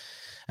mean,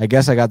 I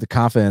guess I got the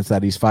confidence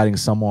that he's fighting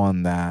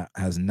someone that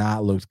has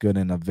not looked good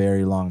in a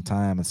very long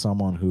time, and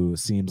someone who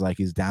seems like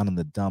he's down in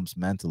the dumps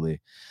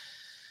mentally.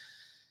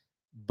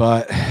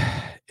 But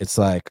it's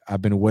like,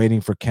 I've been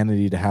waiting for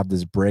Kennedy to have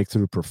this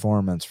breakthrough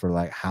performance for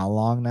like how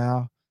long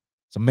now?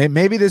 So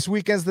maybe this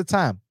weekend's the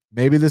time.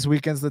 Maybe this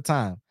weekend's the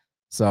time.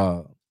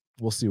 So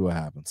we'll see what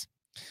happens.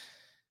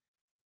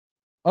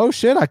 Oh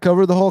shit, I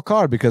covered the whole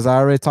card because I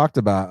already talked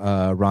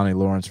about Ronnie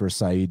Lawrence versus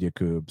Saeed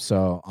Yakub.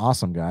 So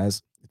awesome,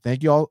 guys.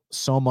 Thank you all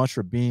so much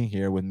for being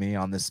here with me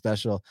on this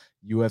special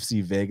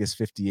UFC Vegas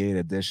 58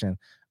 edition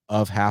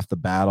of Half the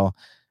Battle.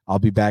 I'll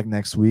be back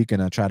next week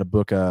and I'll try to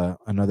book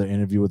another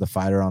interview with a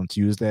fighter on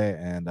Tuesday.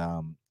 And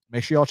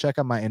make sure y'all check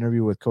out my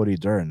interview with Cody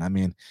Dern. I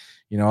mean,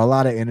 a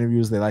lot of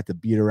interviews, they like to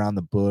beat around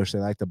the bush. They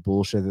like to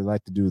bullshit. They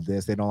like to do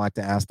this. They don't like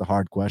to ask the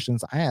hard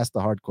questions. I asked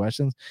the hard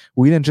questions.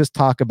 We didn't just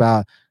talk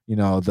about,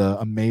 the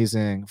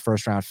amazing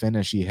first round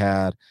finish he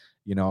had,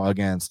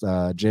 against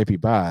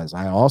JP Baz.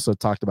 I also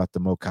talked about the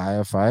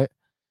Mokaev fight.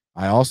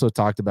 I also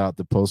talked about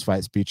the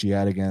post-fight speech he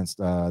had against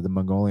the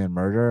Mongolian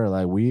murderer.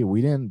 Like,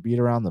 we didn't beat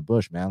around the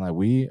bush, man. Like,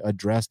 we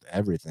addressed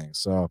everything.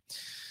 So,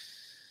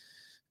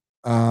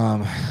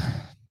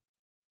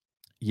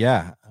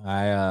 yeah,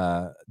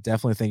 I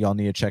definitely think y'all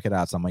need to check it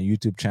out. It's on my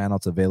YouTube channel.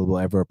 It's available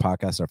everywhere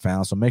podcasts are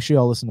found. So make sure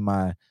y'all listen to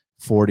my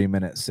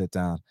 40-minute sit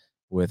down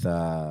with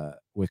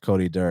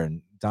Cody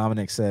Dern.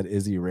 Dominic said,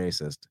 "Is he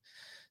racist?"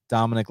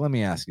 Dominic, let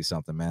me ask you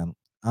something, man.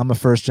 I'm a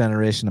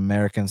first-generation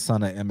American,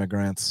 son of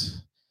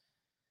immigrants.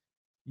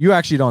 You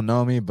actually don't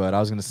know me, but I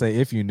was gonna say,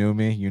 if you knew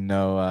me,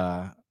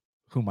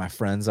 who my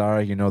friends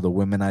are. You know the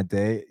women I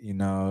date.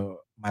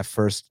 My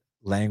first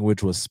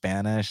language was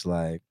Spanish.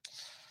 Like,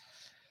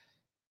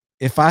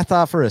 if I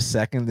thought for a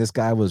second this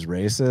guy was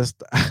racist,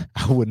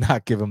 I would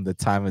not give him the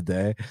time of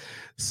day.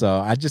 So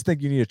I just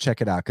think you need to check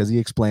it out because he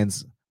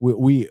explains.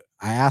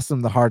 I asked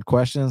him the hard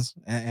questions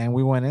and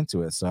we went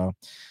into it. So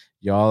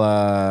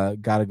y'all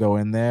got to go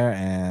in there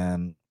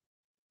and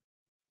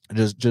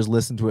Just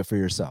listen to it for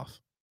yourself.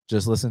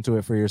 Just listen to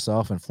it for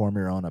yourself and form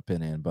your own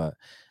opinion. But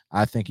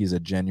I think he's a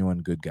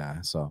genuine good guy.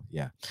 So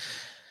yeah.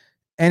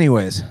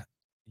 Anyways,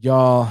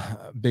 y'all,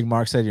 Big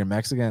Mark said you're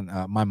Mexican.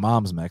 My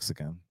mom's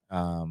Mexican.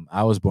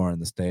 I was born in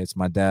the States.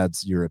 My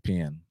dad's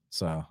European.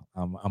 So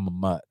I'm a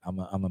mutt. I'm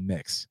a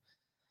mix.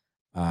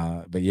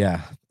 But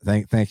yeah,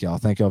 thank y'all.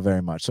 Thank y'all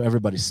very much. So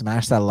everybody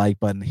smash that like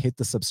button, hit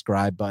the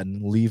subscribe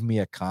button, leave me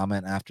a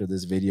comment after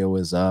this video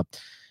is up.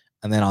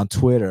 And then on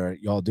Twitter,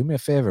 y'all do me a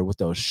favor with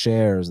those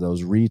shares,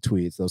 those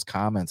retweets, those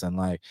comments. And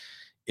like,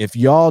 if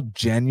y'all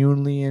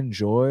genuinely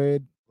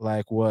enjoyed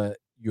like what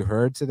you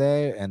heard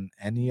today and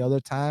any other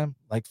time,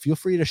 like feel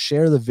free to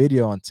share the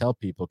video and tell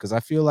people. Cause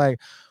I feel like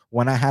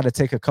when I had to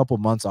take a couple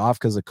months off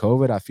because of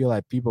COVID, I feel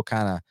like people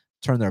kind of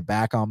turned their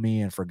back on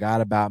me and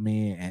forgot about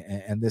me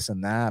and this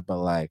and that. But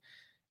like,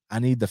 I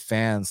need the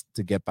fans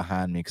to get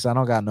behind me because I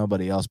don't got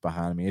nobody else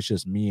behind me. It's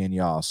just me and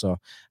y'all. So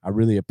I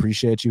really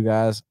appreciate you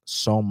guys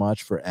so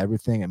much for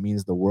everything. It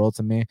means the world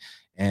to me.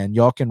 And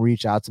y'all can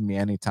reach out to me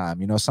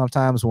anytime. You know,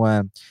 sometimes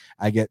when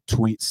I get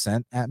tweets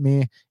sent at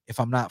me, if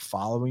I'm not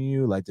following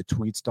you, like the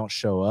tweets don't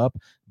show up,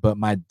 but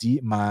my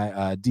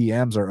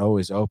DMs are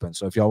always open.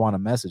 So if y'all want to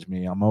message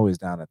me, I'm always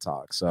down to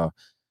talk. So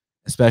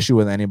especially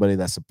with anybody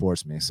that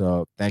supports me.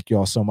 So thank you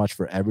all so much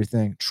for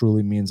everything.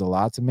 Truly means a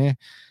lot to me.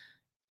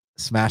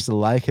 Smash the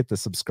like, hit the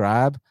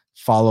subscribe,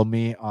 follow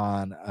me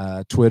on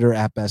Twitter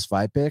at Best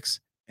Fight Picks.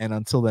 And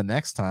until the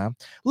next time,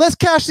 let's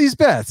cash these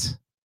bets.